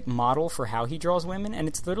model for how he draws women, and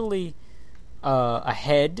it's literally a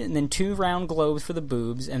head and then 2 round globes for the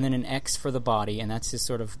boobs and then an X for the body, and that's his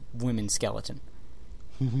sort of women skeleton.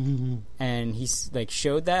 And he's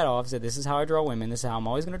showed that off, said this is how I draw women, this is how I'm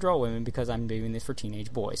always going to draw women because I'm doing this for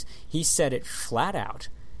teenage boys. He said it flat out.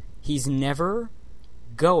 He's never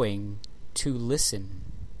going to listen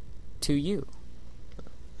to you.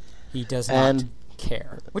 He does not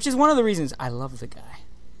care. Which is one of the reasons I love the guy.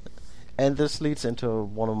 And this leads into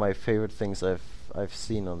one of my favorite things I've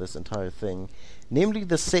seen on this entire thing. Namely,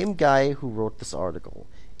 the same guy who wrote this article.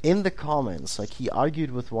 In the comments, he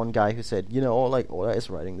argued with one guy who said, Oda is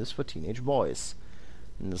writing this for teenage boys.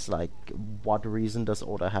 And it's like, what reason does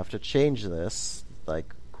Oda have to change this?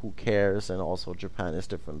 Who cares? And also, Japan is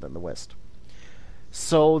different than the West.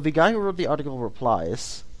 So, the guy who wrote the article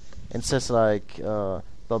replies and says,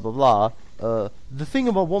 blah blah blah. The thing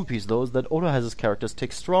about One Piece, though, is that Oda has his characters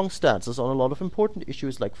take strong stances on a lot of important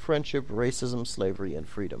issues like friendship, racism, slavery, and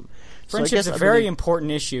freedom. Friendship is a very important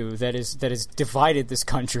issue that is divided this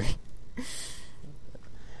country.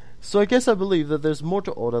 So I guess I believe that there's more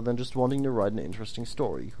to Oda than just wanting to write an interesting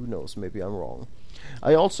story. Who knows, maybe I'm wrong.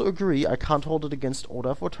 I also agree I can't hold it against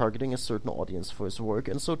Oda for targeting a certain audience for his work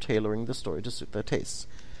and so tailoring the story to suit their tastes.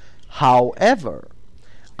 However,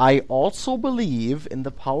 I also believe in the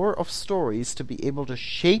power of stories to be able to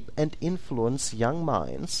shape and influence young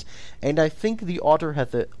minds, and I think the author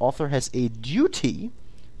has a duty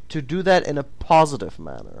to do that in a positive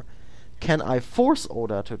manner. Can I force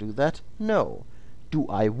Oda to do that? No. Do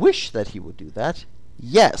I wish that he would do that?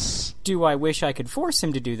 Yes. Do I wish I could force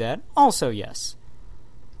him to do that? Also yes.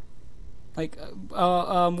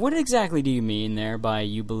 What exactly do you mean there by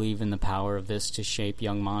you believe in the power of this to shape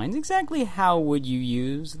young minds? Exactly how would you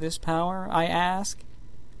use this power, I ask?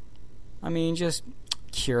 I mean, just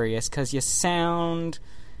curious, because you sound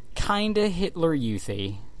kinda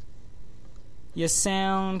Hitler-youthy. You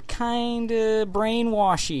sound kinda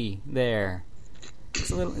brainwashy there.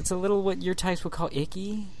 It's a little what your types would call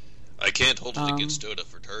icky. I can't hold it against Oda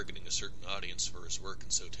for targeting a certain audience for his work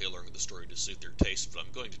and so tailoring the story to suit their taste, but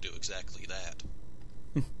I'm going to do exactly that.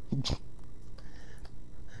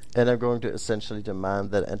 And I'm going to essentially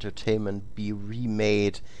demand that entertainment be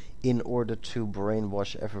remade in order to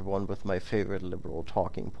brainwash everyone with my favorite liberal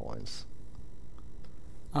talking points.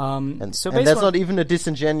 And that's not even a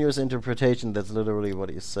disingenuous interpretation, that's literally what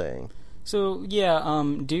he's saying. So, yeah,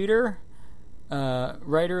 Duder,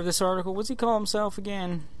 writer of this article, what's he call himself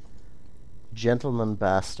again? Gentleman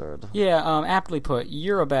bastard. Yeah, aptly put.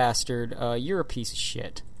 You're a bastard. You're a piece of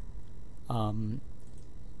shit.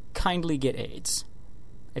 Kindly get AIDS.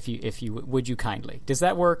 If you would you kindly? Does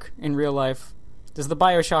that work in real life? Does the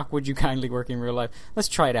Bioshock would you kindly work in real life? Let's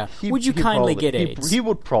try it out. Would you kindly get AIDS? He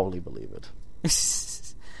would probably believe it.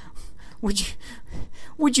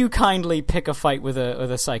 Would you kindly pick a fight with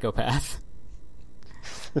a psychopath?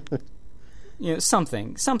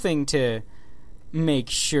 Something to make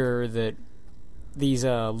sure that these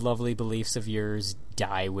lovely beliefs of yours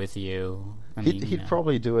die with you. He'd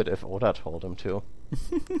probably do it if Oda told him to.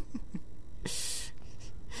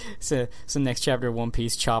 So next chapter of One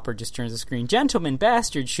Piece, Chopper just turns the screen. Gentlemen,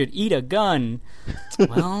 bastards should eat a gun.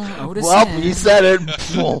 Well, Oda well, said. He said it.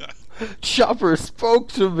 Chopper spoke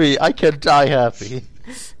to me. I can die happy.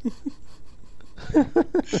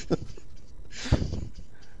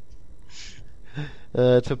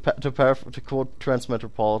 To quote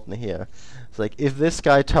Transmetropolitan here, it's like, if this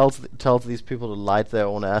guy tells these people to light their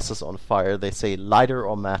own asses on fire, they say lighter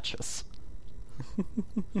or matches.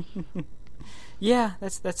 Yeah,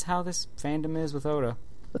 that's how this fandom is with Oda.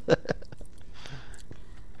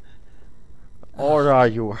 Oda,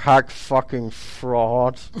 you hack fucking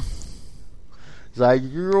fraud. It's like,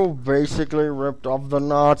 you basically ripped off the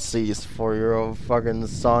Nazis for your fucking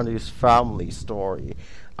Sanji's family story.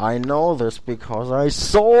 I know this because I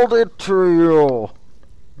sold it to you.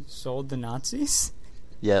 Sold the Nazis?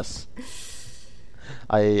 Yes.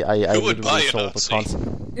 I literally sold the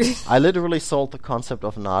concept. I literally sold the concept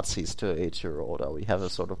of Nazis to Eiichiro Oda. We have a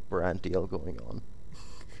sort of brand deal going on.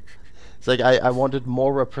 It's like, I wanted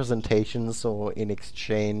more representation, so in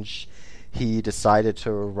exchange, he decided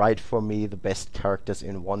to write for me the best characters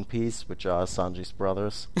in One Piece, which are Sanji's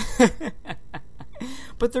brothers.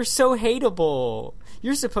 But they're so hateable.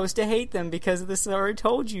 You're supposed to hate them because the story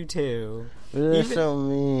told you to. They're so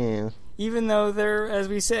mean. Even though they're, as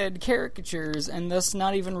we said, caricatures, and thus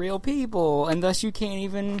not even real people, and thus you can't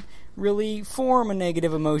even really form a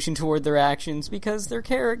negative emotion toward their actions because they're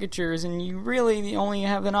caricatures, and you really only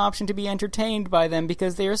have an option to be entertained by them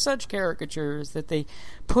because they are such caricatures that they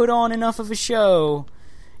put on enough of a show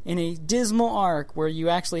in a dismal arc where you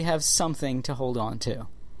actually have something to hold on to.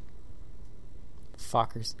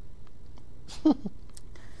 Fuckers.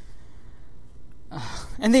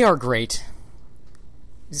 And they are great.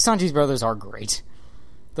 Sanji's brothers are great.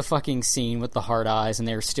 The fucking scene with the hard eyes, and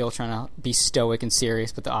they're still trying to be stoic and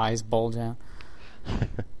serious, but the eyes bulge out.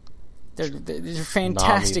 They're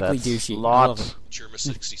fantastically douchey. I love them. Germa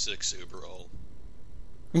 66 overall.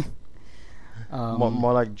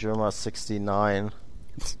 More like Germa 69.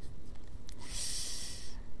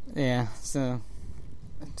 Yeah, so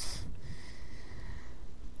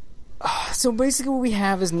basically what we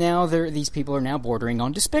have is now these people are now bordering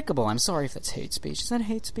on despicable. I'm sorry if that's hate speech. Is that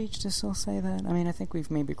hate speech to still say that? I mean, I think we've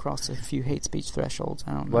maybe crossed a few hate speech thresholds.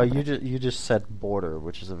 I don't know. Well, you just said border,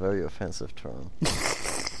 which is a very offensive term.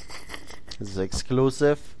 It's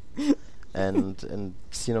exclusive and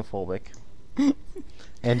xenophobic.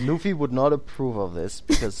 And Luffy would not approve of this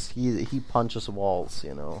because he punches walls,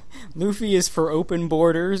 you know. Luffy is for open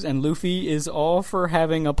borders, and Luffy is all for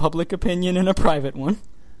having a public opinion and a private one.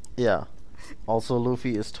 Yeah. Also,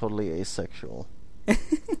 Luffy is totally asexual.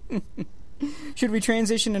 Should we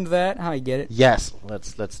transition into that? How you get it? Yes.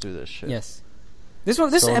 Let's do this shit. Yes. This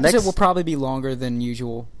episode will probably be longer than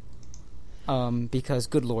usual, because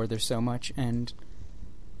good lord, there's so much, and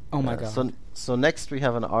oh my god. So next we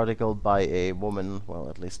have an article by a woman, well,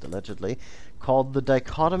 at least allegedly, called "The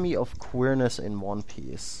Dichotomy of Queerness in One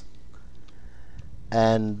Piece,"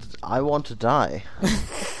 and I want to die.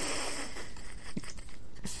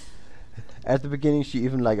 At the beginning, she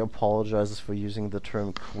even apologizes for using the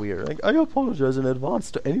term queer. I apologize in advance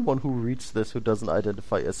to anyone who reads this who doesn't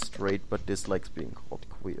identify as straight but dislikes being called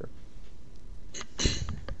queer.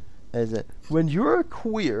 When you're a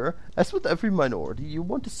queer, as with every minority, you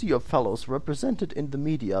want to see your fellows represented in the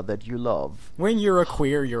media that you love. When you're a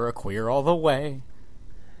queer all the way.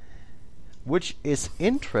 Which is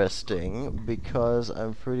interesting because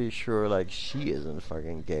I'm pretty sure like she isn't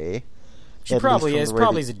fucking gay. She At probably least is. from the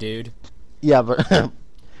Probably is a dude. Yeah, but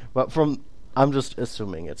but from I'm just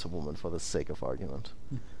assuming it's a woman for the sake of argument.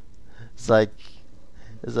 It's like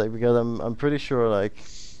because I'm pretty sure like,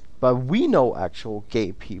 but we know actual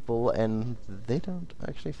gay people and they don't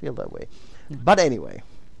actually feel that way. But anyway.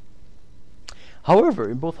 However,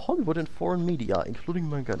 in both Hollywood and foreign media, including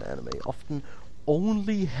manga and anime, often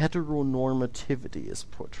only heteronormativity is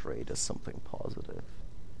portrayed as something positive.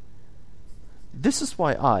 This is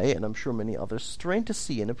why I, and I'm sure many others, strain to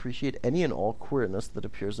see and appreciate any and all queerness that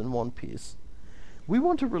appears in One Piece. We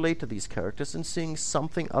want to relate to these characters, and seeing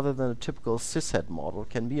something other than a typical cishet model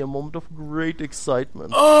can be a moment of great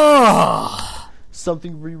excitement. Oh!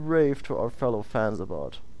 Something we rave to our fellow fans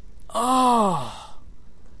about. Oh!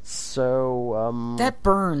 So, That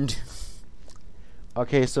burned.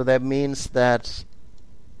 okay, so that means that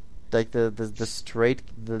like the straight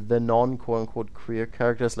the non quote unquote queer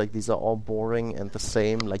characters, like these are all boring and the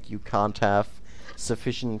same, like you can't have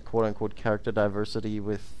sufficient quote unquote character diversity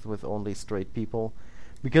with only straight people.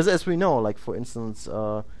 Because as we know, like for instance,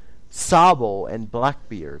 Sabo and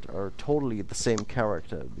Blackbeard are totally the same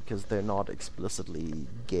character because they're not explicitly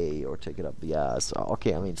gay or take it up the ass.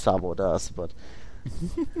 Okay, I mean Sabo does, but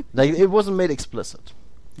like it wasn't made explicit.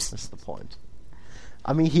 That's the point.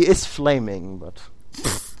 I mean he is flaming,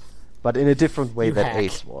 but in a different way You that hack.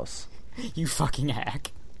 Ace was. You fucking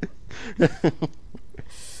hack.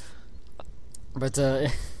 But,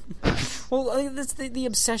 well, that's the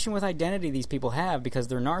obsession with identity these people have because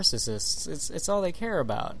they're narcissists. It's all they care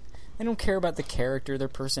about. They don't care about the character, their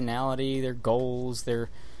personality, their goals, their,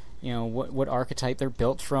 what archetype they're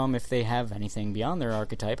built from, if they have anything beyond their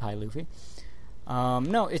archetype. Hi, Luffy.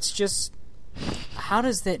 No, it's just, how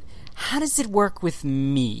does it work with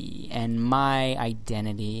me and my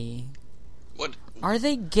identity? What? Are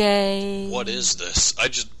they gay? What is this?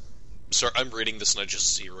 Sorry, I'm reading this and I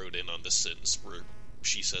just zeroed in on this sentence where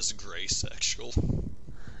she says gray sexual.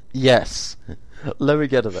 Yes. Let me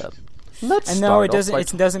get to that. And no, it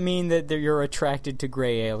doesn't mean that you're attracted to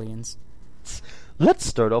gray aliens. Let's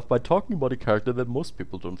start off by talking about a character that most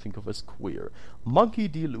people don't think of as queer. Monkey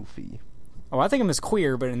D. Luffy. Oh, I think him as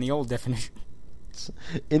queer, but in the old definition.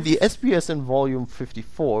 In the SBS in Volume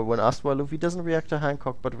 54, when asked why Luffy doesn't react to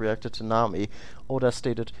Hancock but reacted to Nami, Oda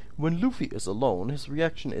stated, "When Luffy is alone, his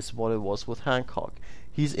reaction is what it was with Hancock.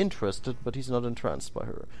 He's interested, but he's not entranced by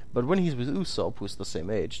her. But when he's with Usopp, who's the same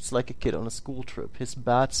age, it's like a kid on a school trip. His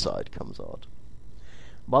bad side comes out."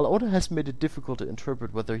 While Oda has made it difficult to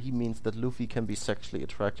interpret whether he means that Luffy can be sexually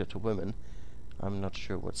attracted to women, I'm not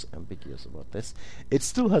sure what's ambiguous about this, it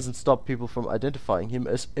still hasn't stopped people from identifying him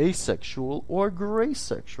as asexual or gray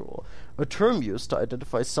sexual, a term used to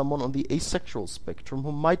identify someone on the asexual spectrum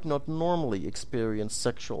who might not normally experience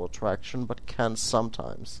sexual attraction but can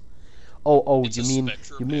sometimes. It's you a mean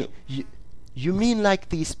spectrum, you mean like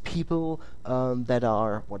these people that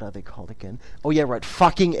are, what are they called again? Oh yeah, right,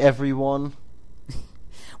 fucking everyone.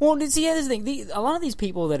 Well, see, here's the thing. A lot of these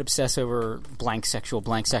people that obsess over blank sexual,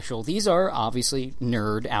 these are obviously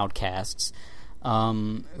nerd outcasts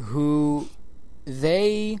who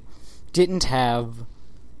they didn't have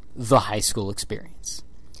the high school experience.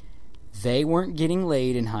 They weren't getting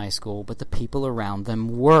laid in high school, but the people around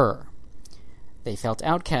them were. They felt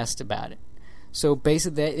outcast about it. So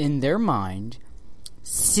basically, in their mind,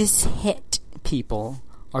 cishet people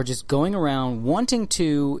are just going around wanting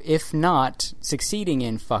to, if not succeeding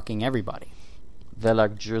in fucking everybody. They're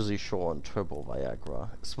like Jersey Shore and Turbo Viagra.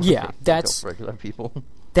 Yeah, that's regular people.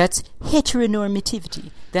 That's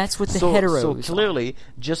heteronormativity. That's what the heteros So are. clearly,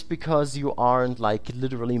 just because you aren't like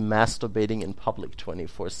literally masturbating in public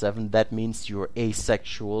 24/7, that means you're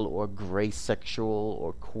asexual or gray sexual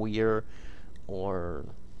or queer or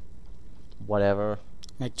whatever.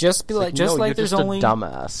 Like, just like no, there's you're just only a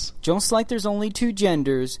dumbass. Just like there's only two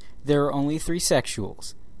genders, there are only three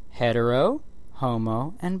sexuals: hetero,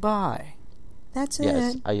 homo, and bi. That's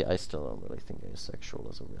Yes, it. I still don't really think asexual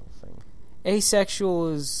is a real thing.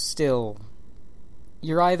 Asexual is still,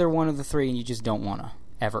 you're either one of the three and you just don't want to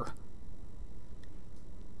ever.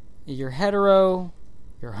 You're hetero,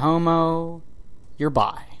 you're homo, you're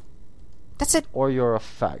bi. That's it. Or you're a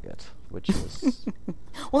faggot, which is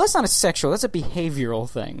Well, that's not a sexual, that's a behavioral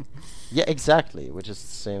thing. yeah, exactly, which is the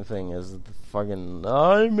same thing as the fucking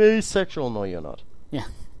I'm asexual. No, you're not. Yeah.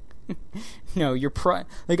 No, you're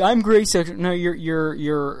like, I'm gray sexual. No,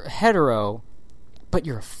 you're hetero, but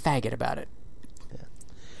you're a faggot about it.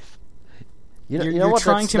 Yeah. You're what?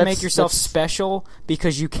 trying to make yourself let's- special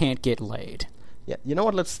because you can't get laid. Yeah, you know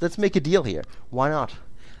what? Let's make a deal here. Why not?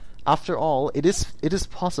 After all, it is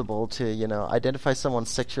possible to, identify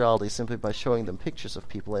someone's sexuality simply by showing them pictures of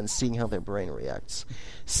people and seeing how their brain reacts.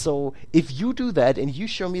 So if you do that and you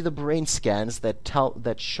show me the brain scans that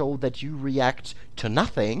show that you react to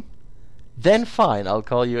nothing, then fine, I'll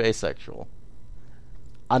call you asexual.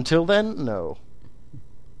 Until then, no.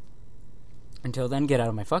 Until then, get out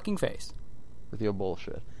of my fucking face. With your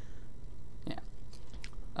bullshit. Yeah.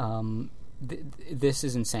 This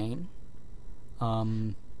is insane.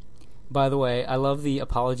 By the way, I love the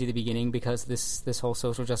apology at the beginning because this whole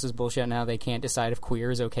social justice bullshit now, they can't decide if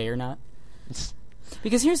queer is okay or not.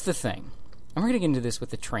 Because here's the thing. And we're going to get into this with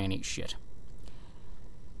the tranny shit.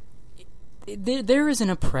 There is an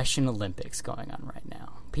oppression Olympics going on right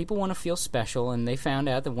now. People want to feel special, and they found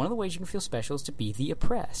out that one of the ways you can feel special is to be the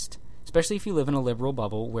oppressed. Especially if you live in a liberal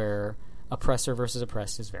bubble where oppressor versus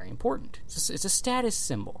oppressed is very important. It's a status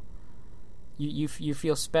symbol. You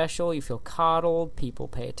feel special, you feel coddled, people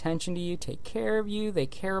pay attention to you, take care of you, they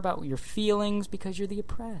care about your feelings because you're the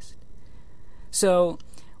oppressed. So,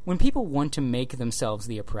 when people want to make themselves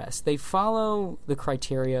the oppressed, they follow the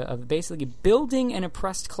criteria of basically building an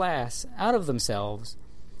oppressed class out of themselves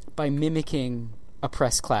by mimicking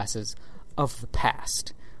oppressed classes of the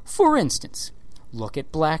past. For instance, look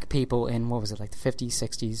at black people in, the 50s,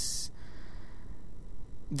 60s.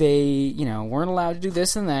 They, weren't allowed to do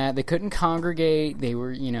this and that. They couldn't congregate. They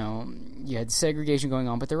were, you had segregation going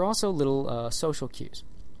on, but there were also little social cues.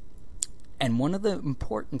 And one of the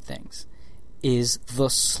important things is the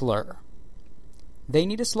slur. They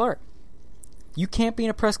need a slur. You can't be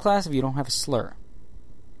an oppressed class if you don't have a slur.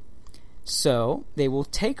 So, they will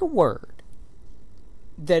take a word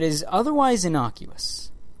that is otherwise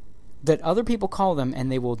innocuous, that other people call them, and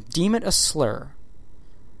they will deem it a slur.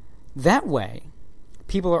 That way,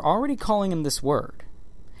 people are already calling him this word,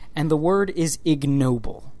 and the word is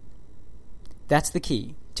ignoble. That's the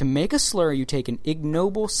key. To make a slur, you take an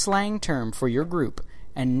ignoble slang term for your group,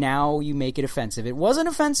 and now you make it offensive. It wasn't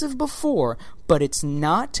offensive before, but it's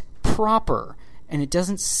not proper, and it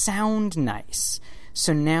doesn't sound nice.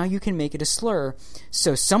 So now you can make it a slur.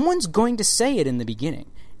 So someone's going to say it in the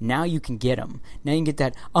beginning. Now you can get them. Now you can get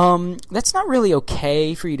that, that's not really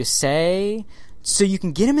okay for you to say. So you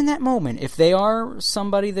can get them in that moment. If they are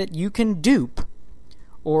somebody that you can dupe,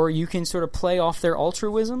 or you can sort of play off their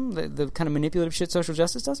altruism, the kind of manipulative shit social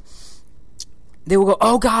justice does, they will go,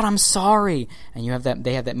 "Oh God, I'm sorry," and you have that.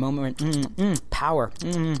 They have that moment when power.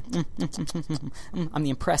 I'm the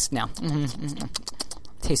impressed now.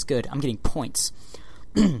 Tastes good. I'm getting points.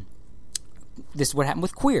 This is what happened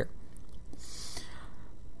with queer.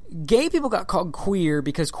 Gay people got called queer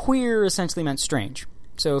because queer essentially meant strange.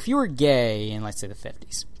 So if you were gay in, let's say, the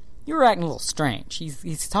 50s, you were acting a little strange.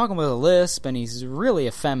 He's talking with a lisp, and he's really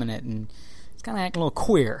effeminate, and he's kind of acting a little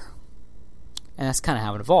queer. And that's kind of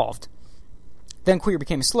how it evolved. Then queer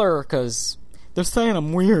became a slur because they're saying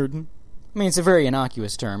I'm weird. I mean, it's a very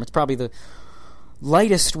innocuous term. It's probably the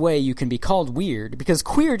lightest way you can be called weird, because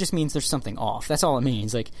queer just means there's something off. That's all it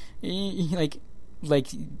means. Like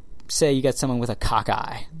say you got someone with a cock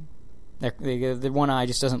eye. Their one eye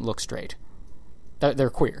just doesn't look straight.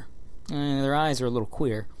 They're queer. Their eyes are a little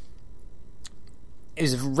queer.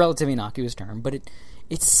 It's a relatively innocuous term, but it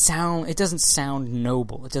doesn't sound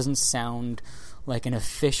noble. It doesn't sound like an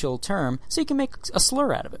official term, so you can make a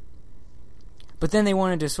slur out of it. But then they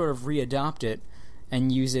wanted to sort of readopt it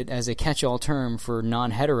and use it as a catch-all term for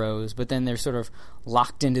non-heteros, but then they're sort of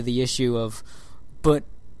locked into the issue of, but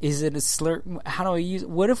is it a slur? How do I use it?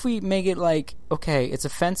 What if we make it like, okay, it's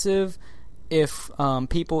offensive if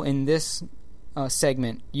people in this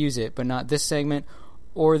segment use it, but not this segment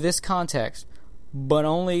or this context, but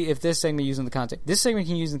only if this segment uses in the context. This segment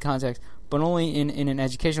can use in the context, but only in an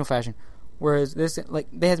educational fashion. Whereas this, like,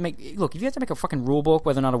 they have to make, look, if you have to make a fucking rule book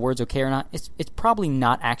whether or not a word's okay or not, it's probably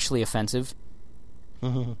not actually offensive.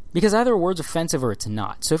 Because either a word's offensive or it's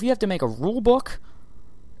not. So if you have to make a rule book,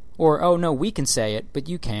 or, oh no, we can say it, but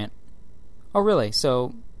you can't. Oh really?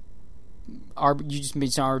 So you just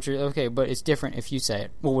made some arbitrary, okay, but it's different if you say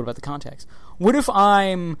it. Well, what about the context? What if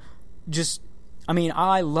I'm just,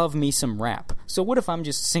 I love me some rap. So what if I'm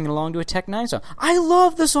just singing along to a Tech Nine song? I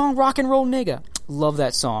love the song Rock and Roll Nigga. Love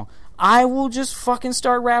that song. I will just fucking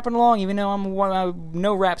start rapping along, even though I have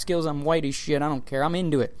no rap skills, I'm white as shit, I don't care, I'm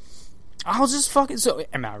into it. I'll just fucking, so,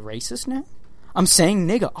 am I racist now? I'm saying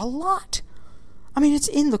nigga a lot. It's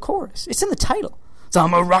in the chorus. It's in the title. So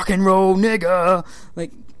I'm a rock and roll nigga.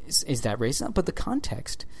 Like, is that racist? But the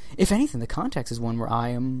context, if anything, the context is one where I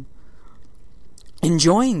am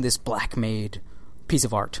enjoying this black-made piece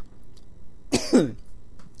of art.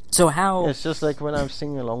 So how... It's just like when I'm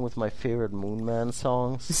singing along with my favorite Moon Man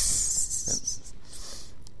songs.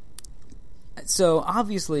 So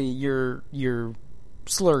obviously your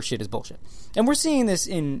slur shit is bullshit. And we're seeing this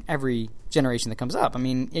in every generation that comes up. I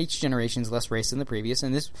mean, each generation is less racist than the previous,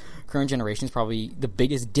 and this current generation is probably the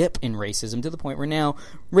biggest dip in racism, to the point where now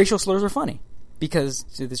racial slurs are funny. Because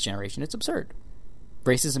to this generation, it's absurd.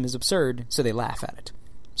 Racism is absurd, so they laugh at it.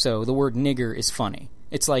 So the word nigger is funny.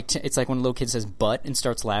 It's like when a little kid says butt and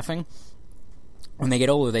starts laughing. When they get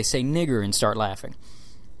older, they say nigger and start laughing.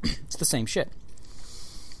 It's the same shit.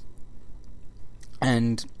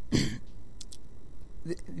 And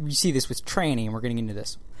you see this with tranny, and we're getting into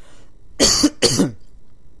this.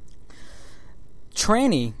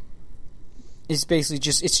 Tranny is basically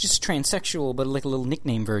just transsexual, but like a little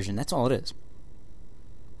nickname version. That's all it is.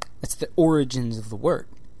 That's the origins of the word.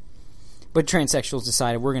 But transsexuals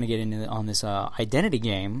decided we're going to get into on this identity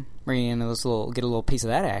game. We're going to get a little piece of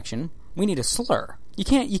that action. We need a slur. You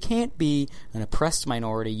can't be an oppressed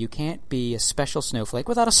minority. You can't be a special snowflake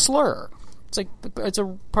without a slur. It's a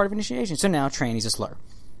part of initiation. So now tranny's a slur.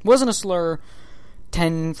 It wasn't a slur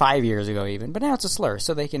 5 years ago even, but now it's a slur,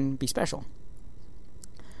 so they can be special.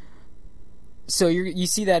 So you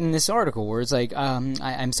see that in this article where it's like,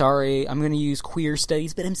 I'm sorry, I'm going to use queer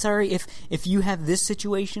studies, but I'm sorry if you have this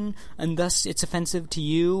situation and thus it's offensive to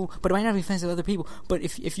you, but it might not be offensive to other people. But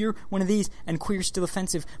if you're one of these and queer's still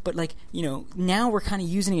offensive, but like, you know, now we're kind of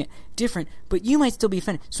using it different, but you might still be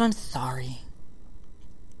offended. So I'm sorry.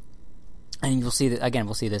 And you'll see that again.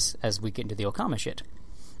 We'll see this as we get into the Okama shit.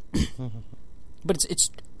 But it's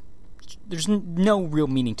there's no real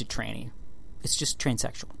meaning to tranny. It's just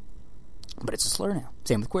transsexual. But it's a slur now.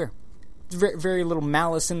 Same with queer. Very, very little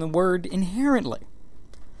malice in the word inherently.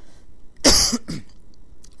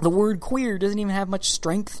 The word queer doesn't even have much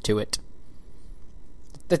strength to it.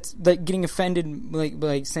 That's like getting offended,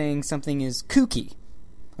 like saying something is kooky.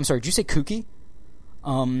 I'm sorry, did you say kooky?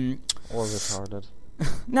 Or retarded.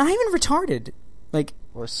 Not even retarded. Like,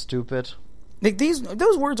 or stupid. Like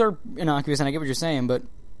those words are innocuous, and I get what you're saying, but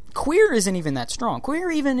queer isn't even that strong. Queer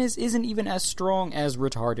isn't even as strong as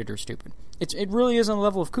retarded or stupid. It really is on the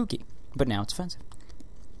level of kooky, but now it's offensive.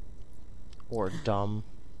 Or dumb.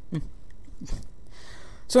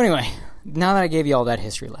 So anyway, now that I gave you all that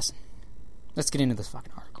history lesson, let's get into this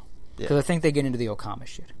fucking article. Because I think they get into the Okama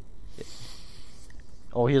shit. Yeah.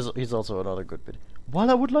 Oh, here's also another good bit. While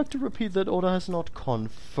I would like to repeat that Oda has not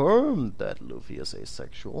confirmed that Luffy is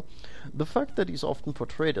asexual, the fact that he's often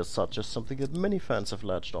portrayed as such is something that many fans have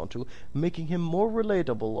latched onto, making him more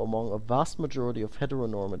relatable among a vast majority of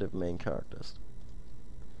heteronormative main characters.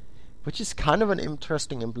 Which is kind of an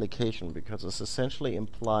interesting implication, because it's essentially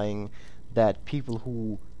implying that people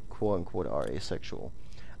who, quote-unquote, are asexual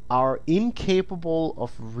are incapable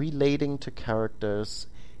of relating to characters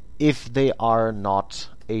if they are not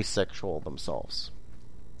asexual themselves.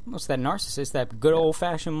 What's that narcissist? That good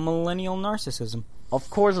old-fashioned millennial narcissism. Of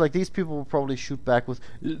course, like, these people will probably shoot back with,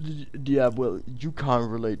 yeah, well, you can't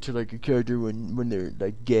relate to, like, a character when they're,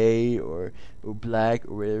 like, gay or black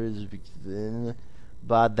or whatever it is.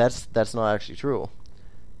 But that's not actually true.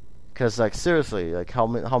 Because, like, seriously, like, how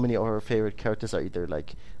many of our favorite characters are either,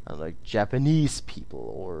 like Japanese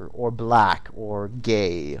people or black or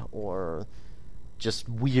gay or just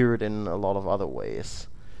weird in a lot of other ways,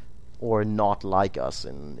 or not like us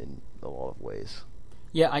in a lot of ways.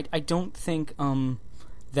 Yeah, I don't think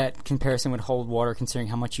that comparison would hold water, considering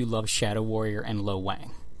how much you love Shadow Warrior and Lo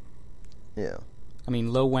Wang. Yeah. I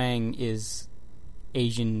mean, Lo Wang is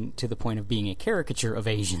Asian to the point of being a caricature of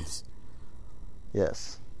Asians.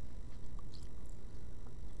 Yes.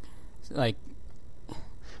 Like...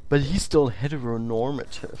 But he's still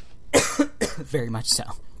heteronormative. Very much so.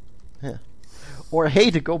 Yeah. Or,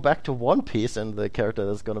 hey, to go back to One Piece and the character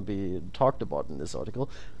that's going to be talked about in this article,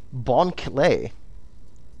 Bon Clay.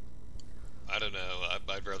 I don't know.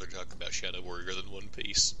 I'd rather talk about Shadow Warrior than One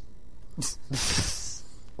Piece.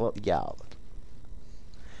 Well, yeah.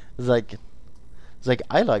 It's like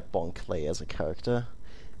I like Bon Clay as a character.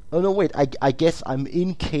 Oh, no, wait. I guess I'm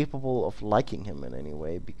incapable of liking him in any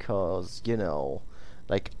way because, you know,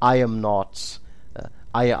 like, I am not...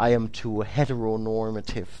 I am too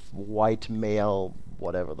heteronormative, white male,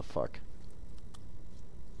 whatever the fuck.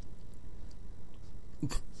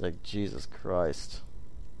 It's like, Jesus Christ.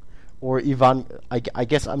 Or Ivan... I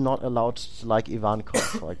guess I'm not allowed to like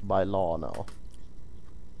Ivankov, like, by law now.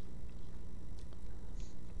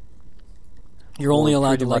 You're only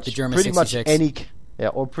allowed to like the German 66.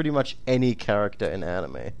 Or pretty much any character in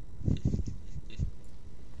anime.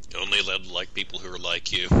 You're only allowed to like people who are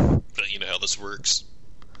like you. You know how this works.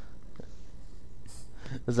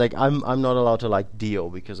 It's like, I'm not allowed to like Dio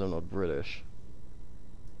because I'm not British.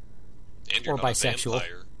 And you're or not bisexual. A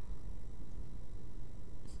vampire.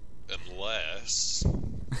 And glass.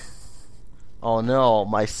 Oh no,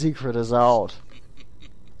 my secret is out.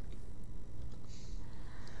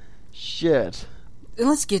 Shit. And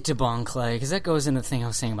let's get to Bon Clay, because that goes into the thing I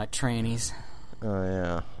was saying about trannies. Oh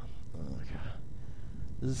yeah. Oh, God.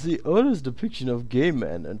 The honest depiction of gay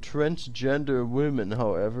men and transgender women,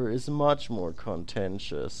 however, is much more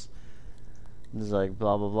contentious. It's like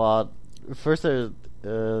blah blah blah. First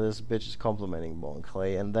this bitch is complimenting Bon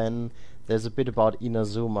Clay, and then there's a bit about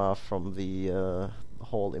Inazuma from the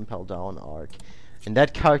whole Impel Down arc. And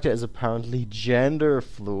that character is apparently gender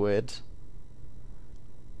fluid.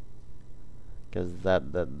 Because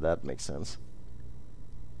that makes sense.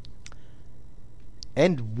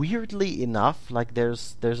 And weirdly enough, like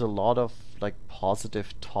there's a lot of like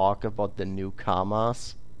positive talk about the new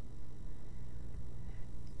Kamas.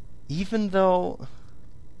 Even though,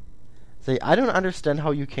 say, I don't understand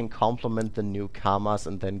how you can compliment the new Kamas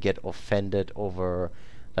and then get offended over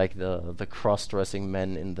like the cross-dressing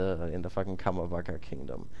men in the fucking Kamabaka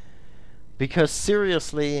kingdom. Because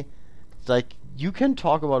seriously, like you can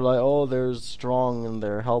talk about like, oh, they're strong and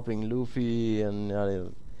they're helping Luffy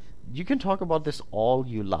and you can talk about this all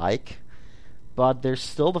you like, but there's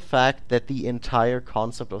still the fact that the entire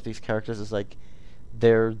concept of these characters is like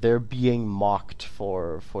they're being mocked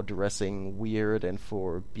for dressing weird and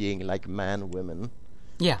for being like man-women.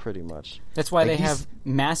 Yeah. Pretty much. That's why like they have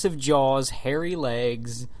massive jaws, hairy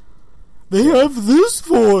legs. They have this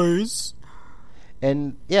voice.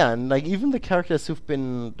 And yeah, and like even the characters who've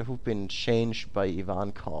been changed by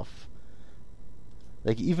Ivankov,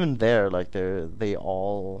 like even there, like they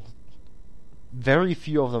all, very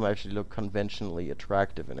few of them actually look conventionally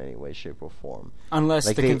attractive in any way, shape, or form. Unless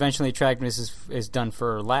like the conventionally attractiveness is done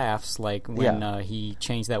for laughs, like when he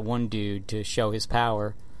changed that one dude to show his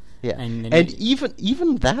power. Yeah, and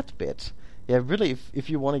even that bit, yeah, really,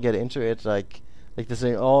 if you want to get into it, like they're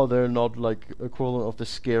saying, oh, they're not like equivalent of the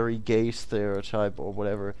scary gay stereotype or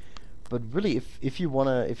whatever. But really, if you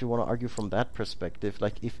wanna argue from that perspective,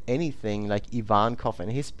 like if anything, like Ivankov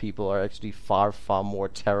and his people are actually far more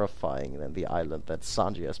terrifying than the island that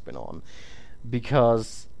Sanji has been on,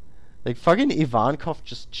 because like fucking Ivankov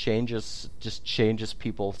just changes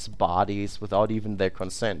people's bodies without even their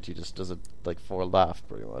consent. He just does it like for a laugh,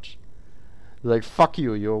 pretty much. Like fuck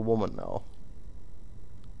you, you're a woman now.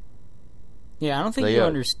 Yeah, I don't think you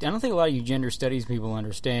understand. I don't think a lot of you gender studies people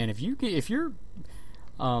understand. If your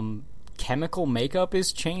chemical makeup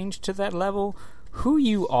is changed to that level, who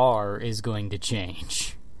you are is going to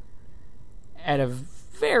change at a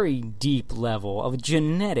very deep level, a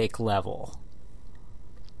genetic level.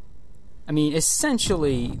 I mean,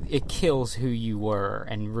 essentially, it kills who you were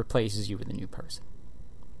and replaces you with a new person.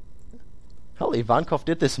 Hell, Ivankov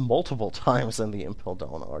did this multiple times in the Impel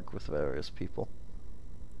Down arc with various people.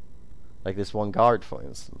 Like this one guard, for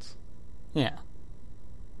instance. Yeah.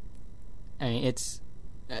 I mean, it's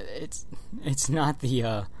not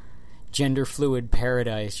the gender fluid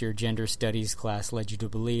paradise your gender studies class led you to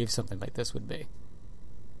believe something like this would be.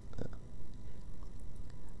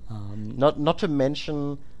 Not to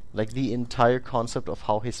mention, like the entire concept of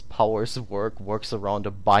how his powers works around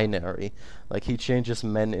a binary. Like he changes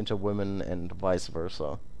men into women and vice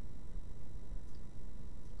versa.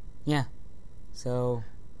 Yeah. So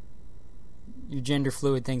your gender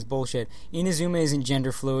fluid thing's bullshit. Inazuma isn't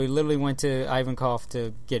gender fluid. Literally went to Ivankov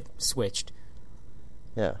to get switched.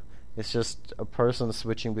 Yeah. It's just a person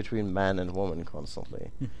switching between man and woman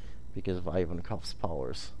constantly because of Ivankov's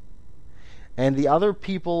powers. And the other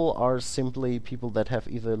people are simply people that have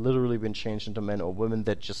either literally been changed into men or women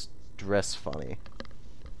that just dress funny.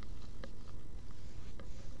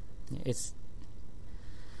 It's...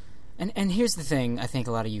 And here's the thing I think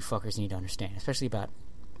a lot of you fuckers need to understand, especially about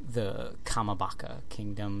the Kamabaka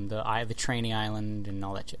kingdom, the Trainee Island, and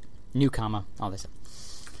all that shit. New Kama, all this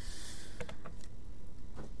stuff.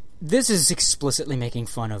 This is explicitly making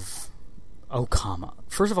fun of Okama.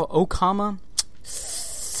 First of all, Okama,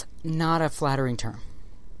 not a flattering term.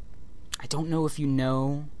 I don't know if you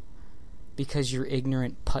know because you're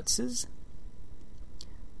ignorant putzes,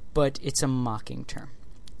 but it's a mocking term.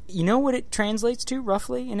 You know what it translates to,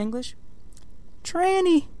 roughly, in English?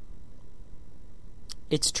 Tranny.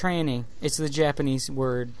 It's tranny. It's the Japanese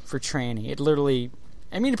word for tranny. It literally...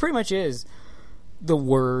 I mean, it pretty much is the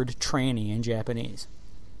word tranny in Japanese.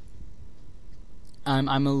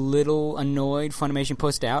 I'm a little annoyed Funimation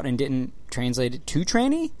pushed out and didn't translate it to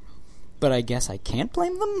tranny, but I guess I can't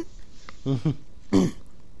blame them.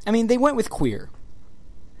 I mean, they went with queer.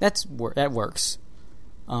 That works.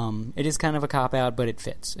 It is kind of a cop-out, but it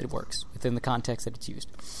fits. It works within the context that it's used.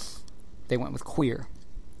 They went with queer.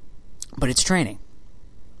 But it's training.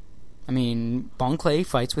 I mean, Bon Clay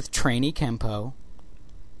fights with trainee Kenpo.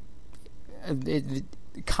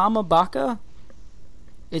 Kamabaka?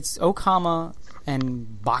 It's Okama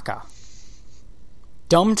and Baka.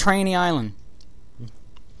 Dumb Trainee Island.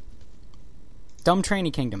 Dumb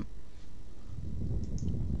Trainee Kingdom.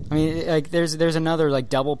 I mean, like, there's another, like,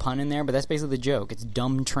 double pun in there, but that's basically the joke. It's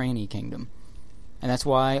Dumb Trainee Kingdom. And that's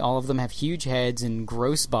why all of them have huge heads and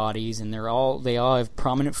gross bodies, and they all have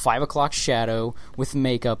prominent 5 o'clock shadow with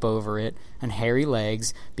makeup over it and hairy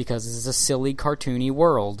legs, because this is a silly, cartoony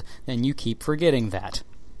world, and you keep forgetting that.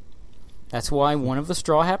 That's why one of the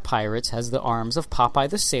Straw Hat Pirates has the arms of Popeye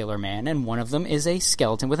the Sailor Man, and one of them is a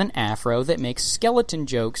skeleton with an afro that makes skeleton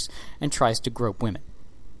jokes and tries to grope women.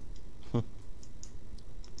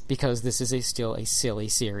 Because this is still a silly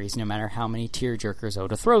series, no matter how many tearjerkers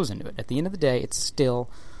Oda throws into it. At the end of the day, it's still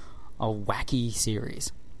a wacky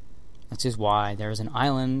series. Which is why there's an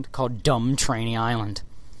island called Dumb Trainee Island.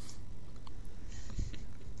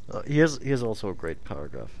 Here's also a great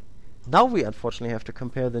paragraph. Now we unfortunately have to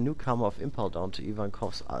compare the new Kama of Impel Down to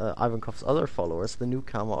Ivankov's other followers, the new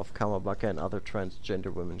Kama of Kamabaka and other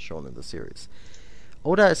transgender women shown in the series.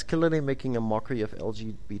 Oda is clearly making a mockery of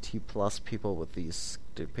LGBT plus people with these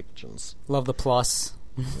depictions. Love the plus.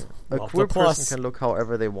 Yeah. A queer person can look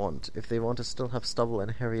however they want. If they want to still have stubble and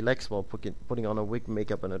hairy legs while putting on a wig,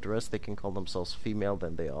 makeup, and a dress, they can call themselves female,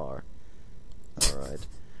 then they are. Alright.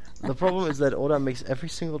 The problem is that Oda makes every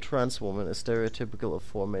single trans woman a stereotypical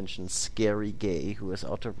aforementioned scary gay who is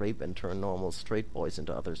out to rape and turn normal straight boys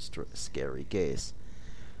into other scary gays.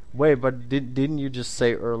 Wait, but didn't you just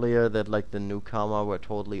say earlier that, like, the new Kama were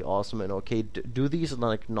totally awesome and okay? Do these,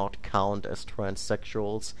 like, not count as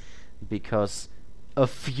transsexuals because a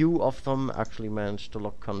few of them actually managed to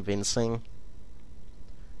look convincing?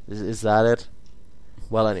 Is that it?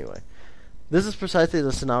 Well, anyway. This is precisely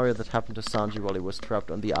the scenario that happened to Sanji while he was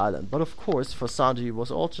trapped on the island. But of course, for Sanji, it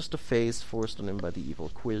was all just a phase forced on him by the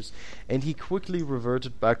evil queers, and he quickly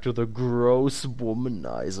reverted back to the gross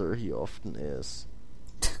womanizer he often is.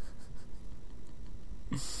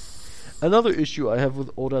 Another issue I have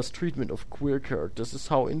with Oda's treatment of queer characters is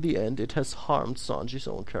how in the end it has harmed Sanji's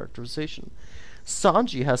own characterization.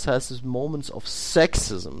 Sanji has his moments of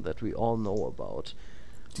sexism that we all know about,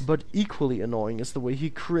 but equally annoying is the way he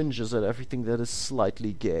cringes at everything that is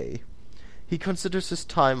slightly gay. He considers his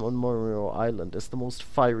time on Morio Island as the most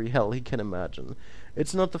fiery hell he can imagine.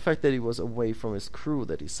 It's not the fact that he was away from his crew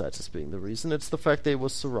that he cites as being the reason, it's the fact that he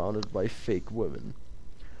was surrounded by fake women.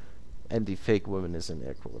 And the fake women is in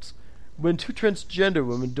air quotes. When 2 transgender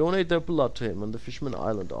women donate their blood to him on the Fishman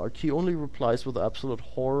Island arc, he only replies with absolute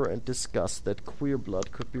horror and disgust that queer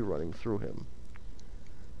blood could be running through him.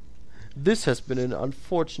 This has been an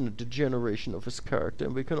unfortunate degeneration of his character,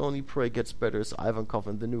 and we can only pray it gets better as Ivankov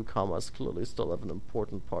and the new Kamas clearly still have an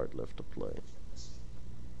important part left to play.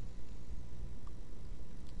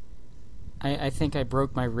 I think I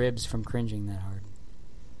broke my ribs from cringing that hard.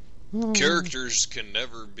 Characters can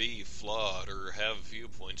never be flawed or have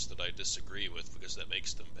viewpoints that I disagree with because that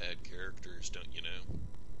makes them bad characters, don't you know?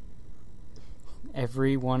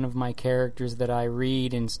 Every one of my characters that I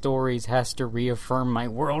read in stories has to reaffirm my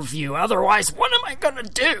worldview, otherwise what am I gonna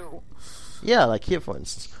do? Yeah, like here for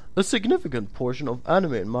instance. A significant portion of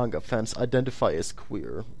anime and manga fans identify as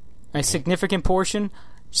queer. A significant portion?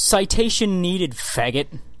 Citation needed,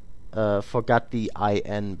 faggot. Forgot the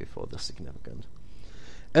IN before the significant.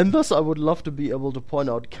 And thus I would love to be able to point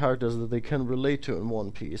out characters that they can relate to in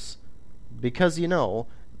One Piece. Because, you know,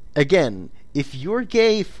 again, if you're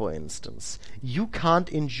gay, for instance, you can't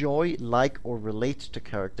enjoy, like, or relate to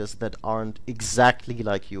characters that aren't exactly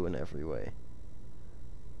like you in every way.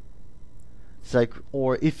 It's like,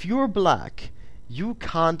 or if you're black, you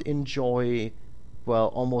can't enjoy, well,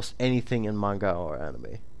 almost anything in manga or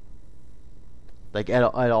anime. Like, at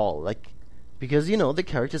all. Like, because, you know, the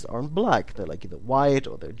characters aren't black. They're, like, either white,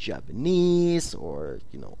 or they're Japanese, or,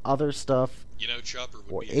 you know, other stuff. You know, Chopper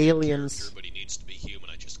would or be a aliens. good character, but he needs to be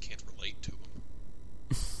human. I just can't relate to him.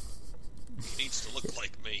 He needs to look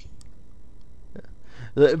like me.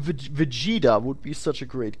 Vegeta would be such a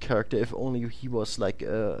great character if only he was, like,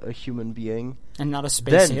 a human being. And not a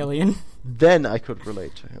space alien. Then I could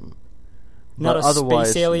relate to him. Not but a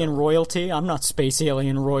space alien no. royalty. I'm not space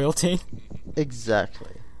alien royalty.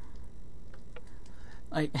 Exactly.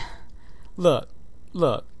 Like, look,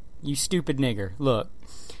 you stupid nigger, look.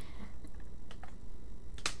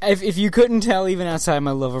 If you couldn't tell, even outside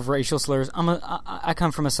my love of racial slurs, I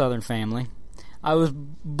come from a Southern family. I was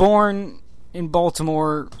born in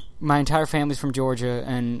Baltimore. My entire family's from Georgia,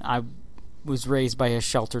 and I was raised by a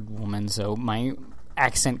sheltered woman, so my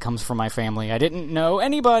accent comes from my family. I didn't know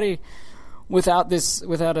anybody without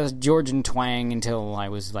a Georgian twang until I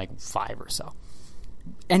was like 5 or so.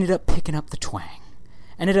 Ended up picking up the twang.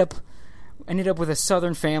 Ended up with a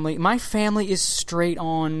Southern family. My family is straight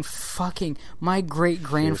on fucking... My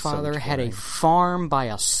great-grandfather had a farm by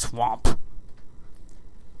a swamp.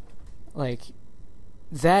 Like,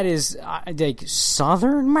 that is... like,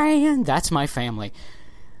 Southern, man? That's my family.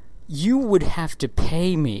 You would have to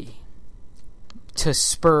pay me to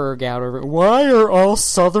spurg out over... Why are all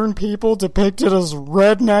Southern people depicted as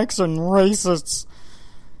rednecks and racists?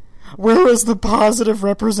 Where is the positive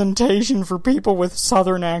representation for people with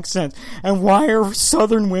Southern accents? And why are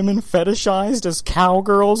Southern women fetishized as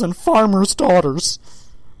cowgirls and farmers' daughters?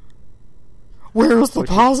 Where is the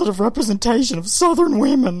positive representation of Southern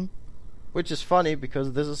women? Which is funny,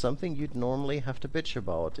 because this is something you'd normally have to bitch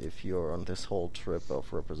about if you're on this whole trip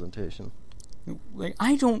of representation. Like,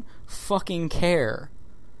 I don't fucking care.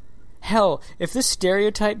 Hell, if this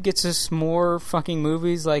stereotype gets us more fucking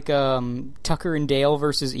movies like Tucker and Dale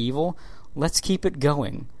versus Evil, let's keep it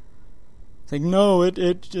going. It's like, no, it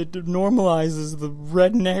normalizes the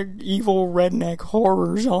evil redneck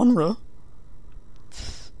horror genre.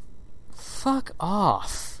 Fuck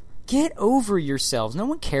off. Get over yourselves. No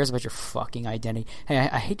one cares about your fucking identity. Hey,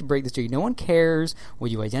 I hate to break this to you. No one cares what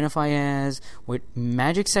you identify as, what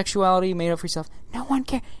magic sexuality you made up for yourself. No one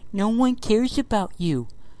cares. No one cares about you.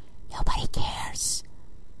 Nobody cares.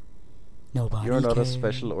 Nobody You're not cares. a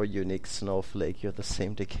special or unique snowflake. You're the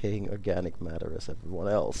same decaying organic matter as everyone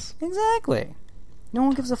else. Exactly. No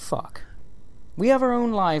one gives a fuck. We have our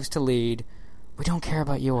own lives to lead. We don't care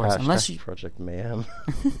about yours. Unless you... Project Mayhem.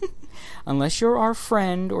 Unless you're our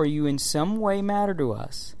friend or you in some way matter to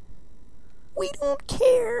us. We don't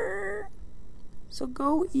care. So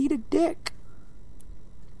go eat a dick.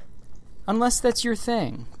 Unless that's your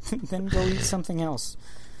thing. Then go eat something else.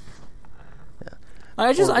 Yeah.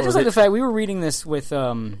 I just like the fact we were reading this with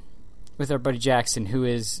our buddy Jackson, who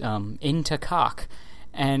is into cock,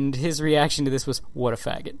 and his reaction to this was, "What a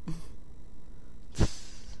faggot."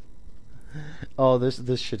 Oh,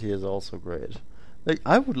 this shit here is also great. Like,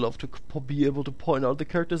 I would love to be able to point out the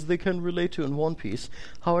characters they can relate to in One Piece.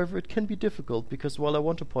 However, it can be difficult, because while I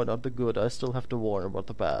want to point out the good, I still have to warn about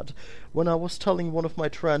the bad. When I was telling one of my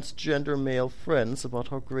transgender male friends about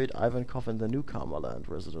how great Ivankov and the New Kamaland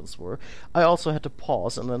residents were, I also had to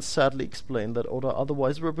pause and then sadly explain that Oda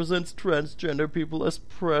otherwise represents transgender people as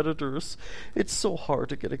predators. It's so hard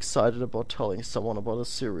to get excited about telling someone about a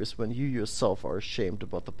series when you yourself are ashamed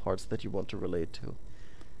about the parts that you want to relate to.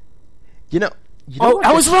 You know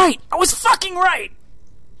I was right! I was fucking right!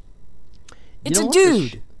 It's a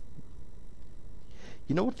dude!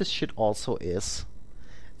 You know what this shit also is?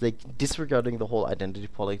 Like, disregarding the whole identity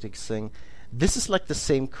politics thing, this is like the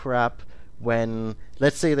same crap when,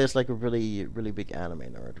 let's say there's like a really, really big anime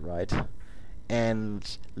nerd, right?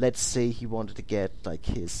 And let's say he wanted to get like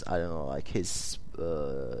his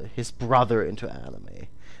brother into anime,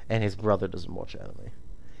 and his brother doesn't watch anime.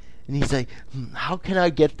 And he's like, how can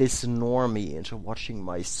I get this normie into watching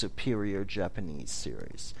my superior Japanese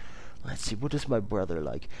series? Let's see, what is my brother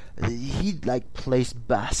like? He plays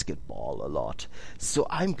basketball a lot. So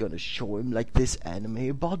I'm gonna show him this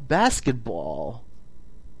anime about basketball.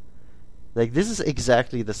 This is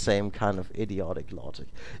exactly the same kind of idiotic logic.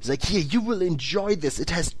 It's like, here, you will enjoy this.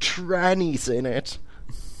 It has trannies in it.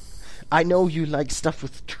 I know you like stuff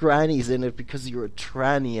with trannies in it because you're a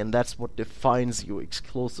tranny and that's what defines you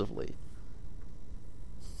exclusively.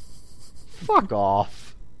 Fuck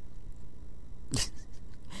off.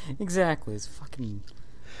 Exactly, it's fucking...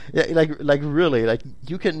 Yeah, really,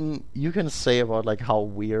 you can say about how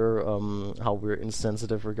we're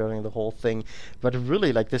insensitive regarding the whole thing, but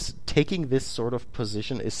really, taking this sort of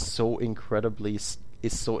position is so incredibly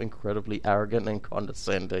arrogant and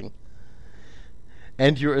condescending.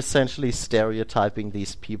 And you're essentially stereotyping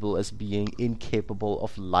these people as being incapable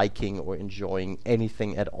of liking or enjoying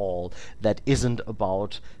anything at all that isn't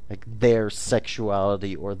about their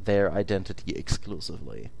sexuality or their identity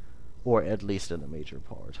exclusively, or at least in a major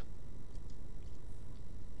part.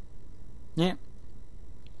 Yeah.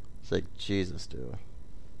 It's like, Jesus, dude.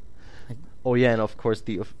 Oh yeah, and of course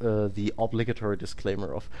the obligatory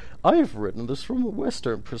disclaimer of, I have written this from a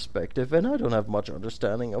Western perspective, and I don't have much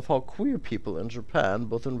understanding of how queer people in Japan,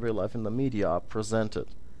 both in real life and the media, are presented.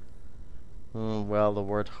 Well, the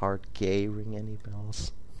word hard gay ring any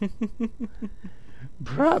bells?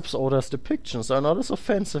 Perhaps Oda's depictions are not as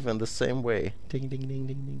offensive in the same way. Ding, ding, ding,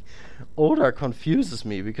 ding, ding. Oda confuses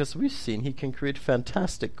me because we've seen he can create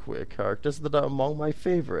fantastic queer characters that are among my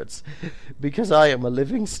favorites. Because I am a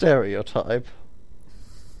living stereotype.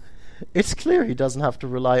 It's clear he doesn't have to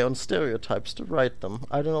rely on stereotypes to write them.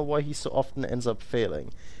 I don't know why he so often ends up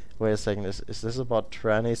failing. Wait a second, is this about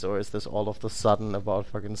trannies, or is this all of the sudden about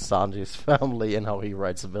fucking Sanji's family and how he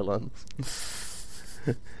writes villains?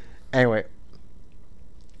 Anyway,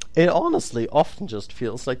 it honestly often just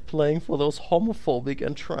feels like playing for those homophobic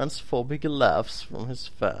and transphobic laughs from his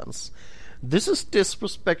fans. This is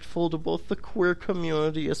disrespectful to both the queer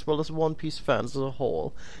community as well as One Piece fans as a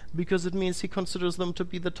whole, because it means he considers them to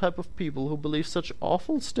be the type of people who believe such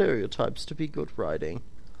awful stereotypes to be good writing.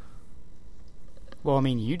 Well, I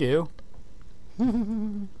mean, you do.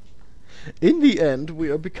 In the end, we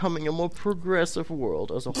are becoming a more progressive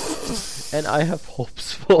world as a whole, and I have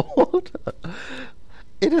hopes for it.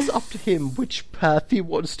 It is up to him which path he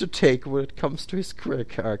wants to take when it comes to his queer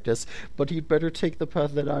characters, but he'd better take the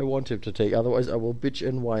path that I want him to take, otherwise I will bitch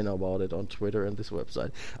and whine about it on Twitter and this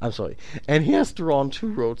website. I'm sorry. And he has drawn 2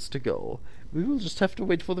 roads to go. We will just have to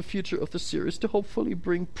wait for the future of the series to hopefully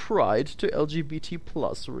bring pride to LGBT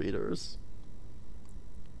plus readers.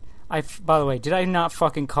 By the way, did I not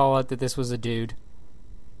fucking call out that this was a dude?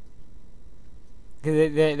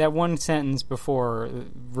 That one sentence before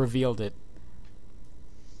revealed it.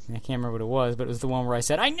 I can't remember what it was, but it was the one where I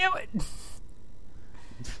said, I knew it!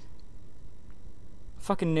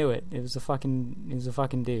 Fucking knew it. It was a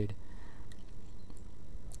fucking dude.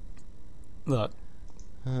 Look,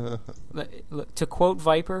 to quote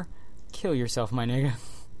Viper, kill yourself, my nigga.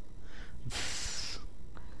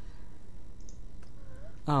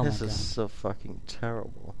 Oh this my is God. so fucking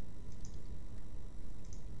terrible.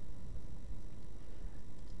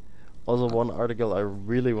 Also, one article I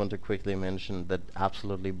really want to quickly mention that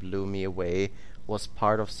absolutely blew me away was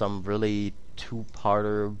part of some really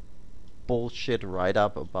 2-parter bullshit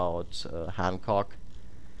write-up about Hancock.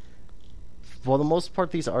 For the most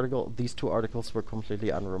part, these 2 articles were completely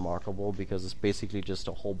unremarkable because it's basically just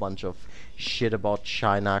a whole bunch of shit about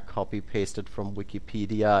China copy-pasted from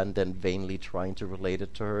Wikipedia and then vainly trying to relate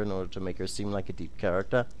it to her in order to make her seem like a deep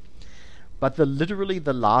character. But literally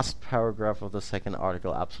the last paragraph of the second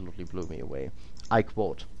article absolutely blew me away. I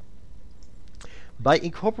quote, "By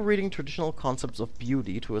incorporating traditional concepts of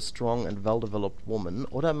beauty to a strong and well-developed woman,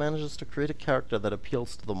 Oda manages to create a character that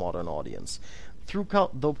appeals to the modern audience.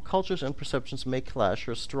 Though cultures and perceptions may clash,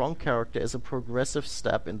 her strong character is a progressive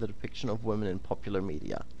step in the depiction of women in popular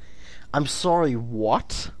media." I'm sorry,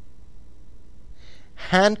 what?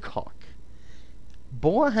 Hancock.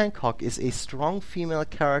 Boa Hancock is a strong female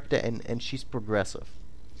character and she's progressive.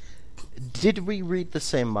 Did we read the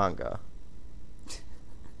same manga?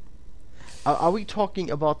 Are we talking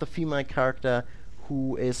about the female character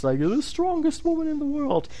who is like the strongest woman in the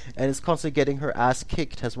world and is constantly getting her ass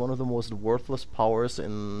kicked, has one of the most worthless powers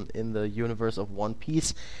in the universe of One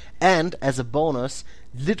Piece, and as a bonus,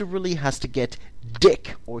 literally has to get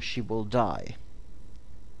dick or she will die?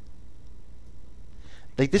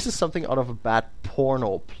 Like, this is something out of a bad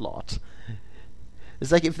porno plot.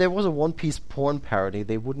 It's like if there was a One Piece porn parody,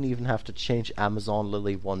 they wouldn't even have to change Amazon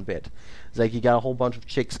Lily one bit. It's like you got a whole bunch of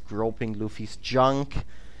chicks groping Luffy's junk.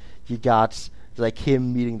 You got like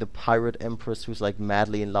him meeting the pirate empress who's like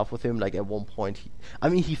madly in love with him. Like at one point,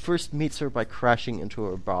 he first meets her by crashing into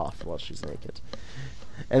her bath while she's naked.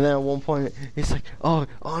 And then at one point, he's like, oh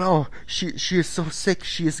no, she is so sick,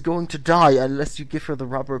 she is going to die unless you give her the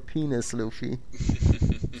rubber penis, Luffy.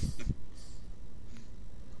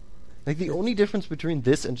 Like, the only difference between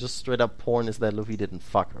this and just straight up porn is that Luffy didn't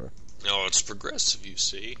fuck her. Oh, it's progressive, you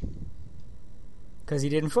see. Because he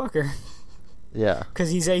didn't fuck her. Yeah. Because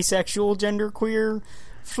he's asexual, genderqueer,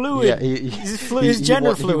 fluid. Yeah, his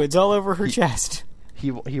gender fluids all over her chest.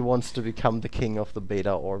 He wants to become the king of the beta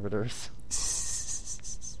orbiters.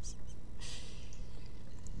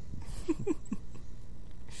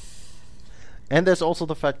 And there's also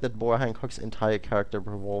the fact that Boa Hancock's entire character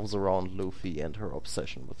revolves around Luffy and her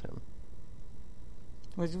obsession with him.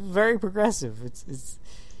 It's very progressive. It's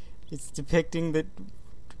depicting that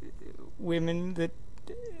women that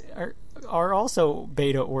are also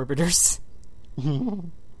beta orbiters. Oh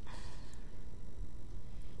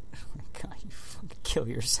my God, you fucking kill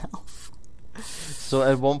yourself. So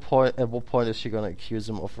at what point is she gonna accuse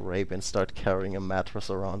him of rape and start carrying a mattress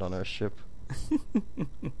around on her ship?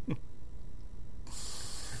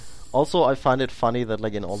 Also, I find it funny that,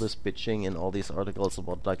 like, in all this bitching, in all these articles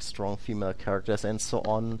about, like, strong female characters and so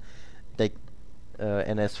on, they,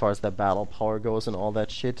 and as far as their battle power goes and all that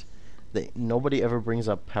shit, nobody ever brings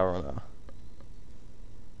up Parona.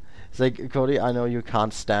 It's like, Cody, I know you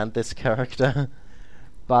can't stand this character,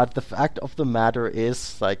 but the fact of the matter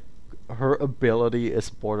is, like, her ability is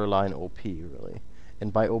borderline OP, really.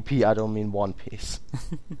 And by OP, I don't mean One Piece.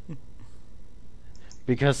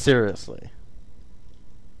 Because seriously.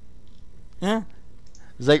 Yeah.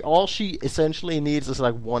 It's like all she essentially needs is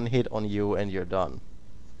like one hit on you and you're done.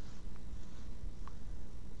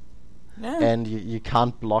 Yeah. And you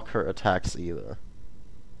can't block her attacks either.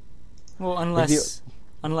 Well,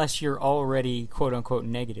 unless you're already quote unquote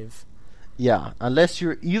negative. Yeah, unless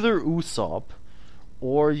you're either Usopp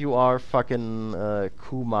or you are fucking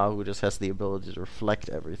Kuma, who just has the ability to reflect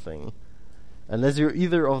everything. Unless you're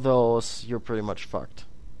either of those, you're pretty much fucked.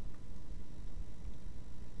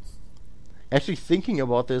 Actually, thinking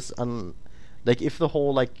about this, like if the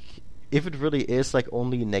whole if it really is like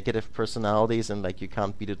only negative personalities and like you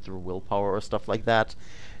can't beat it through willpower or stuff like that,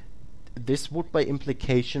 this would by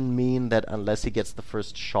implication mean that unless he gets the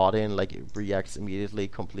first shot in, like it reacts immediately,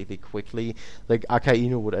 completely quickly, like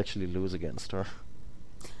Akainu would actually lose against her.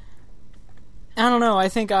 I don't know. I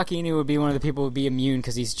think Akainu would be one of the people who would be immune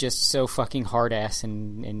because he's just so fucking hard ass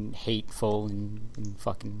and hateful and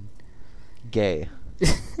fucking gay.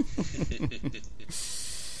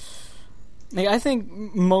 Like, I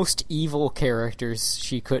think most evil characters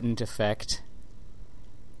she couldn't affect.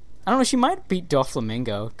 I don't know. She might beat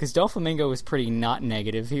Doflamingo because Doflamingo was pretty not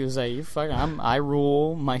negative. He was like, I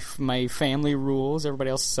rule. My family rules. Everybody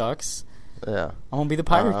else sucks. Yeah, I'm gonna be the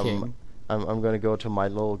pirate king. I'm gonna go to my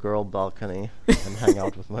little girl balcony and hang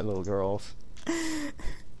out with my little girls.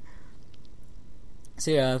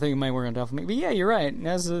 So yeah, I think it might work on Doflamingo. But yeah, you're right. It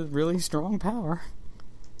has a really strong power.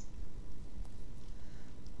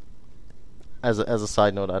 As a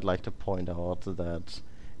side note, I'd like to point out that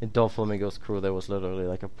in Doflamingo's crew there was literally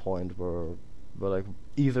like a point where like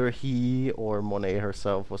either he or Monet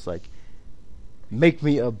herself was like, "Make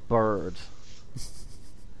me a bird,"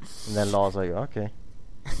 and then Law's like, "Okay."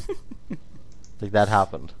 Like that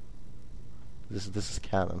happened. This is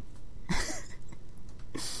canon.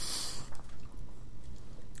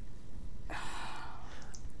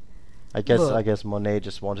 I guess Monet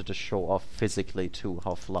just wanted to show off physically too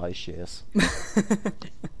how fly she is.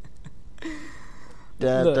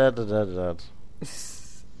 So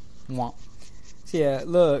yeah,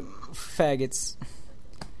 look, faggots.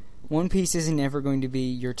 One Piece isn't ever going to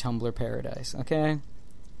be your Tumblr paradise, okay?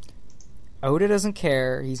 Oda doesn't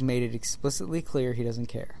care. He's made it explicitly clear he doesn't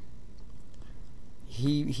care.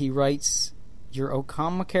 He writes your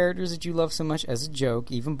Okama characters that you love so much as a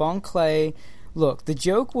joke. Even Bon Clay. Look, the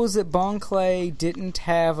joke was that Bon Clay didn't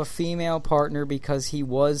have a female partner because he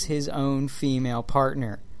was his own female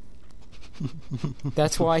partner.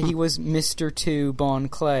 That's why he was Mr. 2 Bon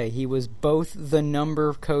Clay. He was both the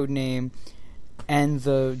number code name and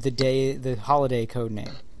the holiday code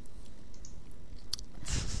name.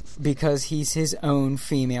 Because he's his own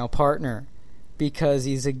female partner. Because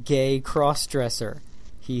he's a gay cross-dresser.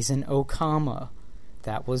 He's an Okama.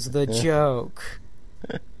 That was the joke.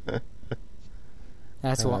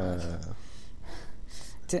 That's why.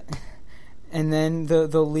 And then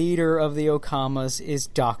the leader of the Okamas is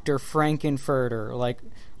Dr. Frankenfurter. Like,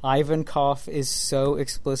 Ivankov is so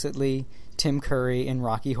explicitly Tim Curry in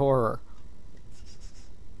Rocky Horror.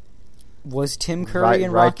 Was Tim Curry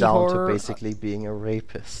in Rocky Horror... Right down to basically being a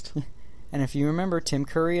rapist. And if you remember, Tim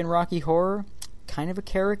Curry in Rocky Horror, kind of a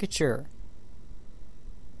caricature.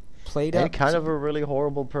 Played up... And kind of a really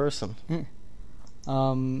horrible person.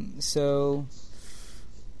 So...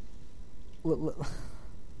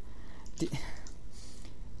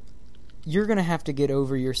 You're going to have to get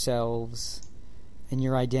over yourselves and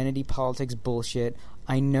your identity politics bullshit.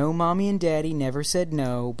 I know Mommy and Daddy never said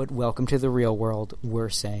no, but welcome to the real world. We're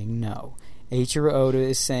saying no. Eiichiro Oda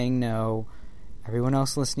is saying no. Everyone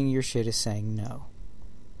else listening to your shit is saying no.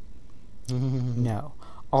 No.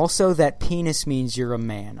 Also, that penis means you're a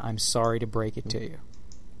man. I'm sorry to break it to you.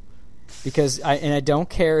 Because I don't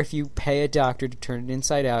care if you pay a doctor to turn it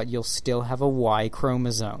inside out, you'll still have a Y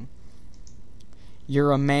chromosome.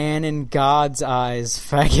 You're a man in God's eyes,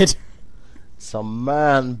 faggot. Some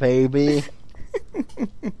man, baby.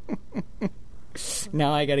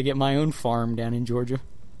 Now I gotta get my own farm down in Georgia.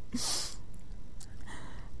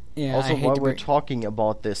 Yeah. Also, while we're talking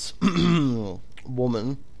about this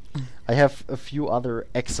woman, I have a few other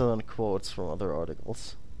excellent quotes from other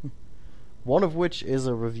articles. One of which is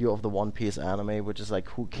a review of the One Piece anime, which is like,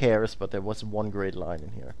 who cares, but there was one great line in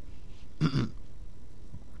here.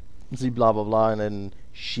 See, blah, blah, blah, and then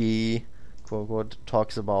she, quote, unquote,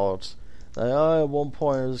 talks about, at one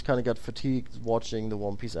point I just kind of got fatigued watching the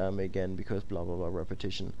One Piece anime again because blah, blah, blah,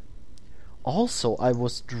 repetition. Also, I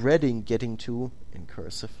was dreading getting to, in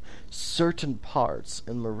cursive, certain parts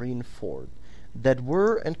in Marineford that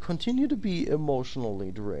were and continue to be emotionally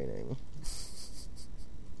draining.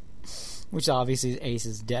 Which obviously is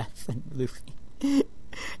Ace's death and Luffy.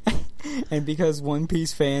 And because One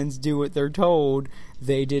Piece fans do what they're told,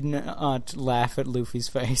 they did not laugh at Luffy's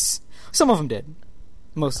face. Some of them did.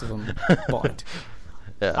 Most of them bought.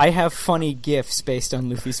 Yeah. I have funny GIFs based on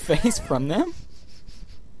Luffy's face from them.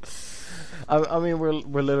 I mean, we're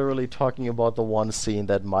literally talking about the one scene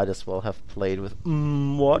that might as well have played with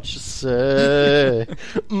what you say,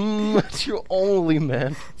 it's your only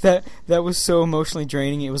man. That was so emotionally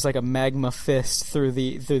draining. It was like a magma fist through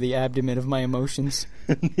the abdomen of my emotions.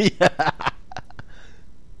 Yeah.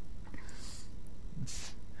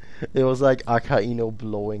 It was like Akainu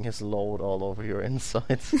blowing his load all over your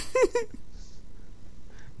insides.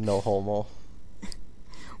 No homo.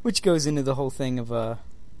 Which goes into the whole thing of the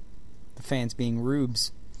fans being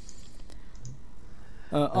rubes.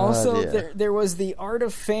 Also, there was the Art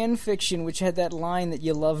of Fan Fiction, which had that line that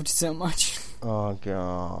you loved so much. Oh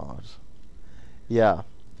god. Yeah.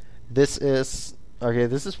 This is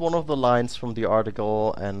one of the lines from the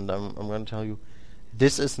article, and I'm going to tell you,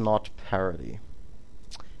 this is not parody.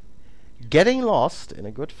 Getting lost in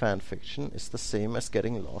a good fan fiction is the same as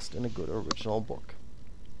getting lost in a good original book.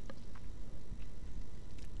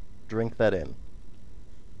 Drink that in.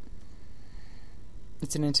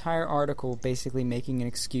 It's an entire article basically making an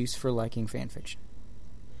excuse for liking fanfiction.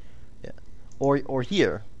 Yeah. Or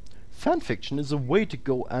here, fanfiction is a way to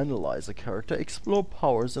go analyze a character, explore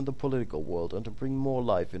powers in the political world, and to bring more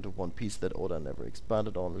life into One Piece that Oda never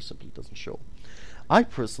expanded on or simply doesn't show. I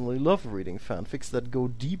personally love reading fanfics that go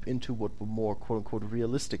deep into what more quote-unquote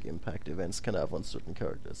realistic impact events can have on certain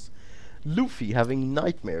characters. Luffy having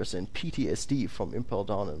nightmares and PTSD from Impel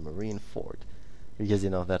Down and Marineford. Because,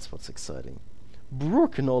 that's what's exciting.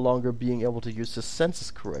 Brook no longer being able to use his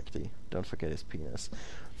senses correctly. Don't forget his penis.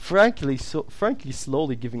 Frankly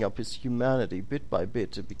slowly giving up his humanity bit by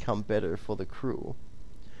bit to become better for the crew.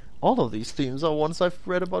 All of these themes are ones I've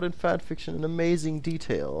read about in fanfiction in amazing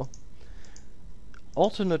detail.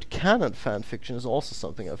 Alternate canon fanfiction is also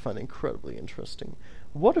something I find incredibly interesting.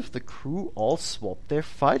 What if the crew all swapped their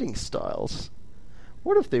fighting styles?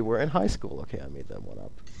 What if they were in high school? Okay, I made that one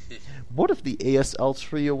up. What if the ASL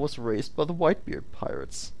trio was raised by the Whitebeard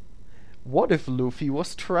pirates? What if Luffy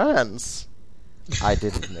was trans? I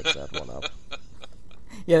didn't make that one up.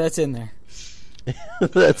 Yeah, that's in there.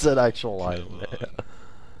 That's an actual line in there.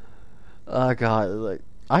 Oh god,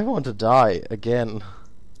 I want to die again.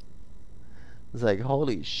 It's like,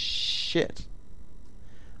 holy shit.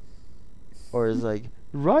 Or it's like,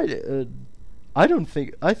 right, I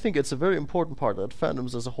think it's a very important part that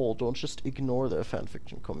fandoms as a whole don't just ignore their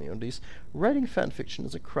fanfiction communities. Writing fanfiction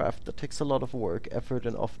is a craft that takes a lot of work, effort,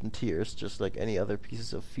 and often tears, just like any other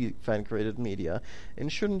pieces of fan-created media, and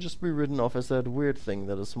shouldn't just be written off as that weird thing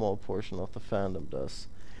that a small portion of the fandom does.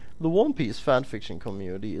 The One Piece fanfiction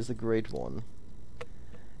community is a great one.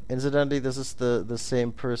 Incidentally, this is the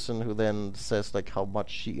same person who then says how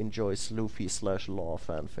much she enjoys Luffy/Law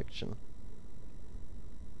fanfiction.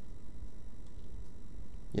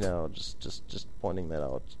 Just pointing that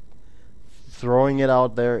out. Throwing it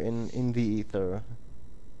out there in the ether.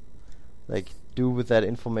 Do with that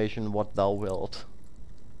information what thou wilt.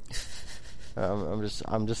 I'm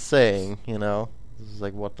just saying, This is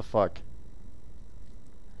what the fuck.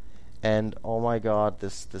 And oh my god,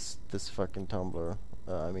 this fucking Tumblr.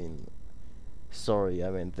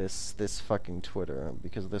 This fucking Twitter,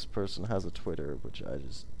 because this person has a Twitter, which I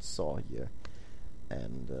just saw here.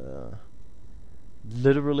 And,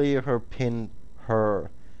 literally her pin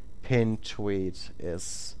tweet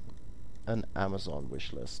is an Amazon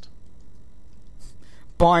wish list.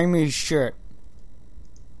 Buy me shit.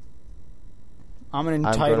 I'm an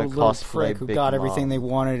entitled little prick who got everything they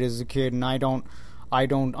wanted as a kid, and I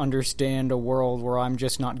don't understand a world where I'm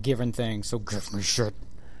just not given things, so give me shit.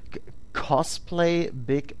 Cosplay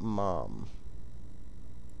Big Mom.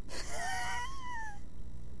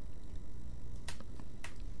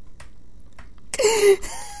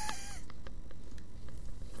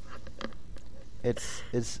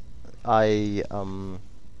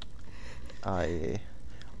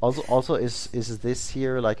 Also is this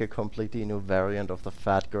here a completely new variant of the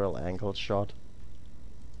fat girl angle shot?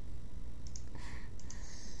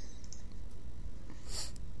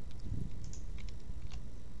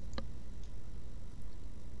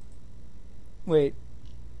 Wait,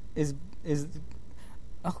 is the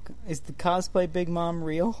cosplay Big Mom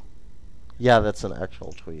real? Yeah, that's an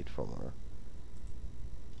actual tweet from her.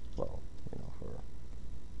 Well,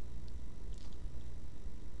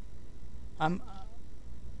 her.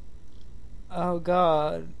 Oh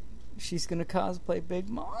god, she's gonna cosplay Big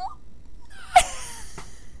Mom?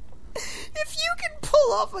 If you can pull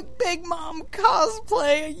pull off a Big Mom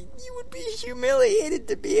cosplay. You would be humiliated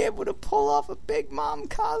to be able to pull off a Big Mom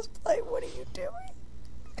cosplay. What are you doing?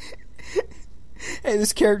 Hey,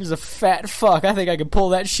 this character's a fat fuck. I think I can pull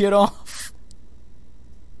that shit off.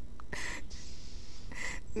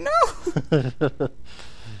 No. What are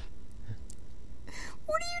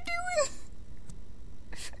you doing?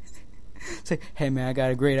 It's like, hey man, I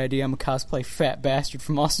got a great idea. I'm a cosplay fat bastard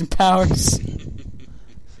from Austin Powers.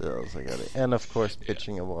 So I got it. And of course,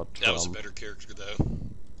 bitching about Trump. That was a better character, though.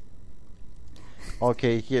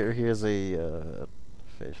 Okay, here's a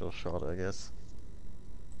facial shot, I guess.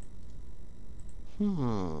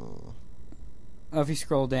 Oh, if you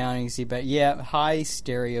scroll down, you can see, but yeah, high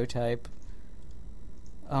stereotype.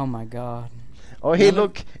 Oh my god. Oh, hey,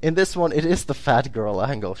 look! In this one, it is the fat girl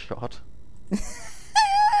angle shot.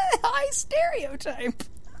 High stereotype.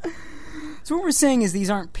 So what we're saying is these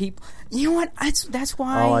aren't people. You know what? That's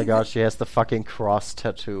why. Oh my god, she has the fucking cross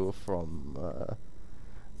tattoo from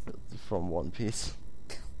One Piece.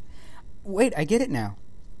 Wait, I get it now.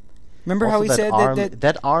 Remember Also, how he said arm,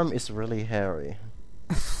 that arm is really hairy.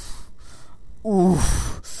 Ooh.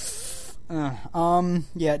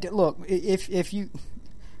 Yeah. Look, if you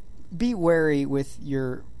be wary with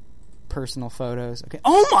your personal photos. Okay.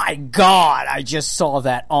 Oh my god! I just saw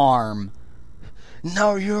that arm.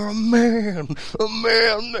 Now you're a man,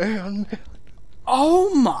 man.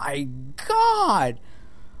 Oh my god!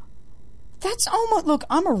 That's almost. Look,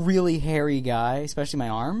 I'm a really hairy guy, especially my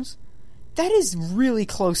arms. That is really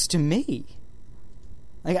close to me.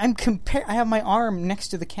 Like I have my arm next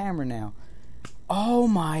to the camera now. Oh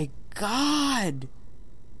my god!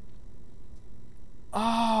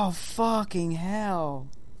 Oh fucking hell!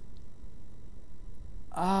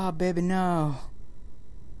 Ah, baby, no.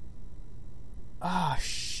 Oh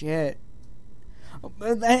shit!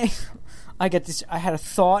 I get this. I had a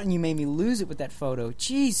thought, and you made me lose it with that photo.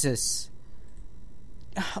 Jesus!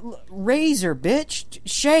 Razor, bitch,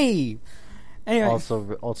 shave. Anyway,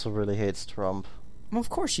 also really hates Trump. Well, of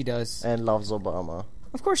course she does. And loves Obama.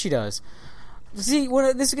 Of course she does. See,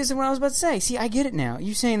 this is what I was about to say. See, I get it now.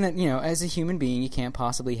 You're saying that, as a human being, you can't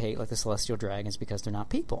possibly hate like the Celestial Dragons because they're not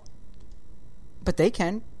people. But they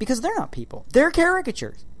can, because they're not people. They're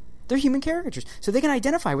caricatures. They're human caricatures. So they can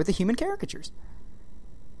identify with the human caricatures.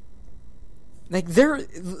 Like,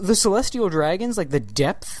 the Celestial Dragons, like, the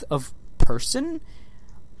depth of person,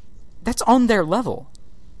 that's on their level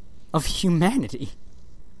of humanity.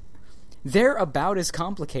 They're about as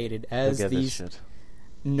complicated as these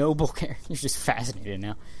noble characters. You're just fascinated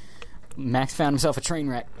now. Max found himself a train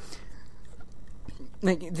wreck.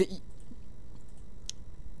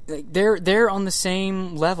 They're on the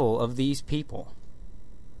same level of these people.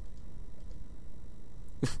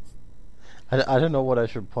 I don't know what I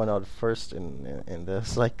should point out first in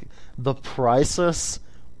this, like the prices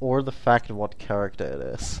or the fact of what character it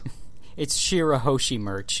is. It's Shirahoshi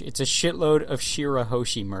merch. It's a shitload of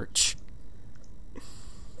Shirahoshi merch.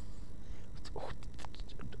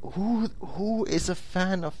 Who is a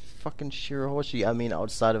fan of fucking Shirahoshi? I mean,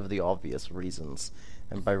 outside of the obvious reasons,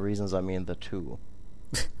 and by reasons I mean the two.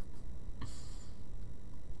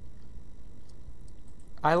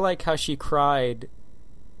 I like how she cried,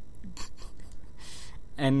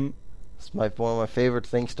 and it's one of my favorite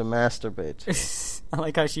things to masturbate. I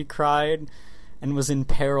like how she cried and was in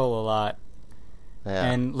peril a lot,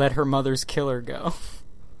 and let her mother's killer go.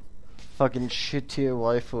 Fucking shit tier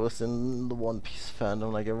waifus in the One Piece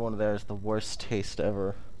fandom, like everyone there is the worst taste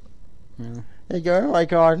ever. Yeah. Like, oh my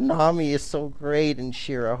god, Nami is so great, and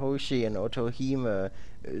Shirahoshi and Otohime.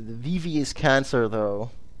 Vivi is cancer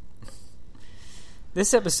though.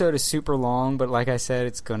 This episode is super long, but like I said,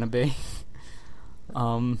 it's gonna be.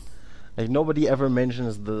 Like nobody ever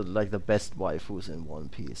mentions the best waifus in One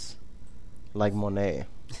Piece, like Monet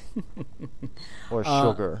or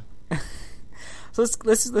Sugar. So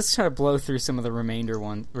let's try to blow through some of the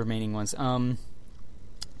remaining ones.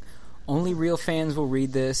 Only real fans will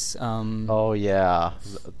read this. Oh yeah,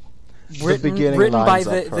 written by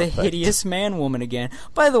the hideous man woman again.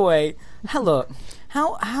 By the way, look,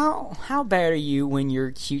 how bad are you when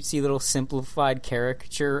your cutesy little simplified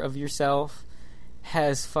caricature of yourself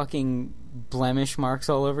has fucking blemish marks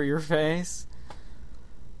all over your face?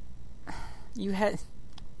 You had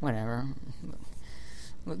whatever.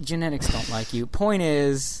 Look, genetics don't like you. Point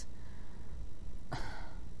is,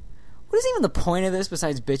 what is even the point of this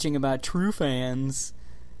besides bitching about true fans?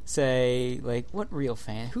 Say, like, what real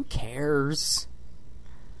fan? Who cares?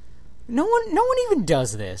 No one even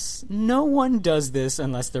does this. No one does this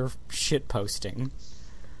unless they're shit posting.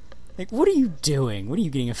 Like, what are you doing? What are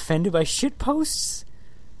you getting offended by shit posts?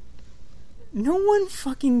 No one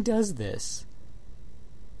fucking does this.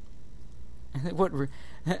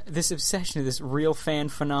 This obsession of this real fan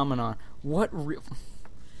phenomenon.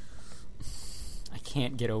 I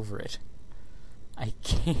can't get over it. I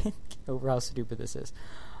can't get over how stupid this is.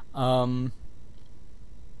 Oh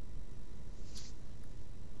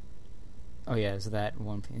yeah, so that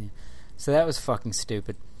one. So that was fucking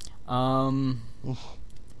stupid. The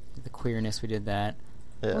queerness, we did that.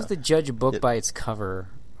 Yeah. What was the judge a book by its cover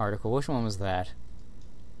article? Which one was that?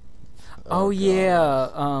 Oh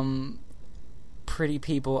yeah, pretty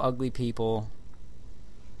people, ugly people.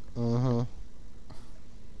 Mm-hmm.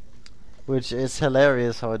 Which is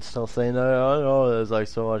hilarious how it's still saying, I know there's like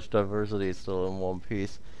so much diversity still in One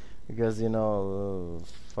Piece. Because,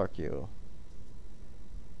 fuck you.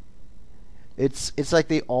 It's like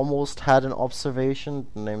they almost had an observation,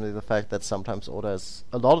 namely the fact that sometimes Oda is,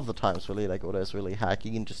 a lot of the times really, like Oda is really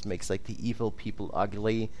hacky and just makes like the evil people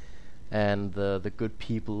ugly and the good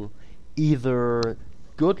people either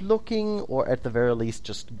good looking or at the very least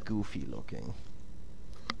just goofy looking.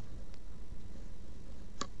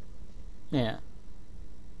 Yeah.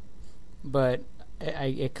 But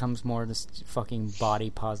it comes more to fucking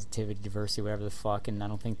body positivity, diversity, whatever the fuck, and I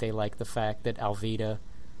don't think they like the fact that Alvida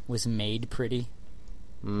was made pretty.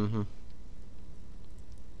 Mm-hmm.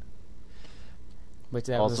 But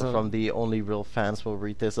that also was from the only real fans will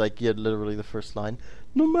read this, like, yeah, literally the first line.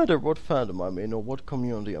 No matter what fandom I'm in or what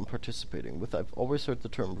community I'm participating with, I've always heard the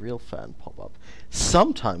term real fan pop up.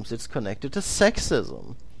 Sometimes it's connected to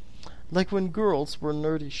sexism. Like when girls wear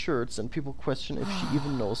nerdy shirts and people question if she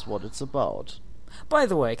even knows what it's about. By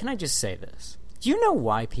the way, can I just say this? Do you know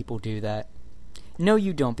why people do that? No,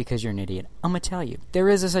 you don't, because you're an idiot. I'm going to tell you. There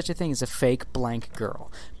is such a thing as a fake blank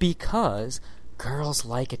girl. Because girls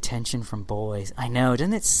like attention from boys. I know,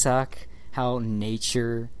 doesn't it suck how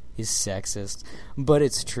nature is sexist? But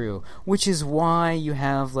it's true. Which is why you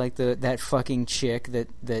have like that fucking chick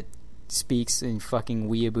that speaks in fucking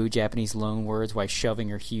weeaboo Japanese loanwords while shoving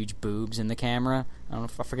her huge boobs in the camera. I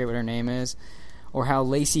forget what her name is. Or how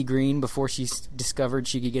Lacey Green, before she discovered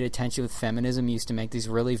she could get attention with feminism, used to make these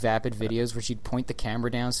really vapid videos where she'd point the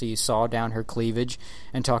camera down so you saw down her cleavage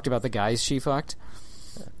and talked about the guys she fucked.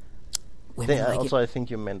 I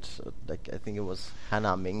think you meant, I think it was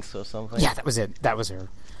Hannah Minx or something. Yeah, that was it. That was her.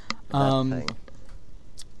 Thing.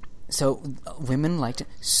 So women like to...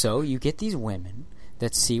 So you get these women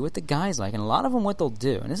that see what the guys like, and a lot of them what they'll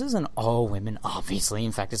do, and this isn't all women, obviously,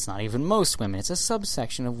 in fact it's not even most women, it's a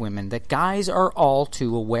subsection of women that guys are all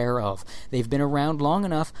too aware of. They've been around long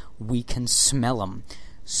enough, we can smell them.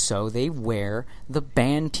 So they wear the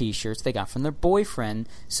band t-shirts they got from their boyfriend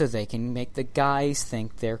so they can make the guys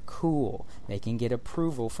think they're cool. They can get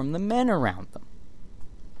approval from the men around them.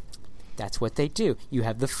 That's what they do. You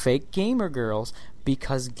have the fake gamer girls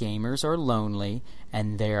because gamers are lonely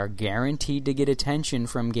and they are guaranteed to get attention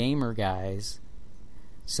from gamer guys.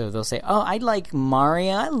 So they'll say, oh, I like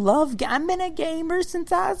Mario. I've been a gamer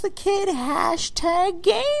since I was a kid. Hashtag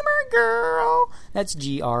gamer girl. That's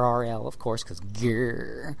GRRL, of course, because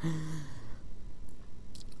grrr.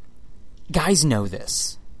 Guys know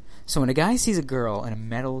this. So when a guy sees a girl in a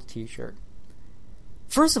metal t-shirt,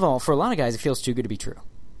 first of all, for a lot of guys, it feels too good to be true.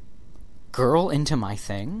 Girl into my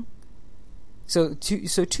thing? So two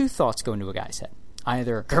thoughts go into a guy's head.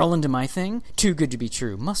 Either girl into my thing, too good to be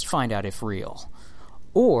true, must find out if real.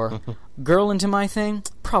 Or girl into my thing,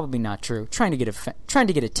 probably not true. Trying to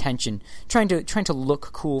get attention, trying to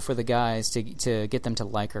look cool for the guys to get them to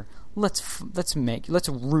like her. Let's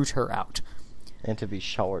root her out. And to be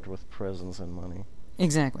showered with presents and money.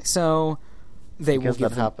 Exactly. So they will give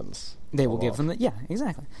them, happens. They will give them the, yeah,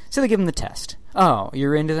 exactly. So they give them the test. Oh,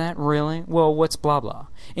 you're into that? Really? Well, what's blah blah?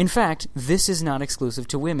 In fact, this is not exclusive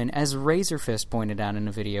to women, as Razorfist pointed out in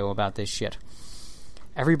a video about this shit.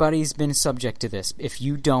 Everybody's been subject to this. If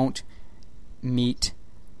you don't meet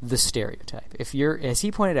the stereotype, if you're, as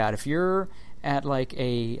he pointed out, if you're at like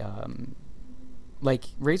a like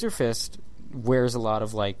Razorfist wears a lot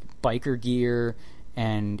of like biker gear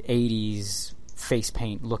and 80s face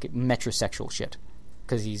paint, look at metrosexual shit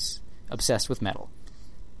because he's obsessed with metal.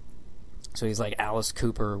 So he's like Alice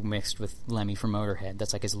Cooper mixed with Lemmy from Motorhead.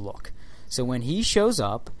 That's like his look. So when he shows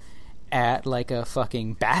up at like a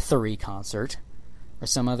fucking Bathory concert or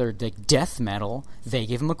some other like death metal, they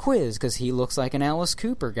give him a quiz because he looks like an Alice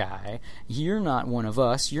Cooper guy. You're not one of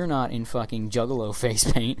us. You're not in fucking Juggalo face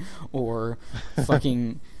paint or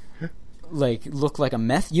fucking like look like a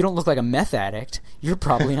meth. You don't look like a meth addict. You're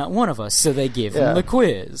probably not one of us. So they give him the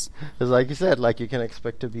quiz. It's like you said, like you can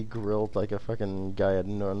expect to be grilled like a fucking guy at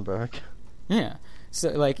Nuremberg. Yeah. So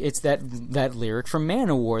like it's that lyric from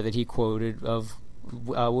Manowar that he quoted of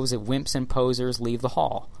what was it? Wimps and posers leave the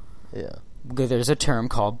hall. Yeah. there's a term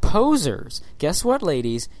called posers. Guess what,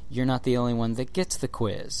 ladies? You're not the only one that gets the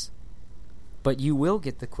quiz. But you will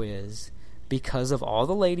get the quiz because of all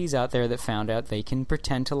the ladies out there that found out they can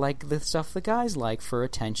pretend to like the stuff the guys like for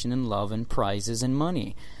attention and love and prizes and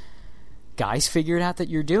money. Guys figured out that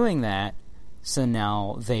you're doing that, so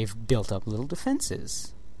now they've built up little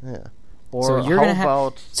defenses. Yeah. Or so you're how gonna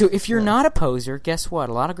about... So if you're not a poser, guess what?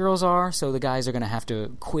 A lot of girls are, so the guys are going to have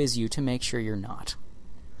to quiz you to make sure you're not.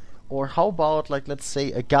 Or how about, like, let's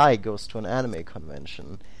say a guy goes to an anime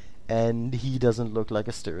convention and he doesn't look like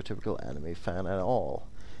a stereotypical anime fan at all.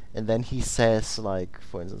 And then he says, like,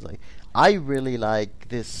 for instance, like, I really like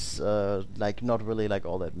this, like, not really like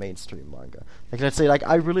all that mainstream manga. Like, let's say, like,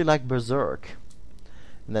 I really like Berserk.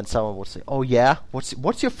 And then someone would say, oh yeah?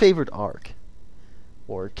 What's your favorite arc?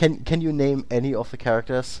 Or can you name any of the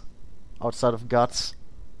characters outside of Guts?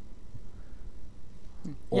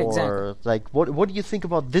 Yeah, or exactly. like what do you think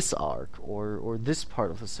about this arc or this part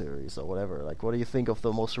of the series or whatever? Like what do you think of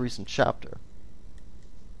the most recent chapter?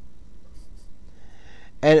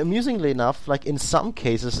 And amusingly enough, like in some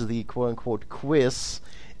cases the quote unquote quiz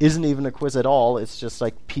isn't even a quiz at all. It's just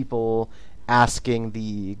like people asking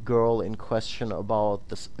the girl in question about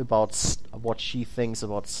what she thinks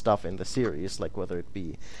about stuff in the series, like whether it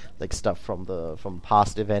be like stuff from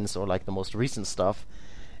past events or like the most recent stuff.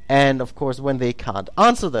 And of course, when they can't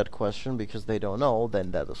answer that question because they don't know,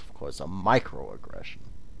 then that is of course a microaggression.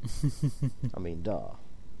 I mean, duh.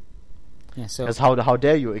 Yeah, so Because how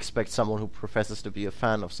dare you expect someone who professes to be a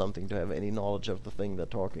fan of something to have any knowledge of the thing they're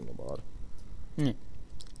talking about?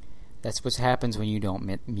 That's what happens when you don't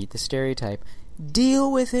meet the stereotype.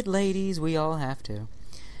 Deal with it, ladies. We all have to.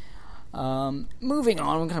 Moving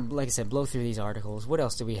on, we're going to, like I said, blow through these articles. What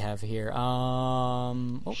else do we have here?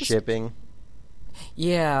 Shipping.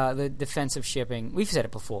 Yeah, the defense of shipping. We've said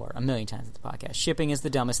it before a million times at the podcast. Shipping is the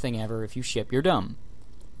dumbest thing ever. If you ship, you're dumb.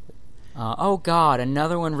 Oh God,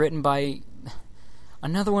 another one written by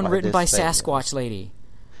Sasquatch lady.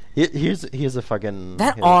 Here's a fucking...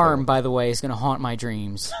 That arm, by the way, is going to haunt my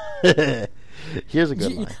dreams. Here's a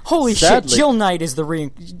good line. Holy Sadly, shit, Jill Knight is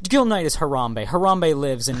Jill Knight is Harambe. Harambe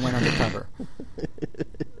lives and went undercover.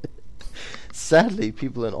 Sadly,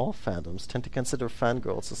 people in all fandoms tend to consider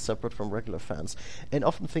fangirls as separate from regular fans, and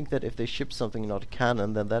often think that if they ship something not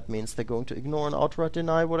canon, then that means they're going to ignore and outright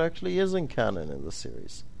deny what actually is in canon in the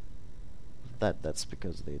series. That's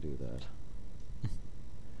because they do that.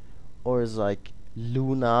 Or is like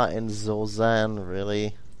Luna and Zozan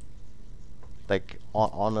really? Like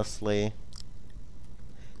honestly,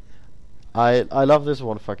 I love this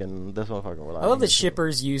one fucking. I love that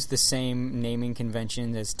shippers use the same naming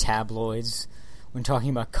convention as tabloids when talking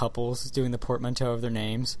about couples, doing the portmanteau of their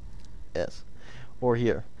names. Yes. Or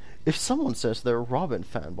here. If someone says they're a Robin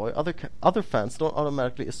fanboy, other fans don't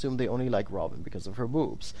automatically assume they only like Robin because of her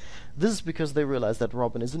boobs. This is because they realize that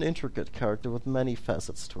Robin is an intricate character with many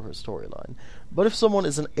facets to her storyline. But if someone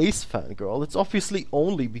is an Ace fangirl, it's obviously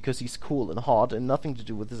only because he's cool and hot and nothing to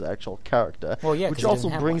do with his actual character, Well, yeah, 'cause which he also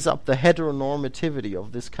doesn't have brings one. up the heteronormativity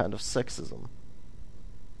of this kind of sexism.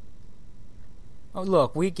 Oh,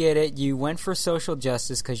 look, we get it. You went for social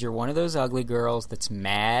justice because you're one of those ugly girls that's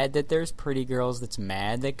mad that there's pretty girls, that's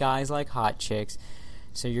mad that guys like hot chicks.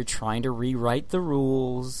 So you're trying to rewrite the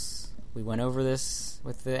rules. We went over this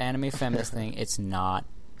with the anime feminist thing. It's not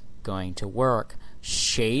going to work.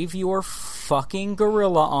 Shave your fucking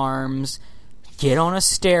gorilla arms, get on a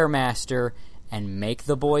Stairmaster, and make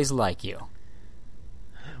the boys like you.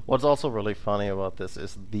 What's also really funny about this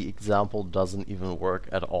is the example doesn't even work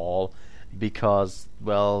at all. Because,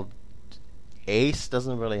 well, Ace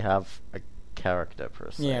doesn't really have a character per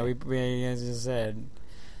se. Yeah, we as you said.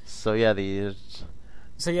 So yeah,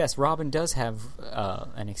 So yes, Robin does have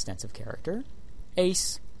an extensive character.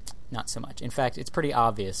 Ace, not so much. In fact, it's pretty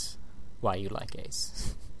obvious why you like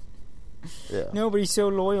Ace. yeah. Nobody's so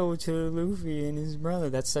loyal to Luffy and his brother.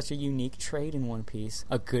 That's such a unique trait in One Piece.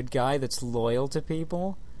 A good guy that's loyal to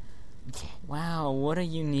people. Wow, what a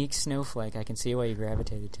unique snowflake. I can see why you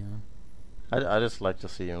gravitated to him. I just like to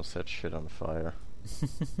see him set shit on fire.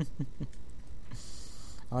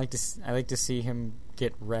 I like to see him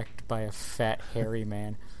get wrecked by a fat hairy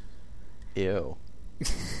man. Ew.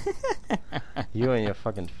 You and your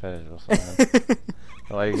fucking fetishes, man.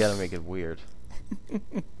 Why you gotta make it weird?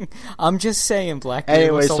 I'm just saying, Blackbeard.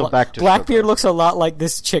 Anyway, so back to Blackbeard Sugar. looks a lot like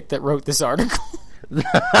this chick that wrote this article.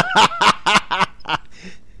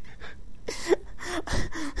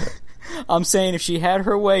 I'm saying if she had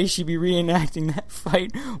her way, she'd be reenacting that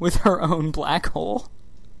fight with her own black hole.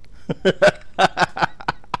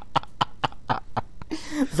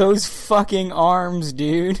 Those fucking arms,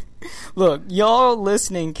 dude. Look, y'all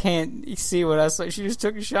listening can't see what I saw. She just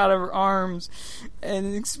took a shot of her arms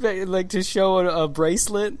and expected to show a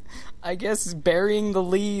bracelet. I guess burying the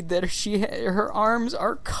lead that her arms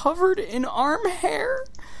are covered in arm hair,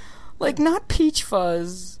 not peach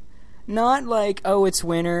fuzz, not oh it's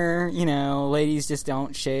winter, ladies just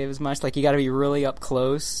don't shave as much. You got to be really up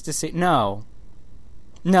close to see. No,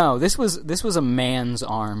 this was a man's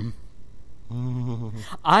arm. Like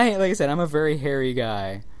I said, I'm a very hairy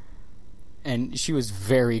guy, and she was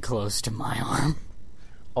very close to my arm.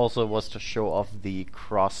 Also, was to show off the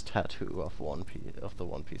cross tattoo of the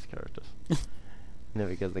One Piece characters.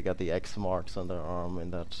 Because they got the X marks on their arm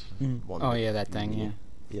in that one. Oh yeah, that thing. Yeah.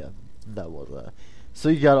 Yeah, that was So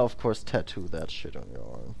you gotta, of course, tattoo that shit on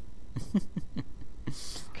your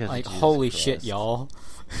arm. Holy shit, y'all!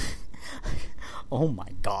 Oh my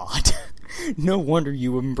god! No wonder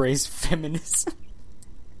you embrace feminism.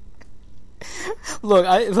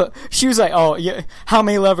 Look, she was like, "Oh, yeah, how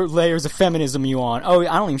many layers of feminism you on? Oh,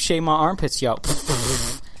 I don't even shave my armpits, yo.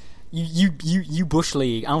 you bush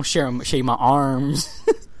league. I don't shave my arms."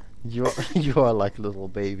 You are like little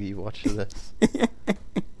baby. Watch this.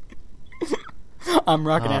 I'm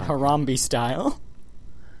rocking that Harambe style.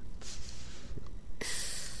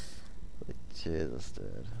 Jesus,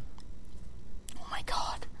 dude. Oh my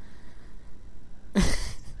god.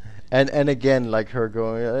 And again, her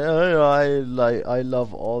going, I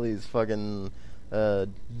love all these fucking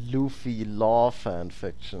Luffy law fan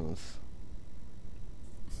fictions.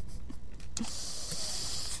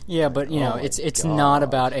 Yeah, but it's not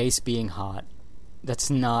about Ace being hot. That's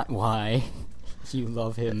not why you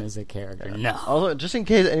love him as a character. No. Also, just in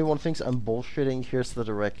case anyone thinks I'm bullshitting, here's the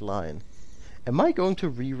direct line. Am I going to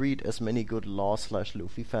reread as many good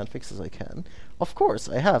Law/Luffy fanfics as I can? Of course,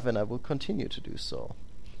 I have, and I will continue to do so.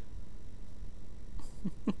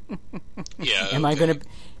 Yeah. Am I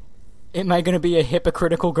gonna be a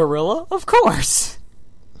hypocritical gorilla? Of course.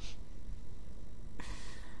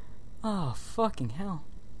 Oh, fucking hell.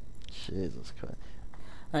 Jesus Christ.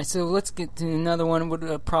 Alright, so let's get to another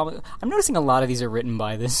one. Probably, I'm noticing a lot of these are written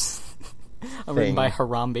by this. Written by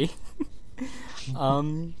Harambe.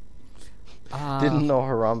 Didn't know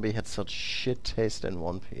Harambe had such shit taste in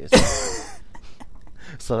One Piece.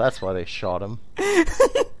 So that's why they shot him.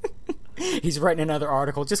 He's writing another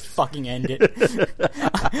article. Just fucking end it.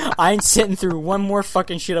 I ain't sitting through one more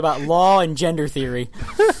fucking shit about law and gender theory.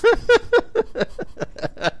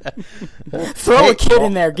 Throw a kid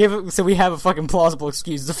in there. Give it so we have a fucking plausible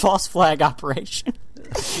excuse. It's a false flag operation.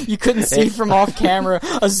 You couldn't see from off camera.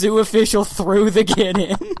 A zoo official threw the kid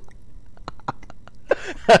in.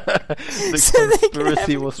 The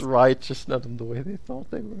conspiracy was right, just not in the way they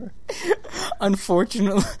thought they were.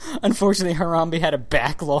 Unfortunately, Harambe had a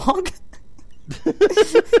backlog.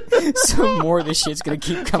 So more of this shit's gonna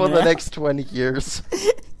keep coming for the out. next 20 years.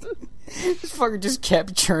 This fucker just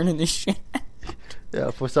kept churning this shit out.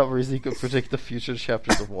 Yeah, for some reason he could predict the future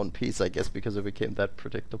chapters of One Piece, I guess, because it became that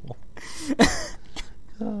predictable.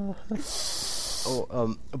 By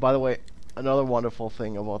the way, another wonderful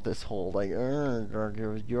thing about this whole,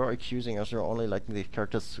 you're accusing us, you're only liking these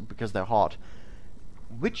characters because they're hot.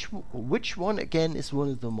 Which one, again, is one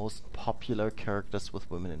of the most popular characters with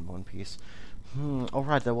women in One Piece?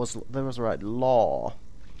 Alright, that was right. Law.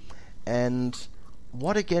 And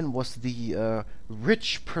what, again, was the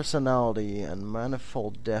rich personality and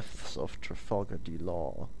manifold depths of Trafalgar D.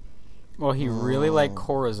 Law? Well, he really liked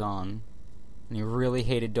Corazon, and he really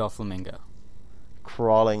hated Doflamingo.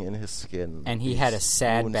 Crawling in his skin. And he had a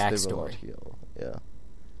sad backstory. Yeah.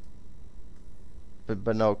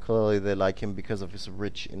 But no, clearly they like him because of his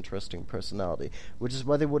rich, interesting personality. Which is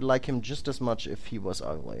why they would like him just as much if he was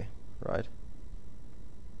ugly, right?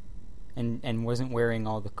 And wasn't wearing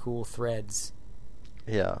all the cool threads.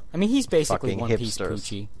 Yeah. I mean, he's basically Fucking One Piece hipsters.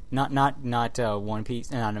 Poochie. Not One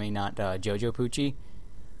Piece. Not JoJo Poochie.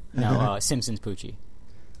 No, Simpsons Poochie.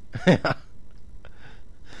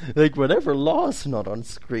 Whenever Law's not on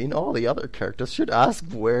screen, all the other characters should ask,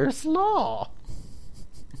 "Where's Law?"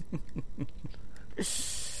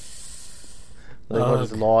 What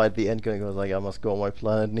is Law at the end going? Goes I must go. My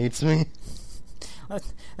planet needs me.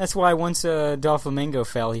 That's why once Doflamingo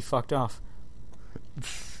fell, he fucked off.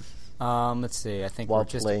 Let's see. I think While we're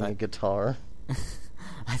just playing a guitar.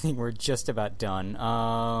 I think we're just about done.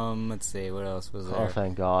 Let's see. What else was there? Oh,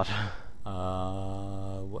 thank God.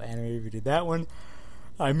 Anime, we did that one.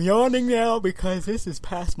 I'm yawning now because this is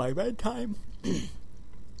past my bedtime.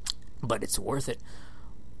 But it's worth it.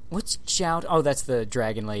 What's Shout? Oh, that's the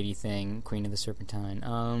Dragon Lady thing, Queen of the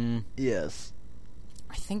Serpentine. Yes.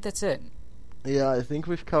 I think that's it. Yeah, I think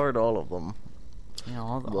we've covered all of them. You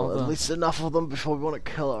know, Well, at least enough of them before we want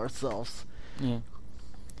to kill ourselves. Yeah.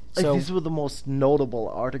 Like, So these were the most notable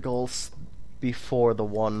articles before the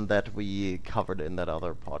one that we covered in that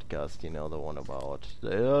other podcast, you know, the one about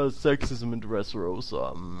sexism in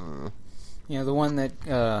Dressrosa. you know, the one that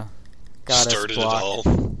got Started us it blocked.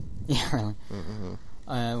 all. Yeah,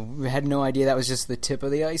 really. We had no idea that was just the tip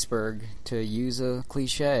of the iceberg, to use a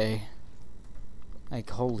cliche. Like,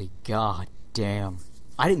 holy god damn.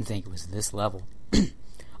 I didn't think it was this level.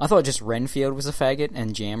 I thought just Renfield was a faggot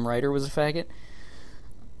and Jam Writer was a faggot.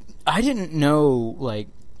 I didn't know, like...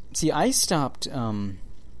 See, I stopped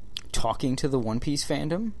talking to the One Piece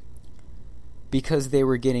fandom because they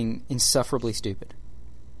were getting insufferably stupid.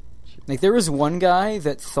 Like, there was one guy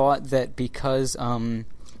that thought that because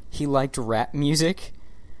he liked rap music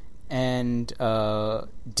and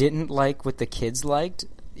didn't like what the kids liked,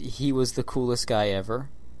 he was the coolest guy ever.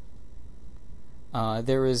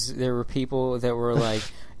 There were people that were like,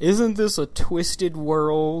 isn't this a twisted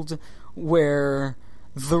world where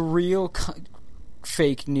the real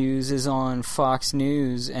fake news is on Fox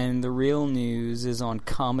News and the real news is on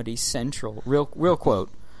Comedy Central? Real quote.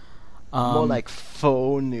 More like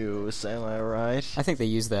faux news, am I right? I think they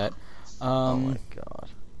use that. Oh my god.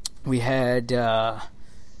 We had,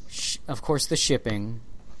 of course, the shipping.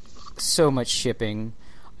 So much shipping.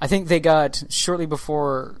 I think they got, shortly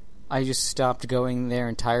before I just stopped going there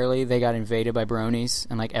entirely, they got invaded by bronies,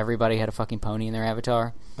 and like everybody had a fucking pony in their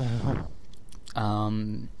avatar.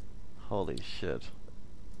 Holy shit.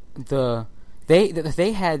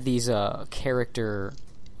 They had these character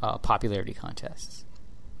popularity contests.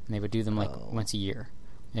 And they would do them like once a year.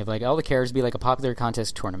 They have like all the characters be like a popular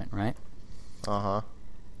contest tournament, right? Uh-huh.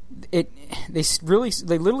 They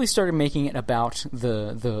literally started making it about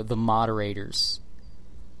the moderators.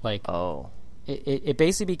 Like, it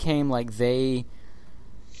basically became like they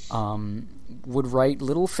would write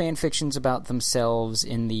little fan fictions about themselves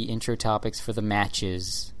in the intro topics for the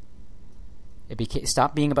matches. It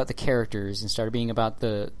stopped being about the characters and started being about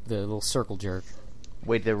the little circle jerk.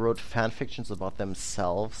 Wait, they wrote fan fictions about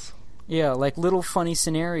themselves? Yeah, like little funny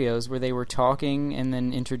scenarios where they were talking and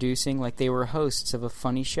then introducing like they were hosts of a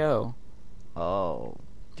funny show. Oh,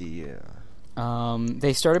 dear.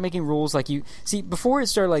 They started making rules like before it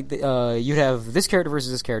started like you'd have this character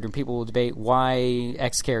versus this character and people will debate why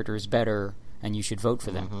X character is better and you should vote for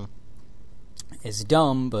them. Mm-hmm. It's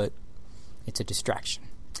dumb, but it's a distraction.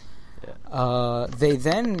 Yeah. They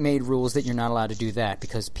then made rules that you're not allowed to do that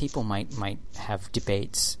because people might have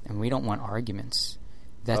debates and we don't want arguments.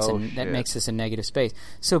 That makes us a negative space.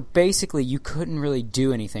 So basically you couldn't really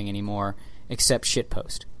do anything anymore except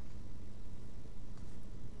shitpost.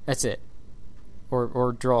 That's it.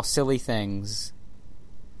 Or draw silly things,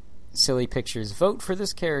 silly pictures. Vote for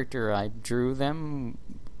this character. I drew them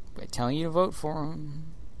by telling you to vote for them.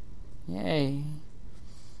 Yay.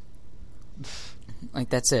 Like,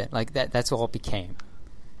 that's it. Like, that's all it became.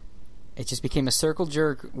 It just became a circle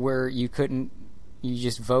jerk where you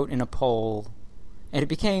just vote in a poll, and it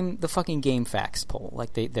became the fucking Game Facts poll.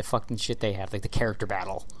 Like, the fucking shit they have, like the character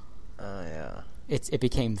battle. Oh, yeah. It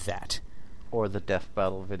became that. Or the death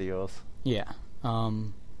battle videos. Yeah.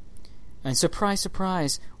 And surprise,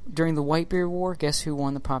 surprise, during the Whitebeard War, guess who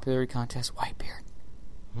won the popularity contest? Whitebeard.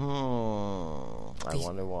 I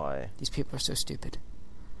wonder why. These people are so stupid.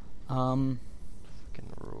 Fucking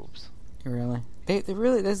rubes. Really? They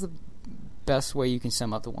really, that's the best way you can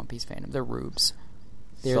sum up the One Piece fandom. They're rubes.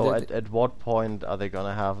 At what point are they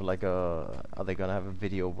gonna have a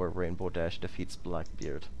video where Rainbow Dash defeats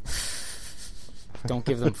Blackbeard? Don't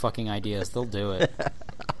give them fucking ideas. They'll do it.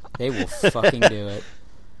 They will fucking do it.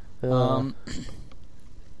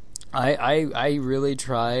 I really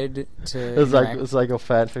tried to. It's like a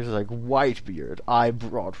fanfic. It's like, Whitebeard, I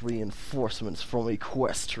brought reinforcements from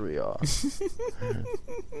Equestria,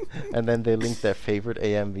 and then they link their favorite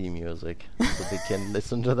AMV music so they can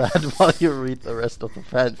listen to that while you read the rest of the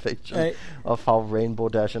fanfiction of how Rainbow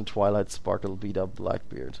Dash and Twilight Sparkle beat up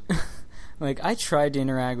Blackbeard. Like, I tried to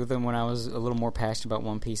interact with them when I was a little more passionate about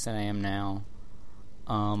One Piece than I am now.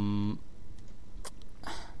 And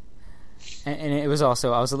it was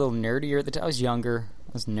also, I was a little nerdier at the time. I was younger.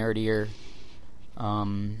 I was nerdier.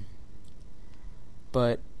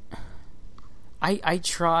 But I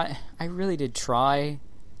really did try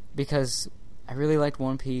because I really liked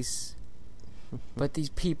One Piece. But these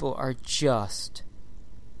people are just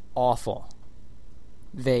awful.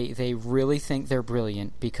 They really think they're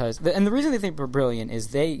brilliant because... And the reason they think they're brilliant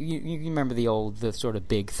is you remember the sort of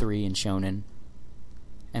big three in Shonen.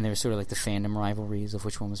 And there was sort of like the fandom rivalries of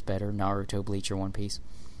which one was better, Naruto, Bleach, or One Piece.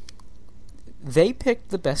 They picked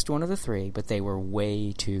the best one of the three, but they were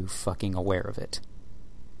way too fucking aware of it.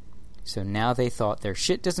 So now they thought their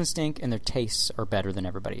shit doesn't stink and their tastes are better than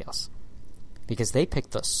everybody else. Because they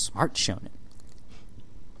picked the smart shonen.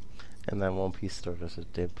 And then One Piece started to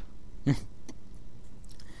dip.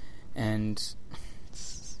 And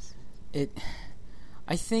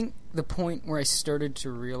I think the point where I started to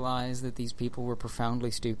realize that these people were profoundly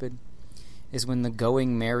stupid is when the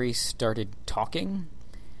Going Merry started talking,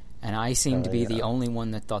 and I seemed to be the only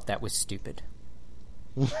one that thought that was stupid.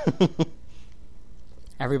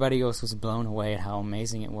 Everybody else was blown away at how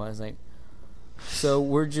amazing it was. Like, so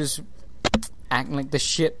we're just acting like the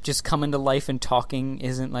ship just coming to life and talking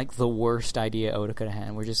isn't like the worst idea Oda could have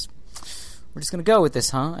had. We're just gonna go with this,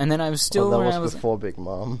 huh? And then I was still. Well, that was before Big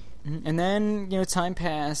Mom. And then time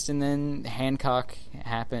passed, and then Hancock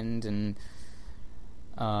happened, and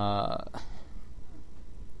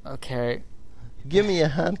okay. Give me a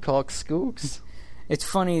Hancock, Skooks. It's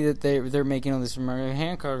funny that they're making all this remark.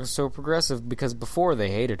 Hancock is so progressive because before they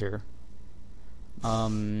hated her.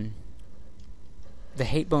 The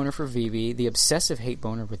hate boner for Vivi, the obsessive hate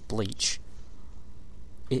boner with Bleach.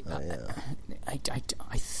 I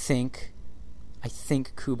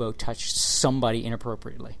think Kubo touched somebody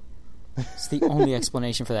inappropriately. It's the only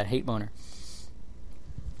explanation for that hate boner.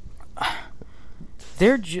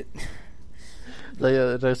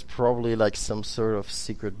 There's probably like some sort of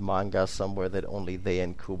secret manga somewhere that only they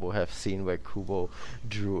and Kubo have seen, where Kubo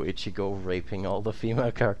drew Ichigo raping all the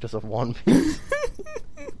female characters of One Piece.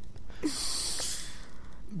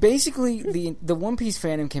 Basically, the One Piece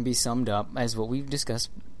fandom can be summed up as what we've discussed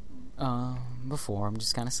before. I'm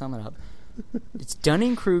just kind of summing it up. It's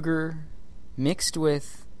Dunning-Kruger mixed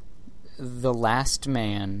with the last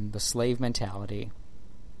man, the slave mentality,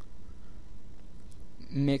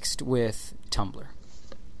 mixed with Tumblr.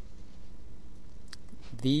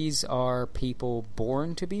 These are people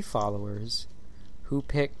born to be followers who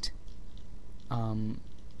picked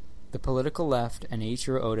the political left and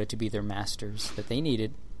Eiichiro Oda to be their masters that they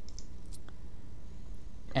needed,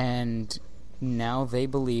 and now they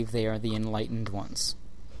believe they are the enlightened ones.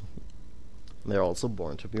 They're also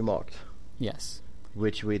born to be mocked. Yes.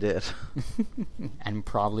 Which we did. And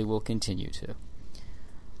probably will continue to.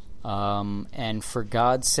 And for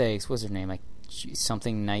God's sakes, what's her name? Like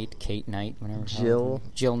something Knight, Kate Knight, whatever.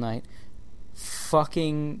 Jill Knight.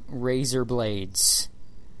 Fucking razor blades.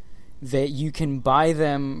 That you can buy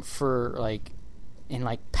them for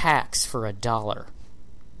in packs for $1.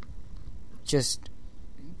 Just,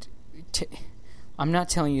 I'm not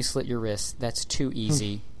telling you to slit your wrist. That's too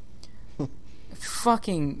easy.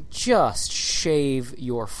 Fucking just shave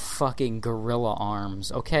your fucking gorilla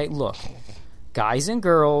arms, okay? Look, guys and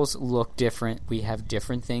girls look different. We have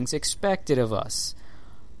different things expected of us.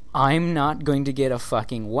 I'm not going to get a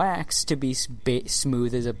fucking wax to be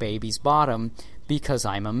smooth as a baby's bottom because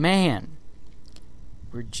I'm a man.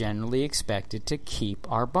 We're generally expected to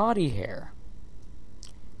keep our body hair.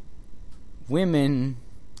 Women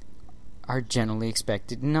are generally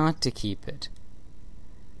expected not to keep it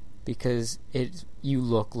because you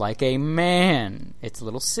look like a man. It's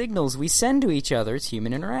little signals we send to each other. It's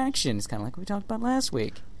human interaction. It's kind of like we talked about last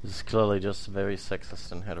week. This is clearly just very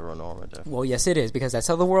sexist and heteronormative. Well, yes, it is, because that's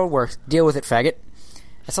how the world works. Deal with it, faggot.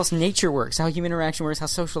 That's how nature works, how human interaction works, how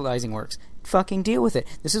socializing works. Fucking deal with it.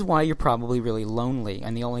 This is why you're probably really lonely,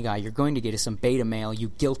 and the only guy you're going to get is some beta male you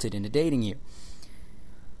guilted into dating you.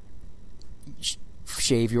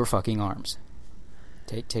 Shave your fucking arms.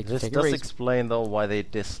 This does explain, though, why they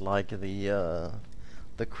dislike the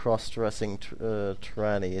cross-dressing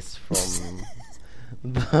trannies from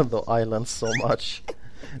the island so much.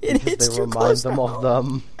 Because they remind them of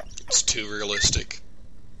them. It's too realistic.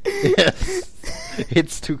 Yes.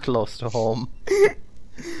 It's too close to home.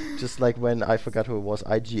 Just like when, I forgot who it was,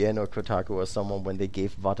 IGN or Kotaku or someone, when they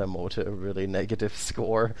gave Watamote a really negative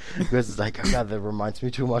score. Because it's like, oh god, that reminds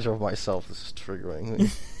me too much of myself. This is triggering me.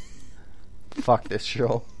 Fuck this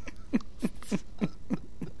show.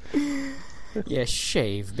 Yeah,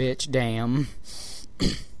 shave, bitch, damn.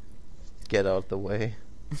 Get out the way.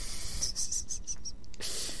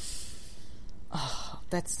 Oh,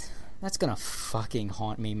 that's gonna fucking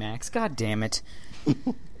haunt me, Max. God damn it.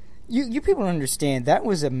 You people don't understand. That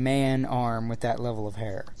was a man arm with that level of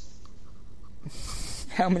hair.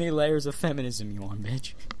 How many layers of feminism you on,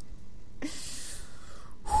 bitch?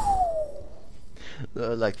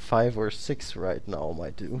 Like 5 or 6 right now,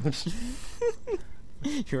 my dude.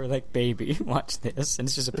 You're like, baby, watch this. And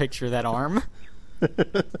it's just a picture of that arm.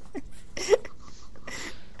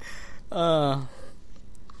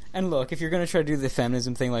 And look, if you're going to try to do the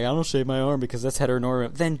feminism thing, like, I don't shave my arm because that's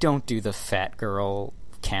heteronormative, then don't do the fat girl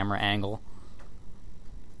camera angle.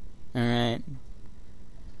 Alright?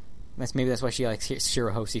 Maybe that's why she likes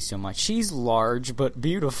Shirahoshi so much. She's large but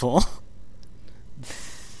beautiful.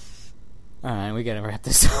 Alright, we gotta wrap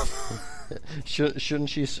this up. Shouldn't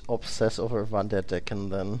she obsess over Van der Decken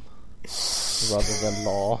then, rather than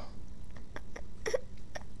Law?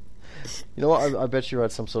 You know what? I bet you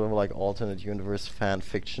read some sort of like alternate universe fan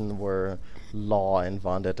fiction where Law and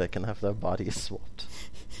Van der Decken have their bodies swapped.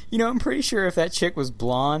 You know, I'm pretty sure if that chick was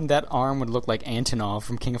blonde, that arm would look like Antonov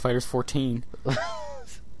from King of Fighters 14.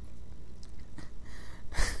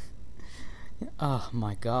 Oh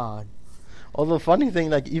my god. Although, funny thing,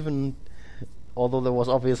 like, even... Although there was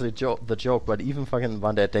obviously the joke, but even fucking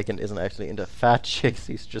Van der Decken isn't actually into fat chicks,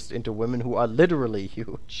 he's just into women who are literally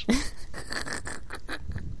huge.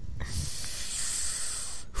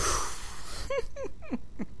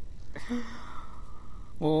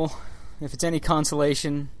 Well, if it's any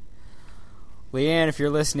consolation, Leanne, if you're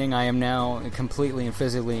listening, I am now completely and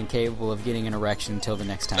physically incapable of getting an erection until the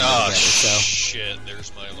next time we're together. So, shit,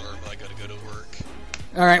 there's my alarm. I gotta go to work.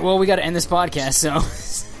 Alright, well, we gotta end this podcast, so...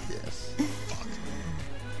 Yes.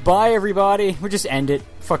 Bye, everybody. We'll just end it.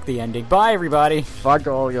 Fuck the ending. Bye, everybody. Fuck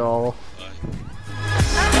all y'all. Bye.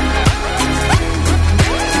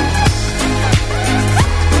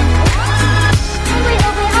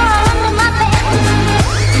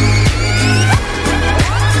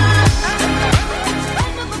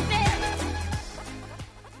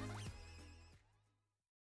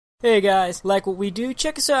 Hey guys, like what we do?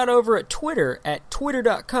 Check us out over at Twitter at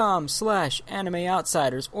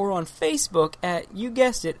twitter.com/animeoutsiders or on Facebook at, you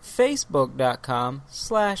guessed it,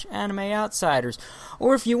 facebook.com/animeoutsiders.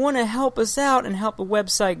 Or if you want to help us out and help the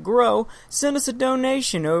website grow, send us a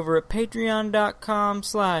donation over at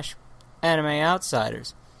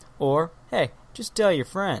patreon.com/animeoutsiders. Or, hey, just tell your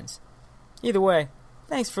friends. Either way,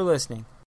 thanks for listening.